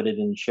 We can put it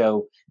in the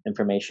show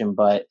information.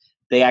 But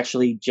they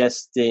actually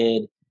just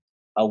did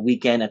a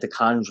weekend at the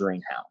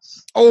Conjuring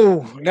House.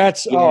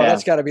 That's Yeah,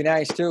 got to be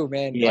nice too,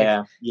 man. Like,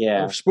 yeah,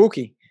 yeah,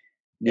 spooky.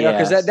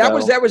 Because yeah.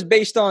 that So, was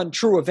based on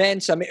true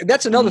events. I mean,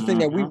 that's another thing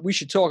that mhm. we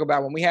should talk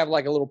about when we have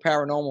like a little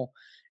paranormal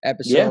Yeah,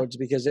 episodes,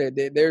 because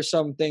there's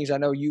some things I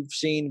know you've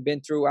seen, been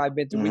through, I've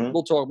been through. hmm,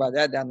 We'll talk about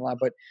that down the line.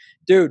 But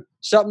dude,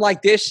 something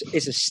like this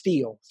is a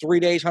steal. 3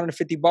 days,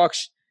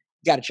 $150.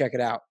 Got to check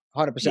it out.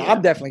 100%. I'm yeah.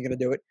 definitely gonna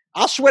do it.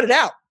 I'll sweat it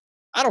out.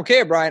 I don't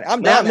care, Brian.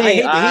 I'm Not down. I me.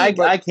 hate the heat,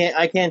 but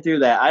I can't do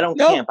that. I don't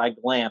no. camp. I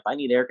glamp. I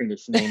need air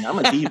conditioning. I'm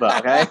a diva.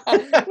 Okay.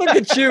 Look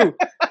at you.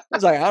 I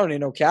was like, I don't need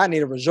no cat. I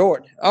need a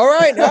resort. All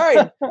right, all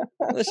right.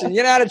 Listen,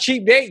 you're not a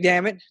cheap date,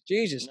 damn it.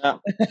 Jesus. No.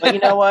 But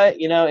you know what?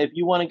 If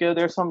you want to go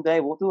there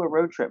someday, we'll do a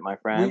road trip, my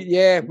friend.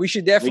 We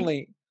should We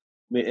definitely.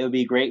 it would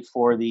be great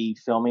for the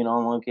filming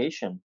on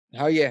location.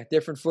 Oh yeah,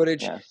 different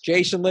footage. Yes.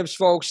 Jason Lives,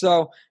 folks.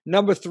 Though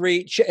number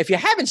 3. If you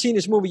haven't seen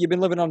this movie, you've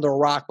been living under a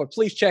rock. But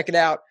please check it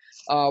out.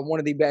 One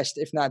of the best,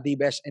 if not the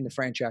best, in the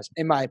franchise,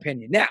 in my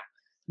opinion. Now,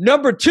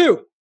 number 2.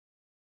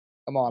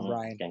 Come on,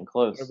 Brian. Getting What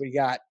close. have we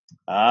got?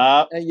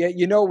 Uh,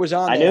 You know it was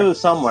on I there. knew it was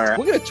somewhere.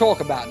 We're going to talk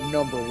about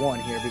number 1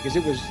 here because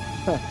it was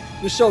it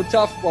was so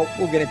tough. Well,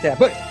 we'll get into that.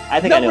 But I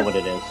think I know what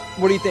it is.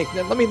 what do you think?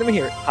 Let me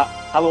hear it.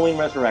 Halloween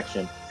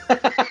Resurrection.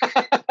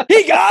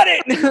 He got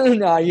it.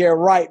 No, yeah,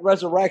 right.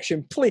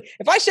 Resurrection. Please.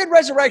 If I said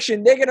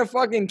Resurrection, they're gonna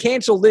fucking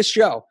cancel this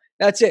show.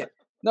 That's it.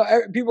 No,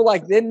 people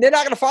like they're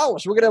not gonna follow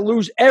us. We're gonna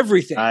lose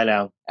everything. I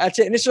know. That's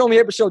it. And this is only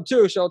episode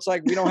 2, so it's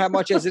like we don't have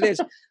much as it is,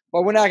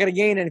 but we're not gonna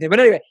gain anything. But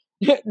anyway,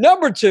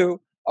 number 2,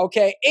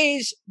 okay,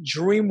 is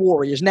Dream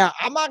Warriors. Now,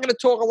 I'm not gonna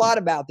talk a lot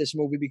about this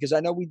movie because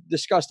I know we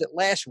discussed it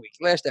last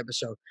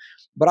episode,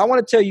 but I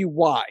want to tell you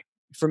why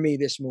for me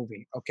this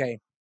movie. Okay,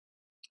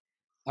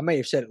 I may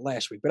have said it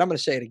last week, but I'm gonna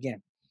say it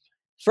again.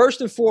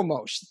 First and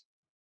foremost,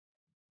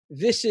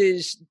 this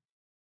is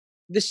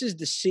the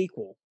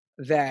sequel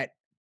that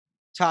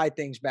tied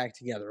things back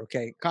together.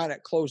 Okay, kind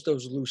of closed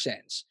those loose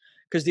ends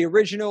because the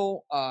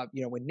original,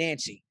 with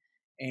Nancy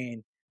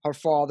and her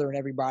father and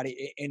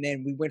everybody, and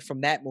then we went from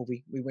that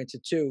movie. We went to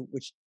 2,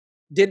 which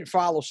didn't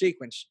follow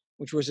sequence,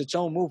 which was its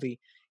own movie.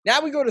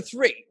 Now we go to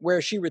 3,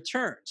 where she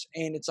returns,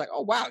 and it's like,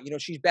 oh wow,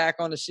 she's back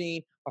on the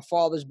scene. Her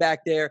father's back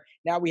there.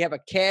 Now we have a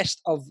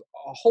cast of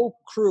a whole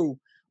crew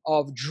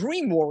of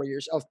dream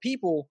warriors, of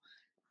people,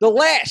 the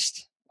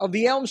last of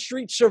the Elm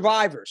Street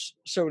survivors,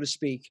 so to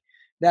speak,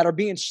 that are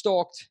being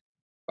stalked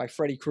by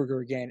Freddy Krueger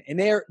again. And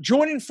they're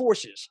joining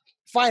forces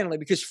finally,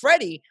 because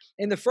Freddy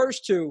in the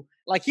first 2,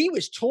 like, he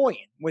was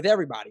toying with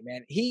everybody,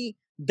 man. He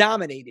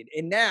dominated.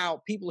 And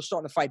now people are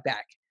starting to fight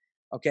back.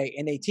 Okay.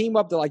 And they team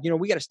up. They're like,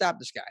 we got to stop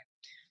this guy.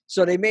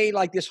 So they made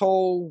like this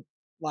whole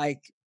like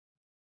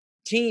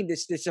team,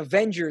 this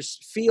Avengers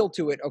feel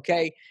to it,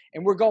 okay?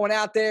 And we're going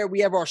out there. We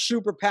have our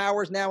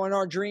superpowers now in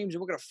our dreams,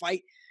 and we're going to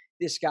fight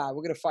this guy.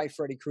 We're going to fight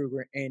Freddy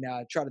Krueger and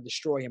try to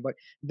destroy him. But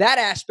that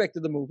aspect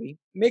of the movie,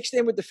 mixed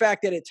in with the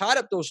fact that it tied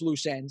up those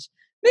loose ends,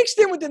 mixed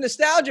in with the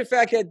nostalgia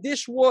fact that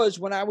this was,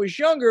 when I was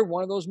younger,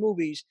 one of those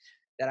movies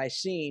that I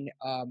seen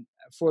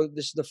for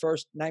this is the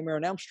first Nightmare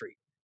on Elm Street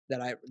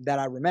that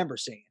I remember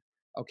seeing,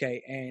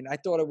 okay? And I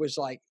thought it was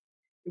like,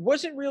 it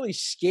wasn't really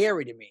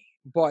scary to me,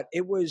 but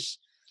it was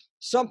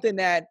something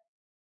that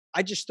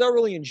I just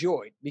thoroughly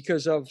enjoyed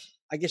because of,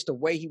 I guess, the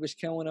way he was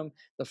killing them,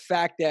 the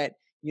fact that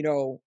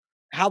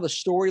how the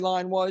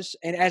storyline was.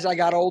 And as I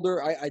got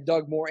older, I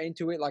dug more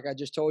into it. Like I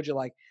just told you,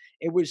 like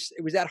it was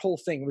that whole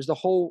thing. It was the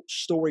whole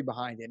story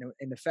behind it,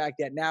 and the fact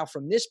that now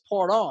from this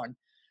part on,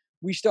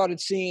 we started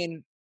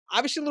seeing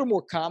obviously a little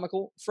more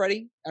comical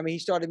Freddy. I mean, he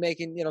started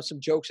making some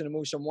jokes in the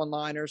movie, some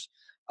one-liners,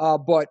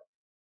 but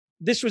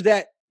this was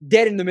that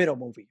dead in the middle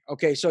movie.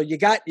 Okay, so you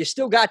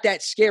still got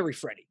that scary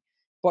Freddy,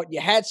 but you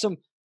had some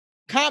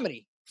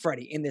comedy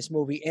Freddy in this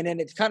movie, and then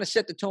it kind of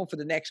set the tone for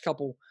the next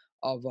couple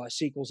of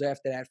sequels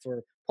after that.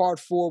 For part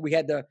 4, we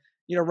had the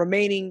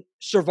remaining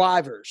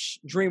survivors,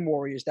 Dream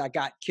Warriors, that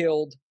got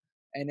killed,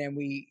 and then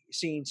we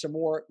seen some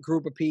more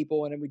group of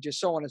people, and then we just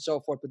so on and so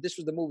forth. But this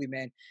was the movie,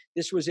 man.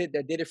 This was it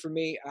that did it for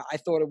me. I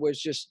thought it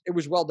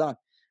was well done.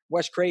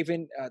 Wes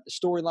Craven, the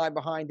storyline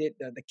behind it,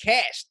 the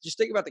cast. Just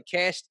think about the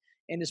cast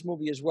in this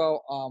movie as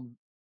well.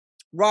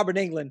 Robert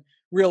Englund,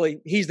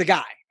 really, he's the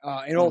guy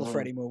in all the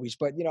Freddy movies.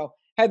 But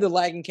had the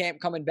Langenkamp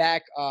coming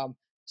back,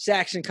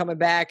 Saxon coming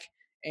back,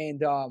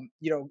 and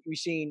we've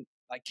seen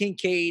like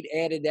Kincaid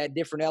added that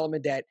different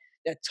element, that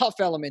tough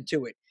element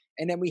to it.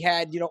 And then we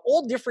had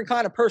all different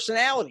kind of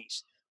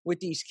personalities with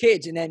these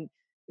kids, and then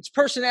it's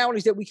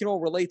personalities that we can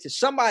all relate to.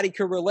 Somebody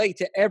could relate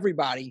to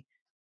everybody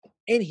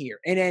in here.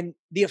 And then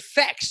the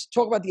effects,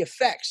 talk about the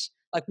effects,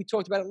 like we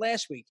talked about it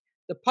last week.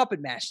 The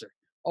Puppet Master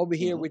over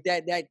here with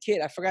that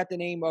kid. I forgot the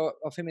name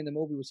of him in the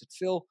movie. Was it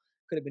Phil?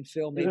 Could have been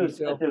Phil, maybe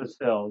Phil. It was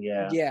Phil,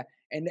 yeah. Yeah,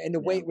 and the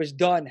way it was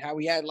done, how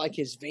he had like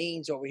his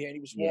veins over here, and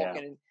he was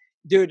walking, and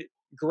dude,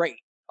 great.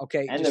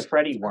 Okay, and the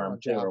Freddy worm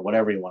too, or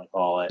whatever you want to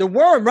call it. The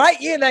worm, right?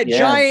 Yeah, that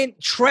giant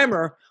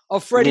tremor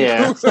of Freddy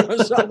Krueger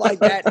or something like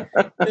that,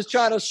 just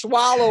trying to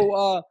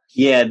swallow.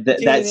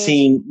 That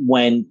scene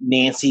when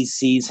Nancy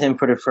sees him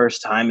for the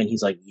first time, and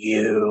he's like,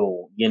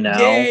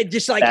 yeah,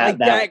 just like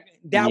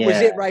that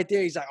was it right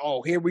there. He's like,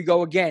 oh, here we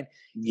go again.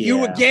 Yeah.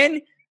 You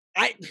again?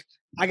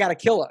 I got to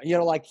kill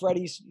her. Like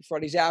Freddy's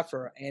out for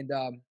her,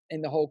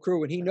 and the whole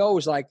crew, and he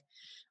knows like,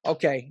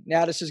 okay,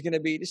 now this is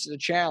a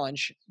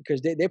challenge,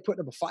 because they're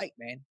putting up a fight,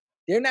 man.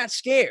 They're not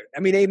scared. I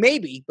mean, they may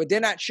be, but they're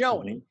not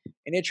showing it.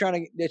 And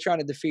they're trying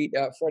to defeat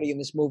Freddy in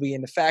this movie.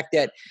 And the fact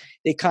that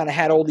they kind of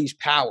had all these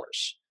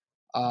powers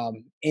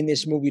in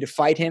this movie to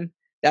fight him,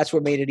 that's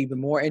what made it even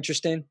more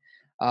interesting.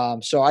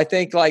 So I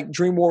think like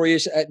Dream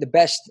Warriors the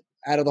best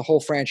out of the whole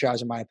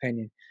franchise, in my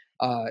opinion.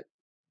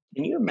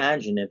 Can you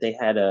imagine if they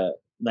had a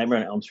Nightmare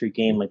on Elm Street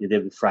game like they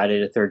did with Friday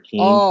the 13th?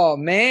 Oh,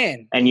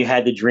 man. And you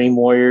had the Dream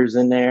Warriors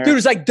in there. Dude,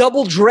 it's like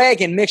Double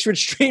Dragon mixed with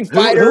Street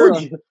Fighter.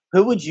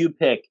 Who would you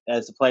pick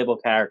as a playable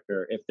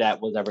character if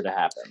that was ever to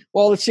happen?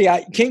 Well, let's see.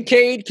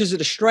 Kincaid, because of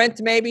the strength,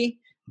 maybe.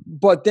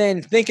 But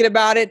then thinking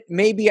about it,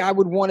 maybe I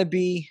would want to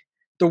be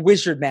the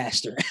Wizard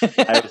Master.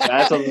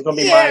 That's going to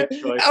be my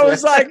choice. I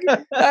was like,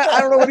 I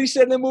don't know what he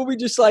said in the movie,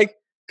 just like,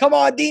 come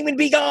on, demon,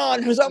 be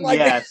gone, or something like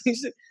that.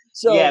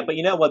 So, yeah, but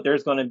you know what?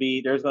 There's going to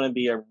be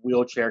a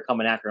wheelchair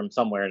coming after him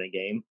somewhere in the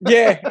game.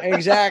 Yeah,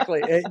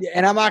 exactly.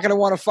 And I'm not going to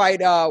want to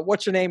fight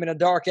what's her name in a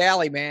dark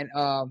alley, man?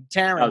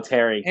 Taryn. Oh,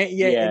 Terry.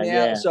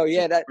 Yeah. So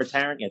that for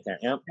Taryn,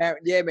 Taryn. Yep.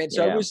 Yeah, man.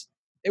 So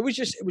it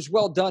was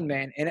well done,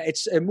 man. And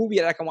it's a movie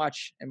that I can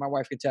watch, and my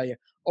wife can tell you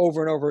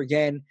over and over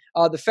again.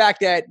 The fact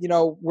that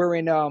we're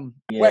in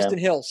Weston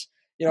Hills.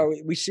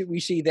 We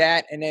see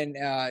that, and then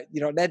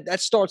that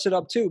starts it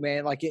up too,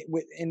 man. Like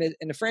in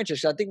the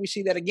franchise, I think we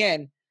see that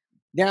again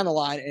down the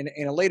line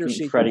in a later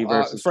sequel,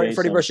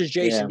 Freddy versus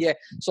Jason. Yeah.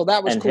 So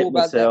that was cool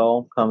about that.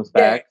 Hypnosil comes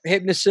back. Yeah,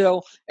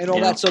 Hypnosil and all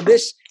that. So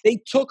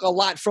they took a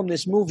lot from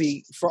this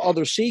movie for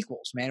other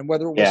sequels, man.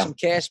 Whether it was some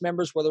cast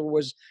members, whether it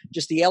was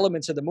just the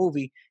elements of the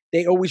movie,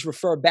 they always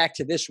refer back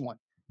to this one.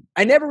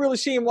 I never really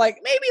see them like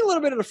maybe a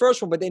little bit of the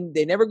first one, but then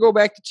they never go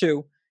back to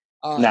 2.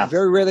 No.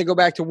 Very rarely go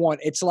back to 1.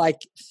 It's like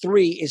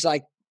 3 is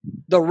like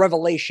the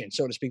revelation,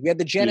 so to speak. We had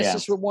the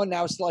Genesis with 1.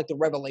 Now it's like the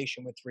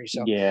revelation with 3.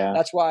 So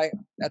that's why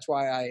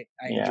I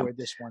enjoyed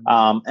this one.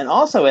 And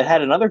also it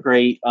had another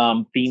great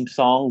theme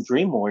song,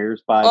 Dream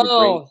Warriors, by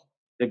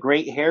the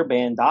great hair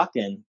band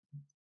Dokken.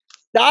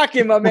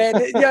 Dokken, my man.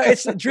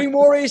 It's the Dream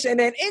Warriors, and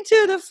then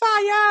Into the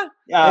Fire.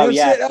 Oh,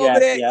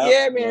 yeah,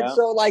 yeah, man.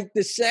 So like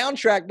the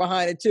soundtrack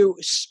behind it too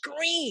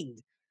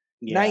screamed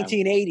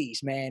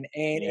 1980s, man,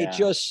 and it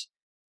just.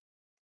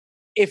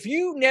 If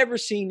you've never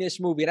seen this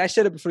movie, and I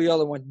said it before the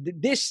other one,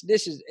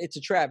 it's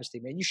a travesty,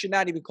 man. You should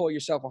not even call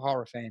yourself a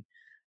horror fan.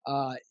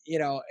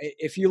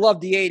 If you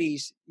love the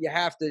 80s, you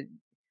have to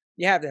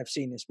have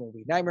seen this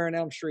movie. Nightmare on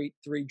Elm Street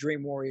 3,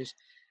 Dream Warriors.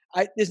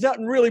 There's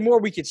nothing really more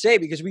we could say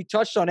because we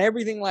touched on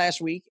everything last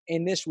week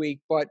and this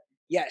week. But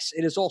yes,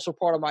 it is also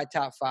part of my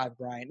top 5,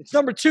 Brian. It's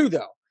number 2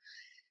 though.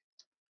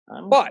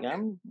 I'm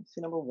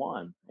number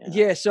 1.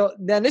 Yeah. So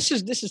now this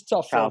is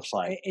tough, folks.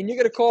 And you're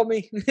gonna call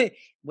me.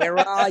 Where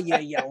are you,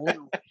 you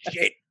little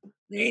shit,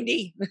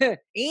 Andy?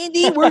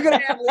 Andy, we're gonna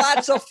have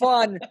lots of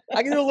fun.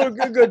 I can do a little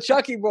good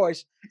Chucky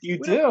voice. We're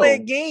gonna play a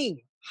game.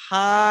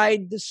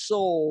 Hide the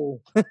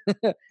soul.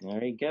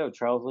 There you go,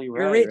 Charles Lee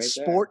Ray. You're it, right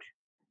sport.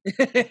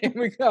 Here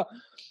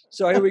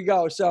we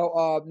go.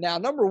 So now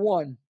number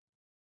 1.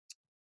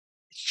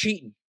 It's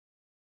cheating.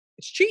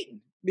 It's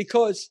cheating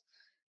because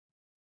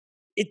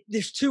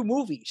there's two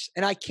movies,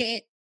 and I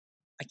can't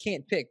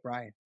pick,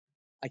 Brian.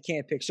 I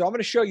can't pick. So I'm going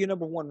to show you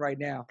number one right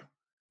now.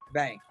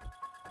 Bang.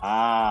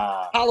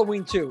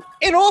 Halloween 2.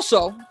 And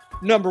also,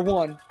 number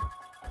one,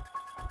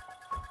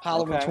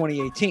 Halloween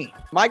 2018.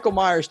 Michael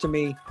Myers, to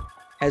me,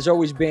 has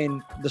always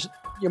been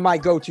my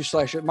go-to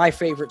slasher, my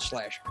favorite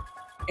slasher.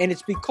 And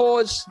it's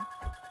because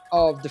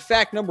of the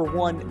fact, number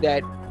one,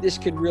 that this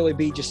could really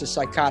be just a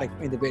psychotic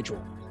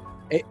individual.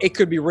 It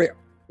could be real.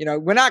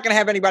 We're not going to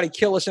have anybody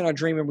kill us in our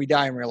dream and we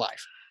die in real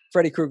life.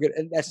 Freddy Krueger,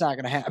 that's not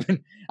going to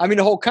happen. I mean,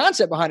 the whole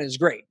concept behind it is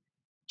great.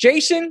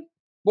 Jason,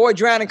 boy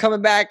drowning,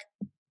 coming back,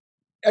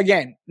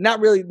 again, not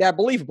really that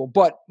believable.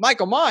 But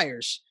Michael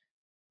Myers,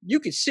 you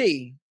could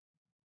see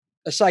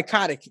a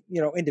psychotic,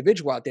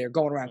 individual out there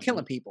going around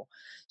killing people.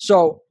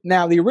 So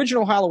now the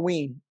original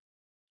Halloween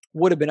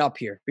would have been up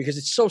here because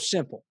it's so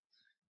simple.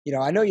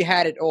 I know you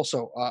had it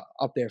also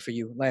up there for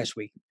you last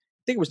week. I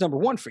think it was number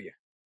one for you.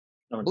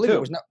 Number I believe two. It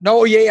was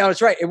no, yeah,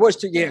 that's right. It was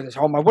two. Yeah,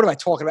 oh my, what am I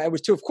talking about? It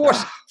was two. Of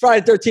course,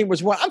 Friday the 13th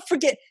was one. I'm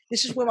forgetting.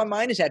 This is where my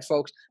mind is at,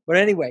 folks. But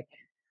anyway,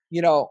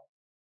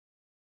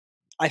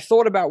 I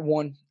thought about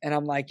one, and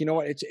I'm like, you know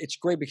what? It's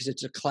great because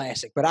it's a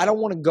classic, but I don't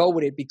want to go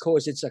with it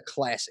because it's a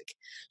classic.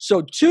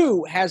 So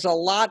 2 has a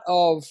lot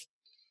of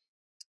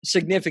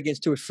significance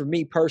to it for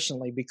me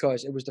personally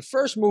because it was the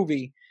first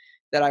movie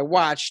that I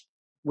watched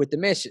with the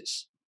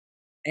missus,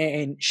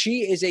 and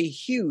she is a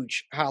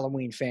huge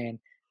Halloween fan.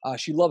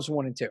 She loves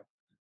 1 and 2.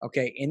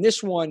 Okay, and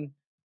this one,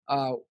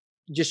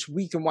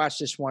 we can watch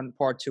this one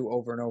part 2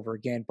 over and over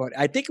again. But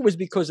I think it was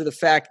because of the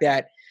fact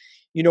that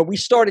we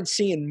started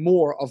seeing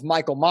more of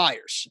Michael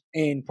Myers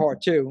in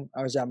part 2.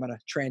 I'm going to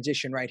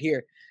transition right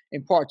here.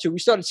 In part 2, we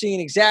started seeing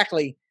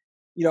exactly,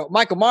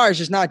 Michael Myers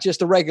is not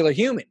just a regular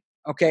human.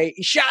 Okay,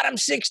 he shot him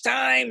 6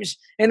 times,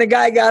 and the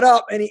guy got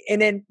up,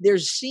 and then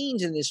there's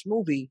scenes in this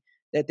movie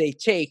that they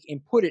take and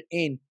put it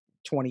in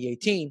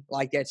 2018,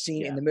 like that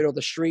scene in the middle of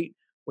the street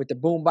with the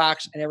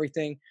boombox and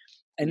everything.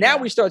 And now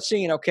we start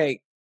seeing, okay,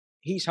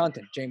 he's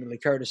hunting Jamie Lee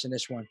Curtis in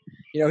this one.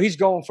 He's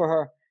going for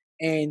her,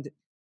 and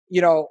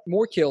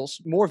more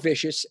kills, more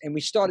vicious, and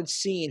we started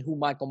seeing who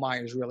Michael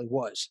Myers really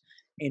was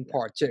in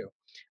part 2.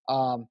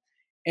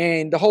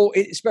 And the whole,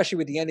 especially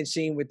with the ending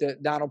scene with the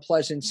Donald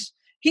Pleasance,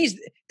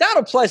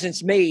 Donald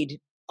Pleasance made,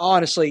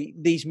 honestly,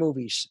 these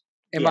movies,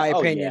 in my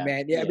opinion,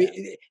 man. I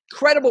mean,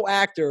 incredible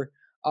actor,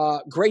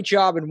 great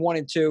job in 1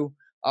 and 2,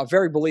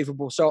 very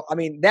believable. So, I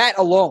mean, that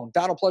alone,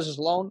 Donald Pleasance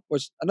alone,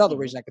 was another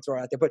reason I could throw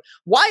it out there. But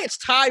why it's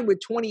tied with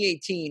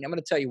 2018, I'm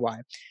going to tell you why.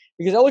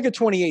 Because I look at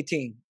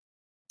 2018,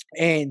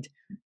 and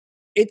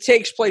it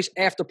takes place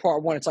after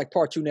part 1. It's like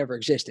part 2 never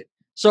existed.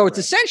 So it's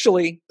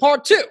essentially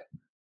part 2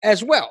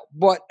 as well,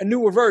 but a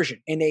newer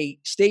version. And they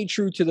stayed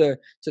true to the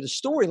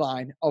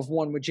storyline of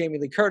 1 with Jamie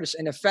Lee Curtis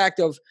and the fact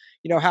of,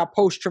 how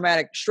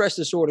post-traumatic stress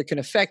disorder can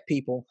affect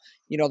people.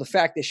 The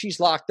fact that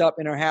she's locked up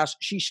in her house,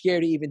 she's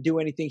scared to even do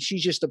anything.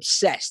 She's just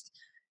obsessed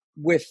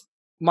with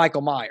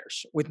Michael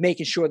Myers, with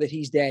making sure that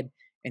he's dead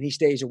and he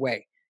stays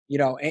away.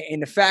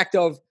 And the fact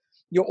of,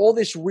 all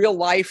this real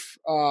life,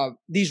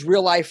 these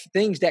real life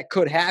things that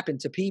could happen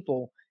to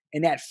people,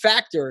 and that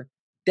factor,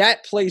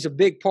 that plays a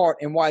big part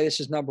in why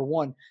this is number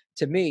one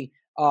to me.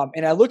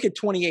 And I look at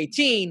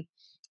 2018,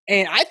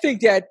 and I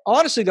think that,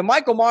 honestly, the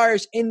Michael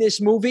Myers in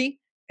this movie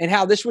and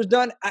how this was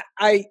done,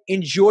 I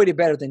enjoyed it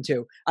better than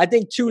 2. I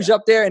think 2's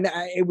up there, and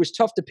it was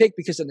tough to pick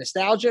because of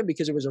nostalgia,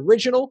 because it was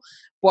original.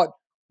 But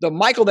the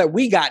Michael that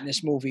we got in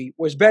this movie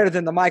was better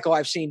than the Michael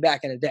I've seen back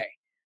in the day.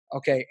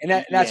 Okay,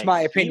 and that's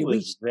my opinion. He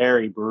was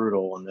very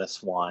brutal in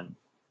this one.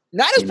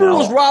 Not as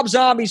brutal as Rob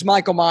Zombie's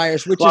Michael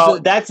Myers, which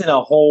that's in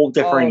a whole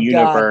different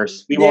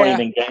universe. We won't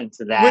even get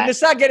into that.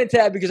 Let's not get into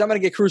that because I'm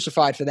going to get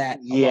crucified for that.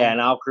 Yeah, and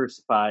I'll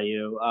crucify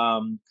you.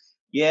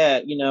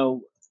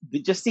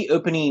 Just the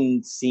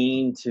opening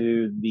scene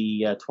to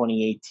the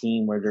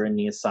 2018 where they're in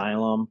the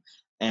asylum,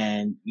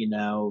 and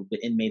the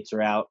inmates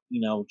are out,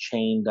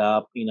 chained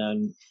up,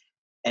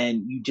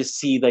 and you just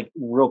see, like,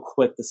 real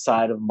quick the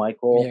side of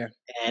Michael. Yeah.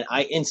 And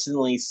I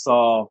instantly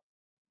saw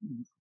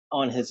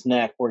on his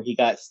neck where he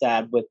got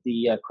stabbed with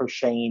the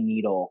crocheting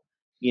needle,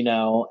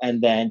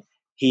 and then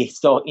he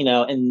still,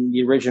 in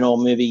the original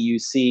movie, you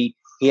see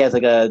he has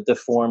like a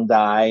deformed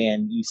eye,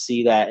 and you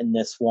see that in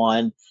this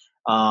one.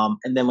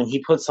 And then when he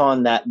puts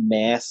on that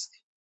mask,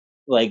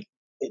 like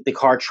the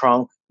car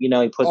trunk, he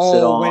puts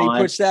it on. When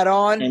he puts that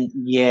on, and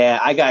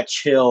I got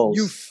chills.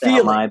 You feel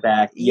down my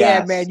back. Yeah,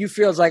 yes. man, you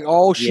feel it's like,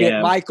 oh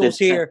shit, Michael's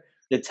here.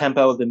 The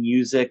tempo of the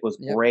music was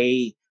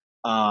great.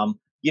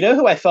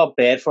 Who I felt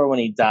bad for when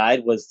he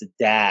died was the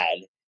dad,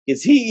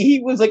 because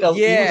he was like a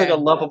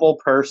lovable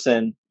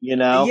person,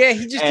 Yeah,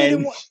 he just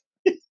didn't want.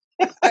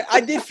 I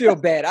did feel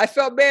bad. I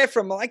felt bad for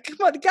him. Like, come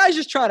on, the guy's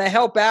just trying to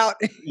help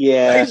out.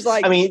 Yeah, he's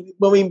like, I mean,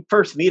 when we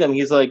first meet him,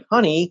 he's like,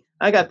 "Honey,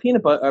 I got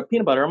peanut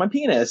butter on my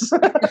penis."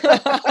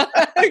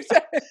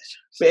 Exactly.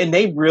 And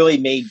they really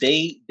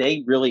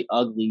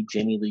ugly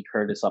Jamie Lee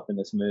Curtis up in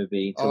this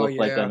movie to look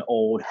like an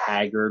old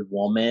haggard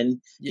woman.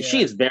 Yeah.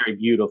 She is very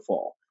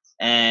beautiful,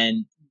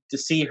 and to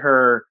see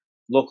her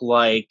look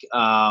like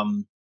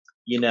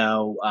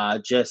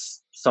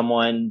just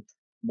someone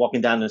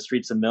walking down the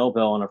streets of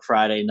Millville on a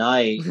Friday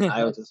night.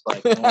 I was just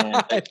like, man,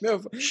 I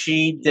know.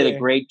 she did a Yeah,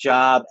 great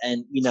job.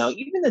 And,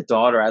 even the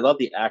daughter, I love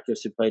the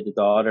actress who played the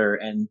daughter.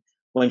 And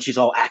when she's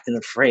all acting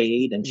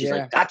afraid and she's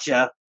like, yeah.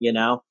 gotcha.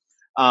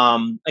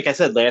 Like I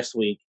said last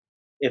week,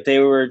 if they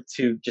were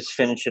to just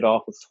finish it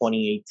off with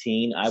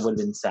 2018, I would have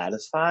been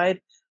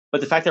satisfied.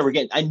 But the fact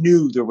that I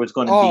knew there was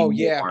going to be Oh,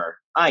 yeah. more.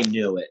 I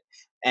knew it.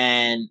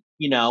 And,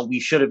 we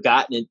should have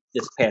gotten it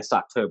this past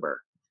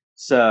October.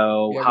 So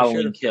Yeah, we should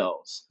Halloween have.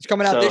 Kills. It's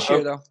coming out So this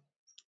year, though.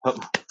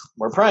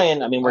 we're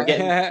praying. I mean,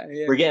 Yeah.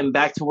 we're getting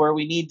back to where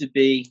we need to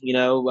be.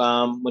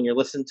 When you're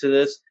listening to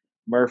this,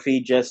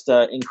 Murphy just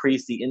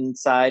increased the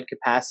inside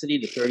capacity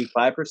to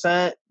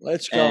 35%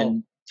 Let's go.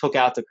 and took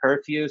out the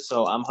curfew.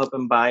 So I'm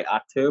hoping by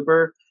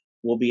October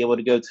we'll be able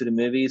to go to the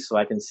movies so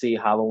I can see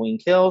Halloween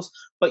Kills.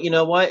 But you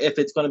know what? If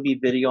it's going to be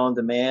video on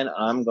demand,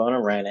 I'm going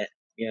to rent it.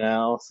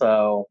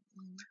 So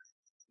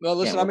Well,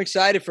 listen, I'm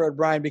excited for it,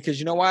 Brian, because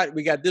you know what?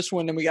 We got this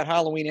one and we got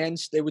Halloween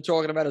Ends they were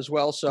talking about as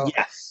well. So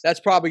yes, that's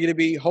probably going to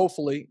be,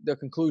 hopefully, the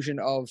conclusion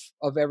of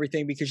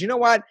everything. Because you know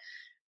what?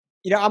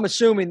 I'm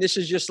assuming this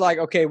is just like,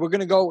 okay, we're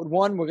going to go with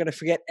one. We're going to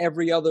forget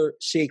every other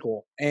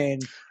sequel.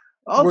 And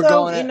we're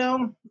although going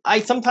to, I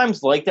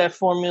sometimes like that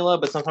formula,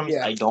 but sometimes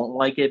yeah. I don't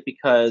like it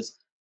because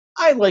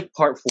I like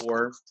part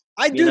 4.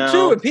 I do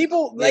too. And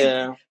people, like,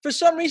 Yeah. for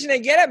some reason, they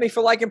get at me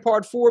for liking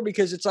part 4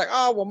 because it's like,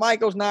 oh, well,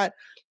 Michael's not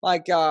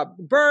like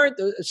burnt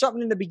or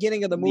something in the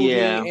beginning of the movie.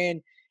 Yeah.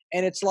 And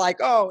it's like,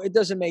 oh, it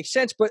doesn't make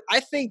sense. But I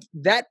think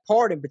that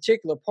part in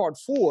particular, part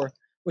 4,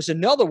 was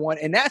another one.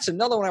 And that's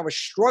another one I was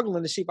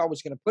struggling to see if I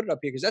was going to put it up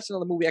here because that's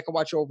another movie I can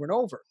watch over and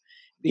over.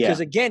 Because,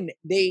 again,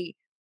 they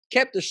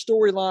kept the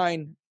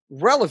storyline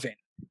relevant.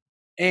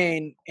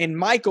 And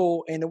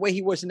Michael and the way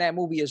he was in that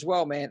movie as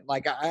well, man.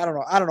 Like, I don't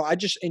know. I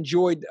just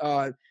enjoyed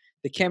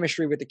the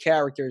chemistry with the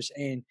characters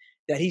and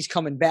that he's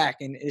coming back.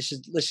 And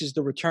this is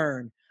the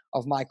return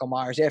of Michael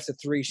Myers after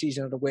 3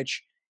 seasons of the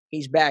witch.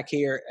 He's back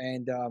here.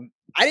 And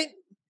I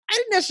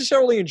didn't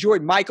necessarily enjoy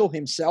Michael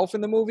himself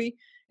in the movie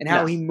and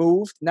how he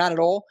moved. Not at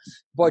all.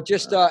 But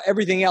just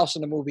everything else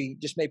in the movie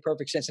just made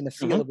perfect sense in the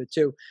feel of it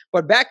too.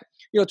 But back,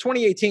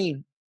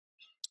 2018,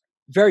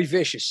 very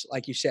vicious,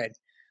 like you said.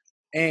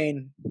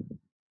 And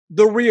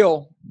the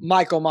real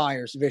Michael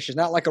Myers vicious,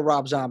 not like a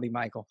Rob Zombie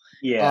Michael.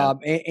 Yeah.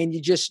 And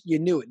you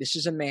knew it. This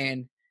is a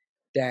man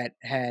that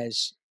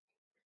has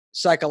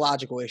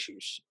psychological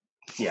issues.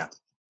 Yeah.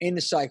 In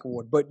the psych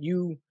ward, but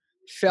you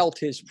felt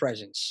his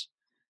presence.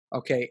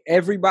 Okay.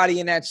 Everybody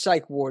in that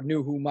psych ward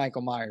knew who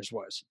Michael Myers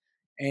was,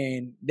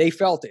 and they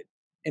felt it.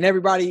 And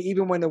everybody,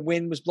 even when the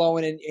wind was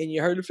blowing and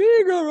you heard the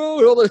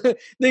Figaro, all the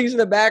things in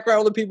the background,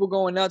 all the people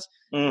going nuts,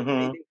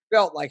 they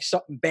felt like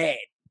something bad.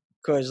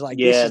 Because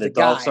this is the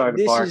guy.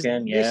 This is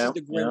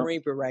the Grim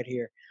Reaper right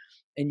here.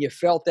 And you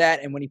felt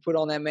that. And when he put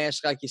on that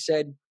mask, like you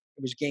said,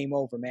 it was game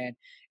over, man.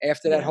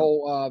 After that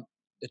whole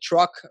the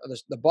truck,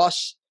 the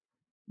bus,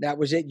 that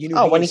was it. You knew.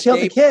 When he killed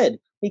the kid.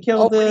 He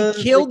killed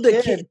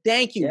the kid.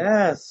 Thank you.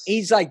 Yes.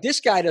 He's like, this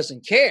guy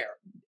doesn't care.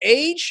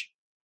 Age?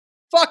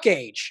 Fuck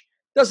age.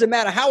 Doesn't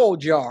matter how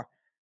old you are.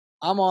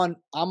 I'm on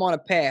a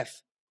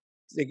path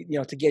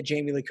to get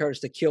Jamie Lee Curtis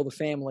to kill the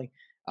family.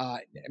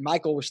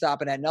 Michael was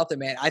stopping at nothing,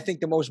 man. I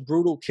think the most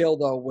brutal kill,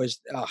 though, was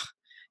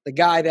the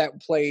guy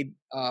that played,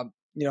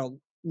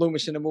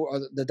 Loomis in the movie, or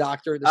the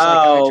doctor, the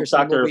psychiatrist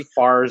in the movie.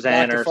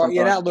 Farzan Dr. or something.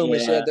 Yeah, not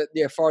Loomis.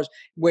 Yeah, Farz,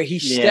 where he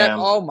stepped.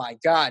 Oh my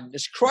God,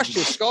 just crushed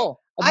his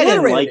skull. I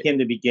didn't like him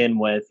to begin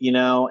with,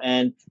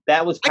 and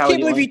that was probably. I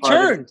can't believe he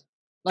turned.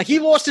 Like he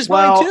lost his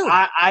mind too.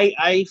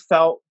 I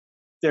felt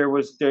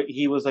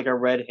he was like a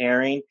red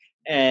herring,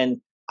 and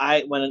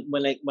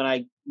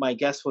my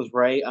guess was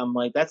right, I'm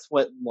like, that's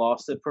what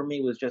lost it for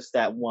me, was just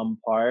that one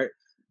part.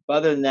 But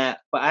other than that,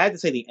 but I had to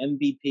say the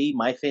MVP,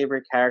 my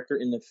favorite character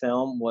in the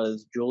film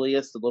was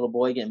Julius, the little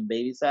boy getting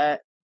babysat.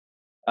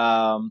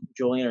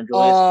 Julian or Julius.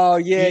 Oh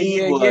yeah,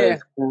 he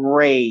was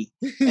great.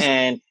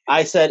 And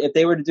I said if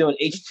they were to do an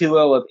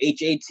H2O of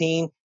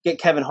H18, get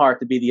Kevin Hart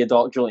to be the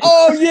adult Julian.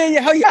 Oh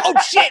yeah. Oh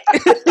shit!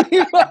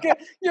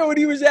 When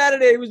he was out of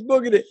there, he was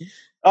booging it.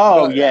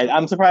 Oh yeah,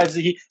 I'm surprised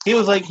he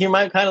was like, he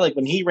might kind of like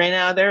when he ran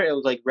out of there, it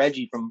was like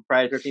Reggie from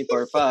Friday 13th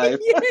Part 5.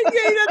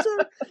 That's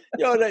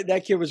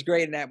that kid was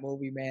great in that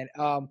movie, man.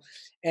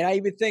 And I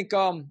even think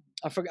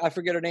I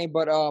forget her name,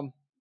 but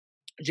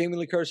Jamie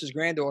Lee Curtis's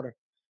granddaughter.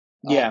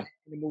 In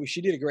the movie,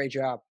 she did a great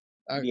job.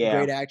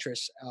 Great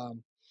actress.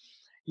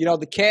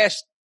 The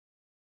cast.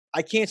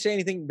 I can't say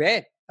anything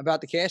bad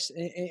about the cast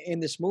in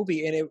this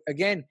movie, and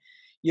again,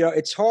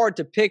 it's hard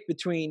to pick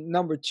between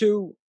number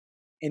 2.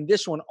 In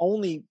this one,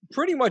 only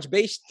pretty much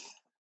based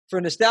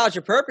for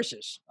nostalgia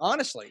purposes,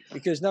 honestly,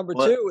 because number 2,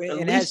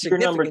 it has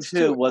significance.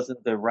 Your number 2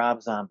 wasn't the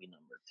Rob Zombie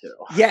number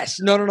 2. Yes,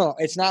 no,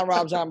 it's not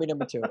Rob Zombie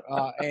number 2.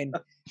 And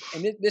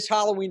this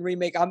Halloween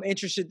remake, I'm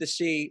interested to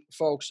see,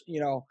 folks.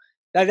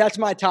 That's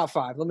my top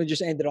 5. Let me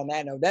just end it on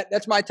that note.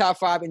 That's my top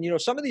 5.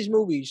 And some of these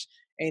movies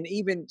and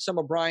even some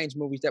of Brian's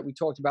movies that we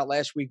talked about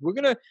last week. We're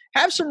gonna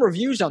have some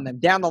reviews on them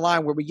down the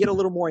line where we get a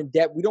little more in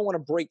depth. We don't want to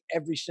break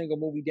every single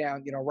movie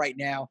down, right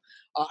now.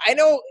 I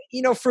know,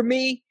 for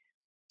me,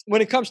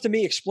 when it comes to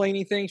me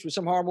explaining things with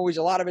some horror movies,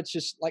 a lot of it's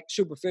just like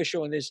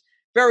superficial and there's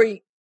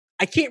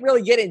I can't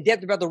really get in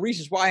depth about the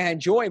reasons why I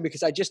enjoy them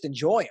because I just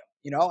enjoy them.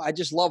 I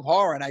just love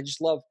horror and I just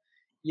love,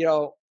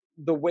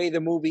 the way the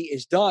movie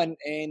is done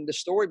and the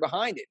story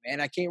behind it,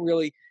 man. I can't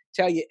really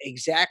tell you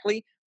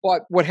exactly,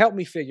 but what helped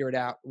me figure it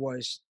out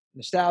was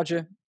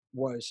nostalgia,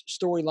 was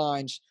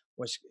storylines,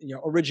 was,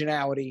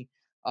 originality,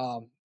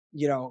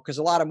 because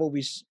a lot of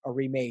movies are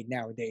remade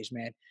nowadays,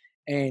 man.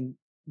 And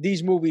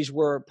these movies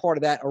were part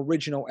of that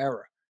original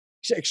era,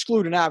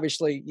 excluding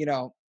obviously,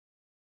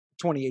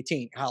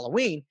 2018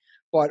 Halloween,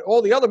 but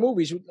all the other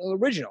movies were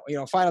original.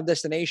 Final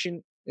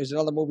Destination is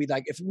another movie.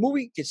 Like if a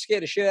movie could scare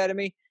the shit out of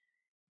me,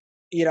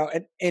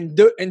 and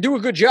do a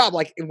good job,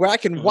 like where I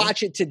can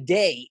watch it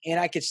today and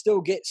I could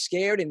still get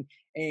scared and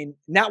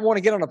not want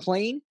to get on a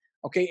plane,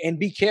 okay, and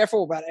be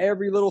careful about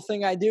every little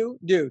thing I do,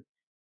 dude.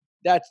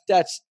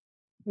 That's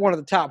one of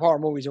the top horror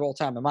movies of all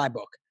time in my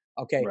book.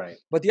 Okay. Right.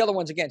 But the other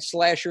ones, again,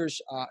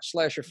 slashers,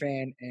 slasher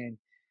fan. And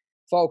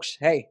folks,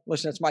 hey,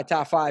 listen, that's my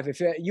top 5.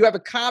 If you have a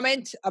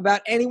comment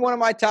about any one of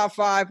my top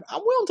 5,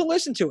 I'm willing to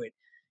listen to it.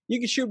 You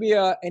can shoot me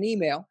an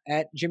email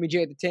at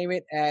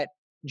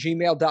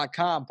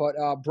jimmyjentertainment@gmail.com. But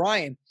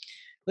Brian,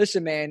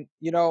 listen, man,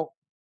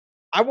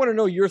 I want to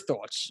know your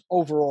thoughts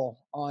overall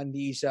on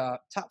these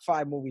top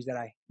 5 movies that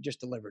I just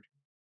delivered.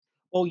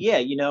 Well,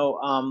 yeah,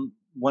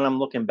 when I'm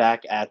looking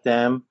back at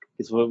them,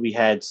 is what we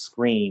had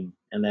Scream,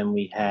 and then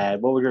we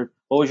had what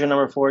was your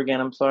number 4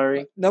 again? I'm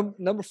sorry.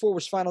 Number 4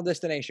 was Final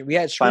Destination. We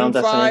had Final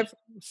Scream 5,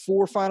 Destination.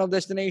 4 Final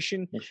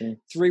Destination, Mission.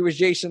 3 was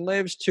Jason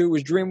Lives, 2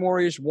 was Dream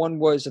Warriors, 1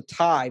 was a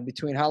tie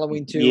between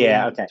Halloween 2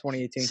 Yeah, and okay.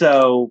 2018.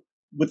 So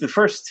with the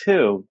first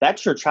 2,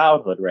 that's your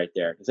childhood right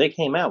there, because they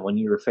came out when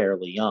you were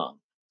fairly young,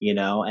 and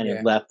Yeah.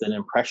 it left an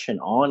impression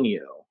on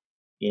you,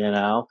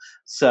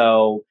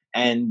 So,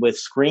 and with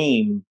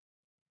Scream,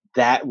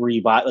 that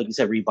like you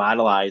said,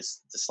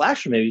 revitalized the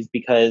slasher movies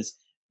because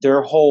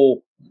their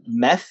whole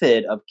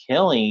method of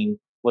killing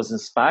was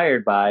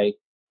inspired by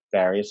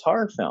various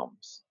horror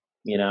films.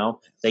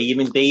 They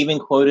even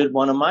quoted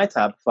one of my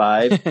top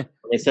 5.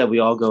 They said we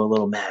all go a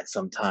little mad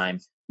sometime.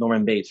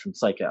 Norman Bates from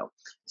Psycho.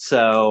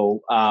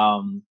 So,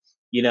 like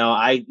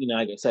I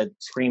said,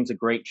 Scream's a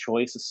great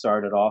choice to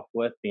start it off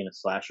with. Being a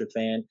slasher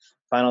fan,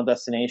 Final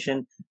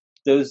Destination,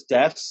 those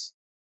deaths,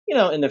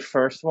 in the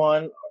first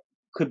one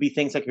could be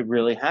things that could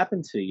really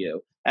happen to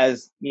you.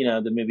 As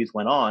the movies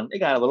went on, they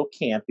got a little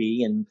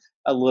campy and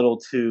a little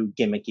too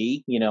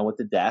gimmicky, with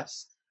the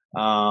deaths.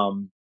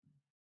 Nightmare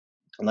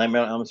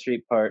on Elm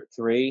Street Part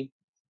 3,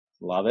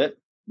 love it.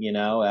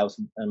 That was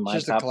in my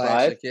Just a top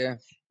classic, 5.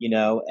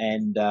 yeah.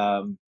 And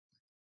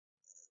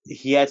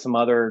he had some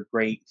other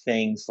great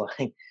things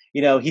like,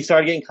 he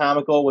started getting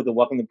comical with the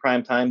Welcome to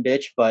Prime Time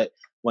bitch, but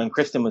when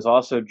Kristen was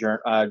also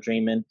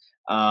dreaming,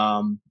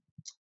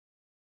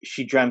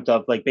 she dreamt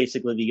of like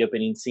basically the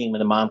opening scene when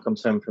the mom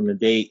comes home from the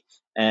date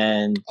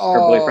and her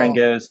boyfriend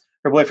goes,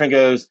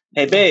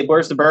 "Hey babe,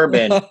 where's the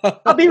bourbon?"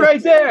 "I'll be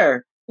right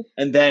there."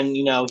 And then,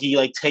 he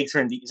like takes her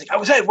and he's like, "I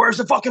was hey, where's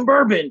the fucking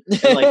bourbon?"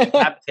 And like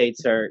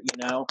decapitates her,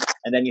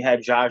 And then you had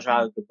Zsa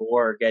Zsa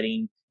Gabor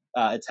getting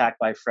attacked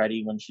by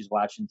Freddy when she's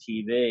watching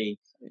TV.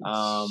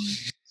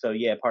 So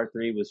yeah, part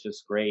 3 was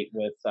just great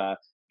with, like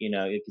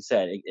you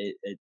said,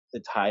 it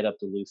tied up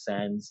the loose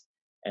ends.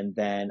 And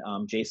then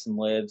Jason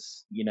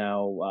Lives,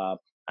 I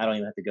don't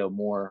even have to go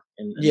more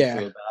into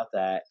about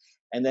that.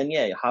 And then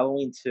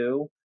Halloween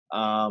 2,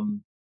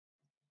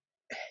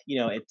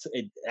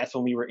 that's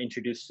when we were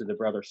introduced to the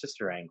brother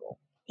sister angle.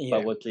 Yeah.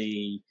 But with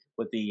the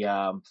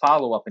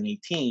follow up in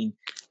 18,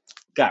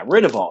 got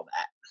rid of all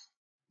that.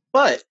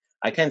 But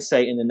I can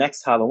say in the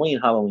next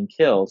Halloween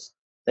Kills,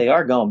 they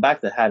are going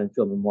back to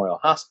Haddonfield Memorial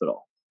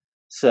Hospital.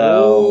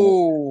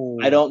 So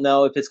I don't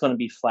know if it's going to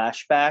be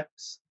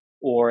flashbacks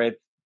or if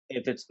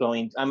it's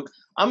going. I'm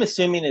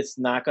assuming it's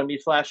not going to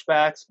be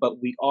flashbacks,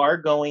 but we are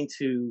going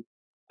to,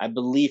 I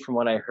believe, from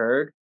what I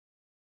heard,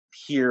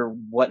 hear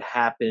what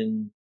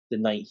happened the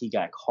night he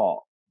got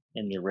caught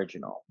in the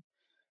original.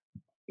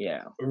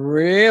 Yeah.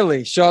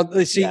 Really? So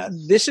let's see. Yes.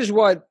 This is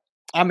what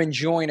I'm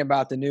enjoying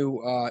about the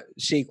new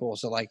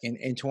sequels, so like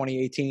in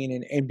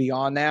 2018 and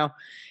beyond now,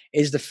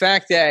 is the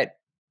fact that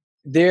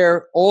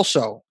they're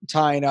also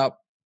tying up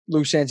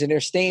loose ends and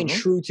they're staying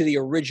true to the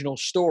original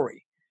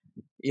story.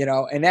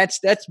 And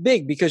that's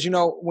big because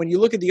when you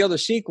look at the other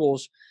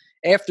sequels,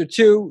 after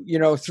 2,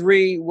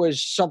 3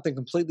 was something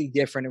completely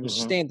different. It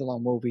was a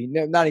standalone movie,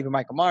 not even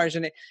Michael Myers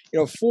in it.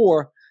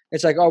 4,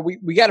 it's like, oh,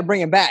 we got to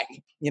bring him back,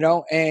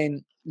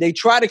 and they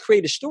try to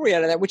create a story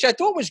out of that, which I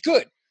thought was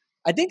good.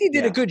 I think they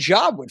did a good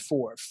job with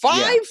 4.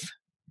 5,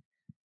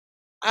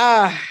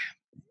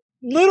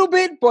 little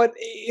bit, but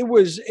it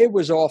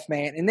was off,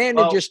 man. And then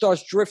it just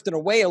starts drifting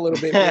away a little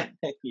bit.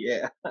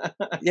 Yeah.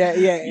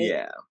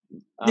 Yeah.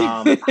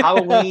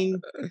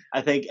 Halloween,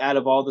 I think, out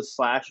of all the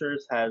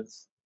slashers,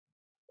 has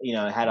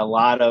had a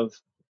lot of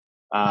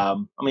I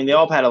mean, they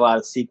all had a lot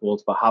of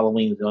sequels, but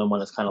Halloween's the only one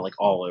that's kind of like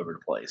all over the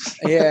place.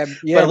 Yeah, But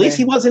yeah, at least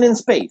he man. wasn't in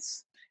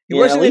space. He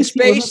At wasn't in least he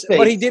was in space,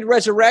 but he space. did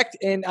resurrect,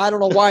 and I don't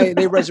know why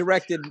they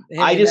resurrected him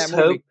I in that just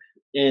hope movie.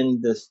 in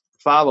this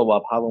follow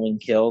up, Halloween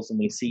Kills, and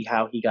we see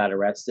how he got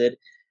arrested,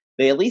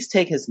 they at least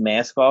take his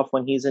mask off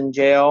when he's in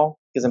jail.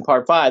 Because in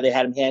part 5, they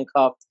had him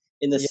handcuffed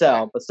in the Yeah.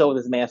 cell, but still with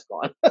his mask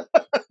on.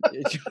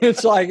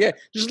 It's like, yeah,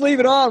 just leave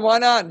it on. Why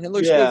not? It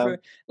looks good Yeah.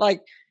 for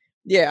like,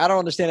 yeah, I don't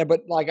understand it,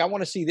 but like, I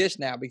want to see this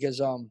now because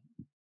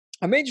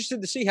I'm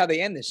interested to see how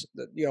they end this.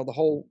 The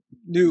whole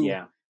new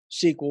Yeah.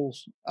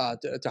 sequels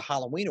to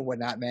Halloween and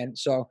whatnot, man.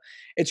 So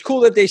it's cool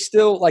that they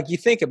still like you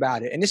think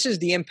about it, and this is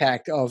the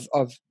impact of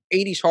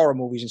 80s horror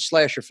movies and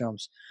slasher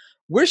films.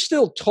 We're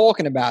still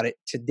talking about it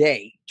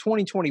today,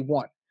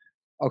 2021.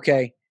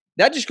 Okay,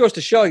 that just goes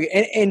to show you.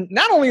 And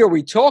not only are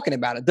we talking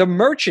about it, the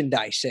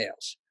merchandise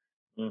sales.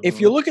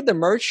 If you Hmm. look at the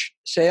merch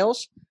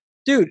sales,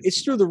 dude,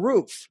 it's through the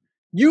roof.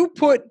 You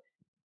put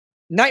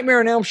Nightmare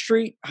on Elm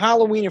Street,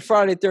 Halloween, and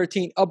Friday the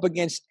 13th up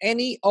against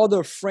any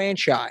other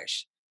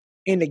franchise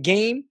in the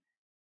game,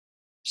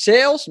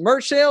 sales,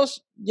 merch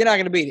sales, you're not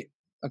going to beat it.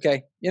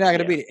 Okay? You're not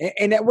going to Yeah. beat it.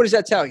 And what does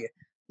that tell you?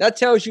 That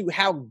tells you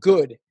how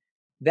good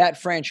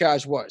that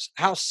franchise was,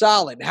 how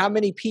solid, how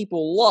many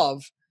people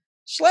love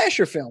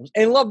slasher films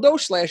and love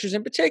those slashers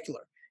in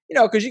particular.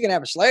 Because you can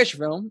have a slasher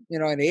film.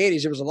 In the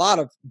 80s, there was a lot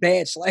of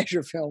bad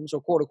slasher films or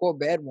quote unquote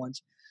bad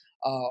ones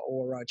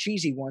or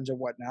cheesy ones or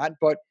whatnot.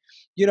 But,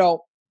 you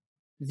know,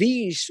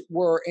 these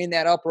were in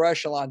that upper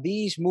echelon.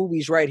 These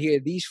movies right here,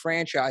 these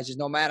franchises,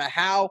 no matter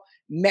how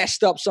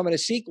messed up some of the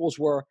sequels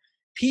were,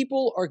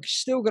 people are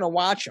still going to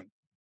watch them.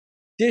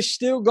 They're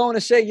still going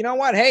to say, you know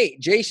what? Hey,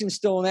 Jason's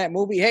still in that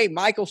movie. Hey,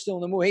 Michael's still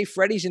in the movie. Hey,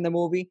 Freddy's in the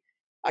movie.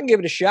 I can give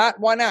it a shot.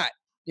 Why not?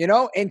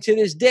 And to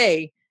this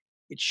day,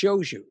 it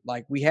shows you.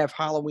 Like we have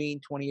Halloween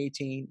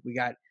 2018. We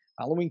got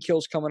Halloween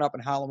Kills coming up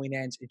and Halloween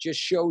Ends. It just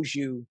shows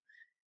you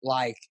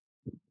like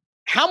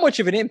how much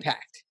of an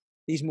impact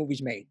these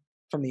movies made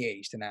from the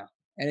 80s to now.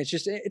 And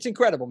it's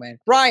incredible, man.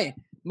 Brian,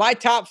 my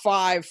top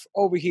 5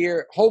 over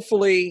here.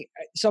 Hopefully,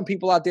 some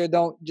people out there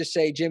don't just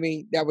say,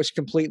 Jimmy, that was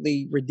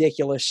completely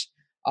ridiculous.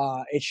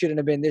 It shouldn't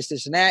have been this,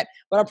 this, and that.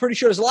 But I'm pretty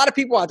sure there's a lot of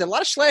people out there, a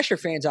lot of slasher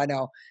fans I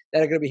know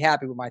that are going to be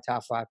happy with my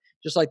top 5,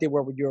 just like they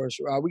were with yours.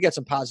 We got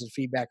some positive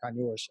feedback on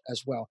yours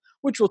as well,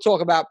 which we'll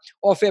talk about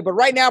off air. But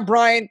right now,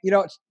 Brian,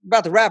 it's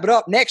about to wrap it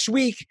up. Next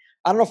week,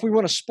 I don't know if we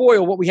want to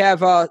spoil what we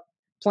have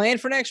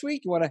planned for next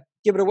week? You want to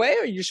give it away,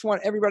 or you just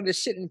want everybody to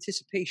sit in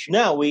anticipation?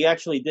 No, we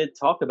actually did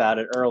talk about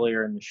it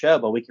earlier in the show,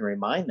 but we can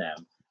remind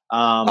them.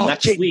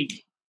 Next Jay.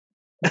 week,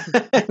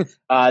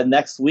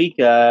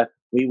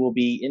 we will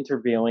be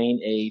interviewing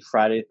a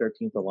Friday the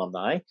 13th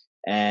alumni,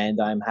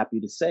 and I'm happy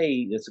to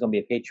say this is going to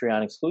be a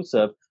Patreon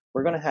exclusive.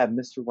 We're going to have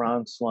Mr.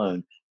 Ron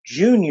Sloan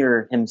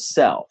Jr.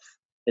 himself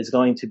is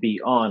going to be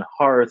on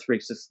Horror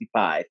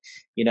 365.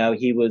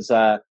 He was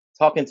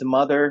talking to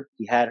Mother.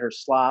 He had her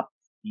slop.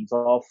 He's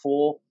all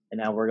full, and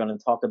now we're going to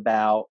talk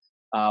about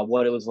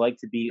what it was like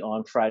to be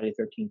on Friday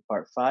 13th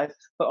Part 5.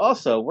 But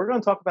also, we're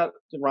going to talk about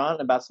Ron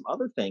about some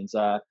other things.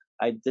 I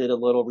did a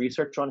little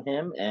research on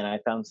him, and I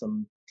found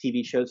some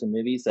TV shows and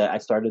movies that I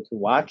started to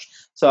watch.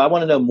 So I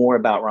want to know more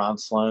about Ron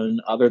Sloan,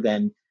 other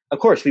than, of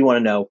course, we want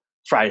to know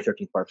Friday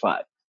 13th Part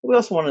 5. But we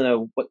also want to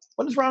know what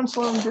does Ron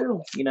Sloan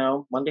do,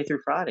 Monday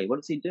through Friday? What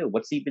does he do?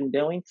 What's he been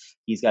doing?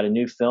 He's got a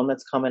new film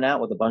that's coming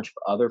out with a bunch of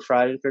other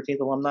Friday the 13th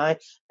alumni,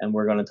 and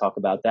we're going to talk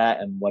about that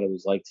and what it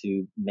was like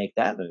to make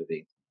that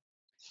movie.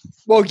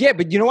 Well, yeah,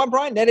 but you know what,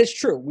 Brian? That is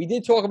true. We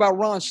did talk about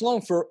Ron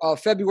Sloan for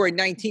February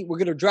 19th. We're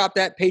going to drop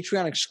that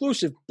Patreon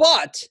exclusive.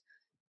 But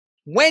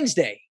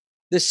Wednesday,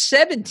 the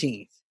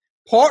 17th,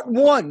 part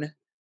 1,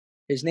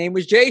 his name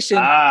was Jason.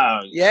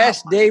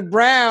 Yes, Dave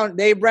Brown,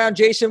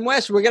 Jason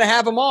West. We're going to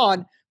have him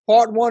on.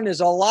 Part 1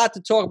 is a lot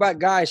to talk about.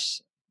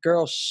 Guys,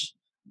 girls,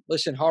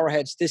 listen,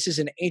 horrorheads, this is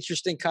an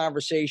interesting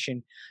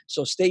conversation.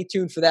 So stay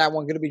tuned for that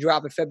one. Going to be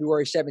dropping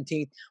February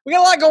 17th. We got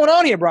a lot going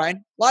on here,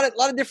 Brian. A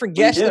lot of different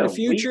guests in the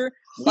future.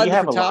 We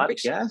have a lot of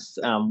guests.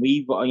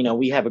 We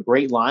have a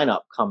great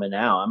lineup coming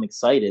out. I'm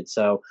excited.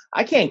 So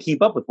I can't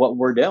keep up with what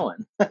we're doing.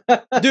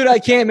 Dude, I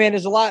can, man.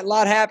 There's a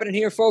lot happening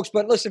here, folks.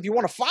 But listen, if you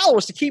want to follow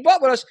us to keep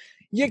up with us,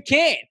 you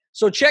can.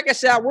 So check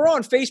us out. We're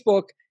on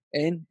Facebook,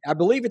 and I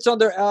believe it's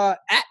under at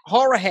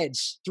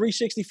Horrorheads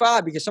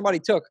 365 because somebody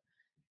took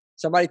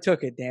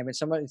it. Damn it!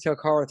 Somebody took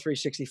Horror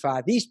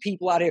 365. These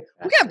people out here,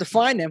 we're gonna have to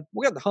find them.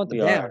 We're gonna have to hunt them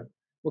down.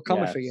 We're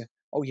coming for you.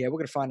 Oh yeah, we're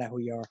gonna find out who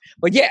you are.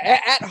 But yeah,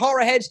 at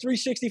Horrorheads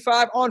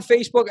 365 on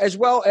Facebook as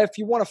well. If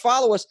you want to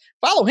follow us,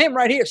 follow him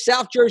right here,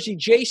 South Jersey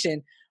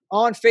Jason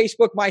on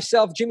Facebook.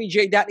 Myself,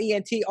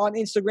 JimmyJ.ent on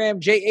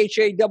Instagram,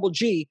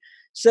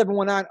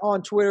 JHAGG719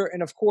 on Twitter,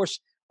 and of course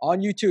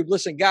on YouTube.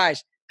 Listen,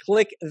 guys,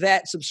 click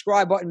that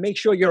subscribe button. Make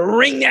sure you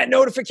ring that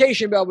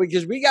notification bell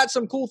because we got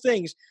some cool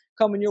things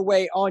coming your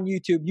way on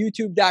YouTube,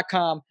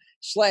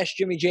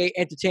 youtube.com/JimmyJ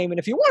Entertainment.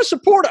 If you want to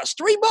support us,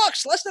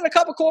 $3, less than a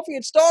cup of coffee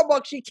at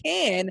Starbucks, you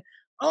can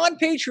on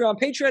Patreon,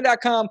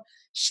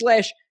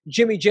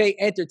 patreon.com/JimmyJ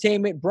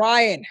Entertainment.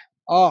 Brian,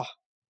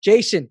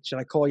 Jason, should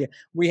I call you?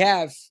 We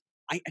have,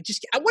 I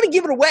want to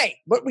give it away,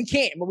 but we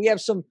can't. But we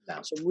have some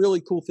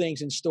really cool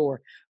things in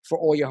store for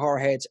all your horror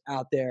heads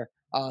out there.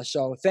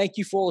 So thank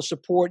you for all the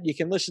support. You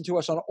can listen to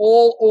us on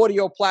all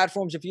audio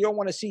platforms. If you don't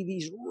want to see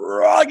these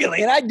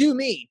ruggedly, and I do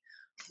mean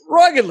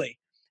ruggedly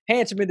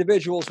handsome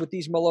individuals with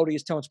these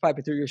melodious tones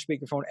piping through your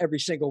speakerphone every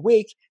single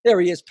week. There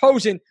he is,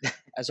 posing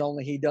as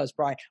only he does,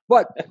 Brian.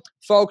 But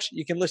folks,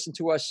 you can listen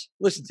to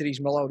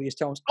these melodious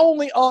tones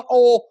only on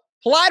all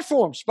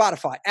platforms: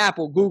 Spotify,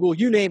 Apple, Google,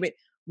 you name it.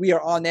 We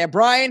are on there.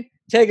 Brian,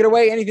 take it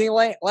away. Anything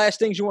last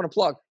things you want to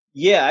plug?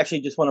 Yeah,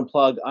 actually, just want to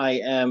plug. I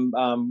am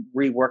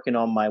reworking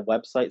on my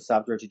website,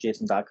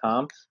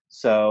 SouthJerseyJason.com.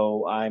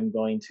 So I'm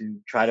going to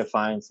try to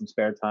find some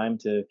spare time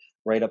to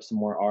write up some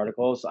more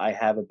articles. I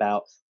have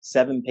about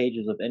 7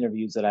 pages of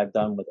interviews that I've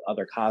done with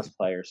other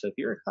cosplayers. So if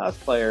you're a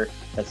cosplayer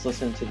that's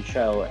listening to the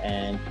show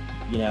and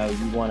you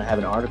want to have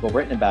an article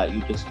written about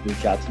you, just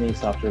reach out to me,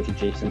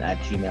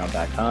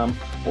 SouthJerseyJason@gmail.com,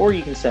 or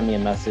you can send me a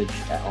message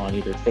on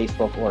either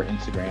Facebook or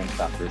Instagram,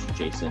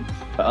 SouthJerseyJason.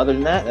 But other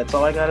than that, that's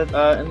all I got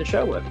to end the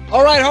show with.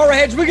 All right,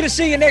 horrorheads, we're going to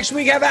see you next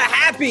week. Have a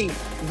happy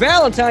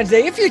Valentine's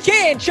Day. If you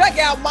can, check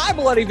out My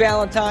Bloody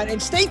Valentine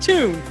and stay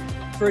tuned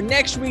for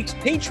next week's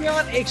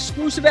Patreon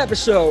exclusive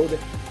episode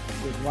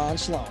with Ron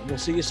Sloan. We'll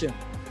see you soon.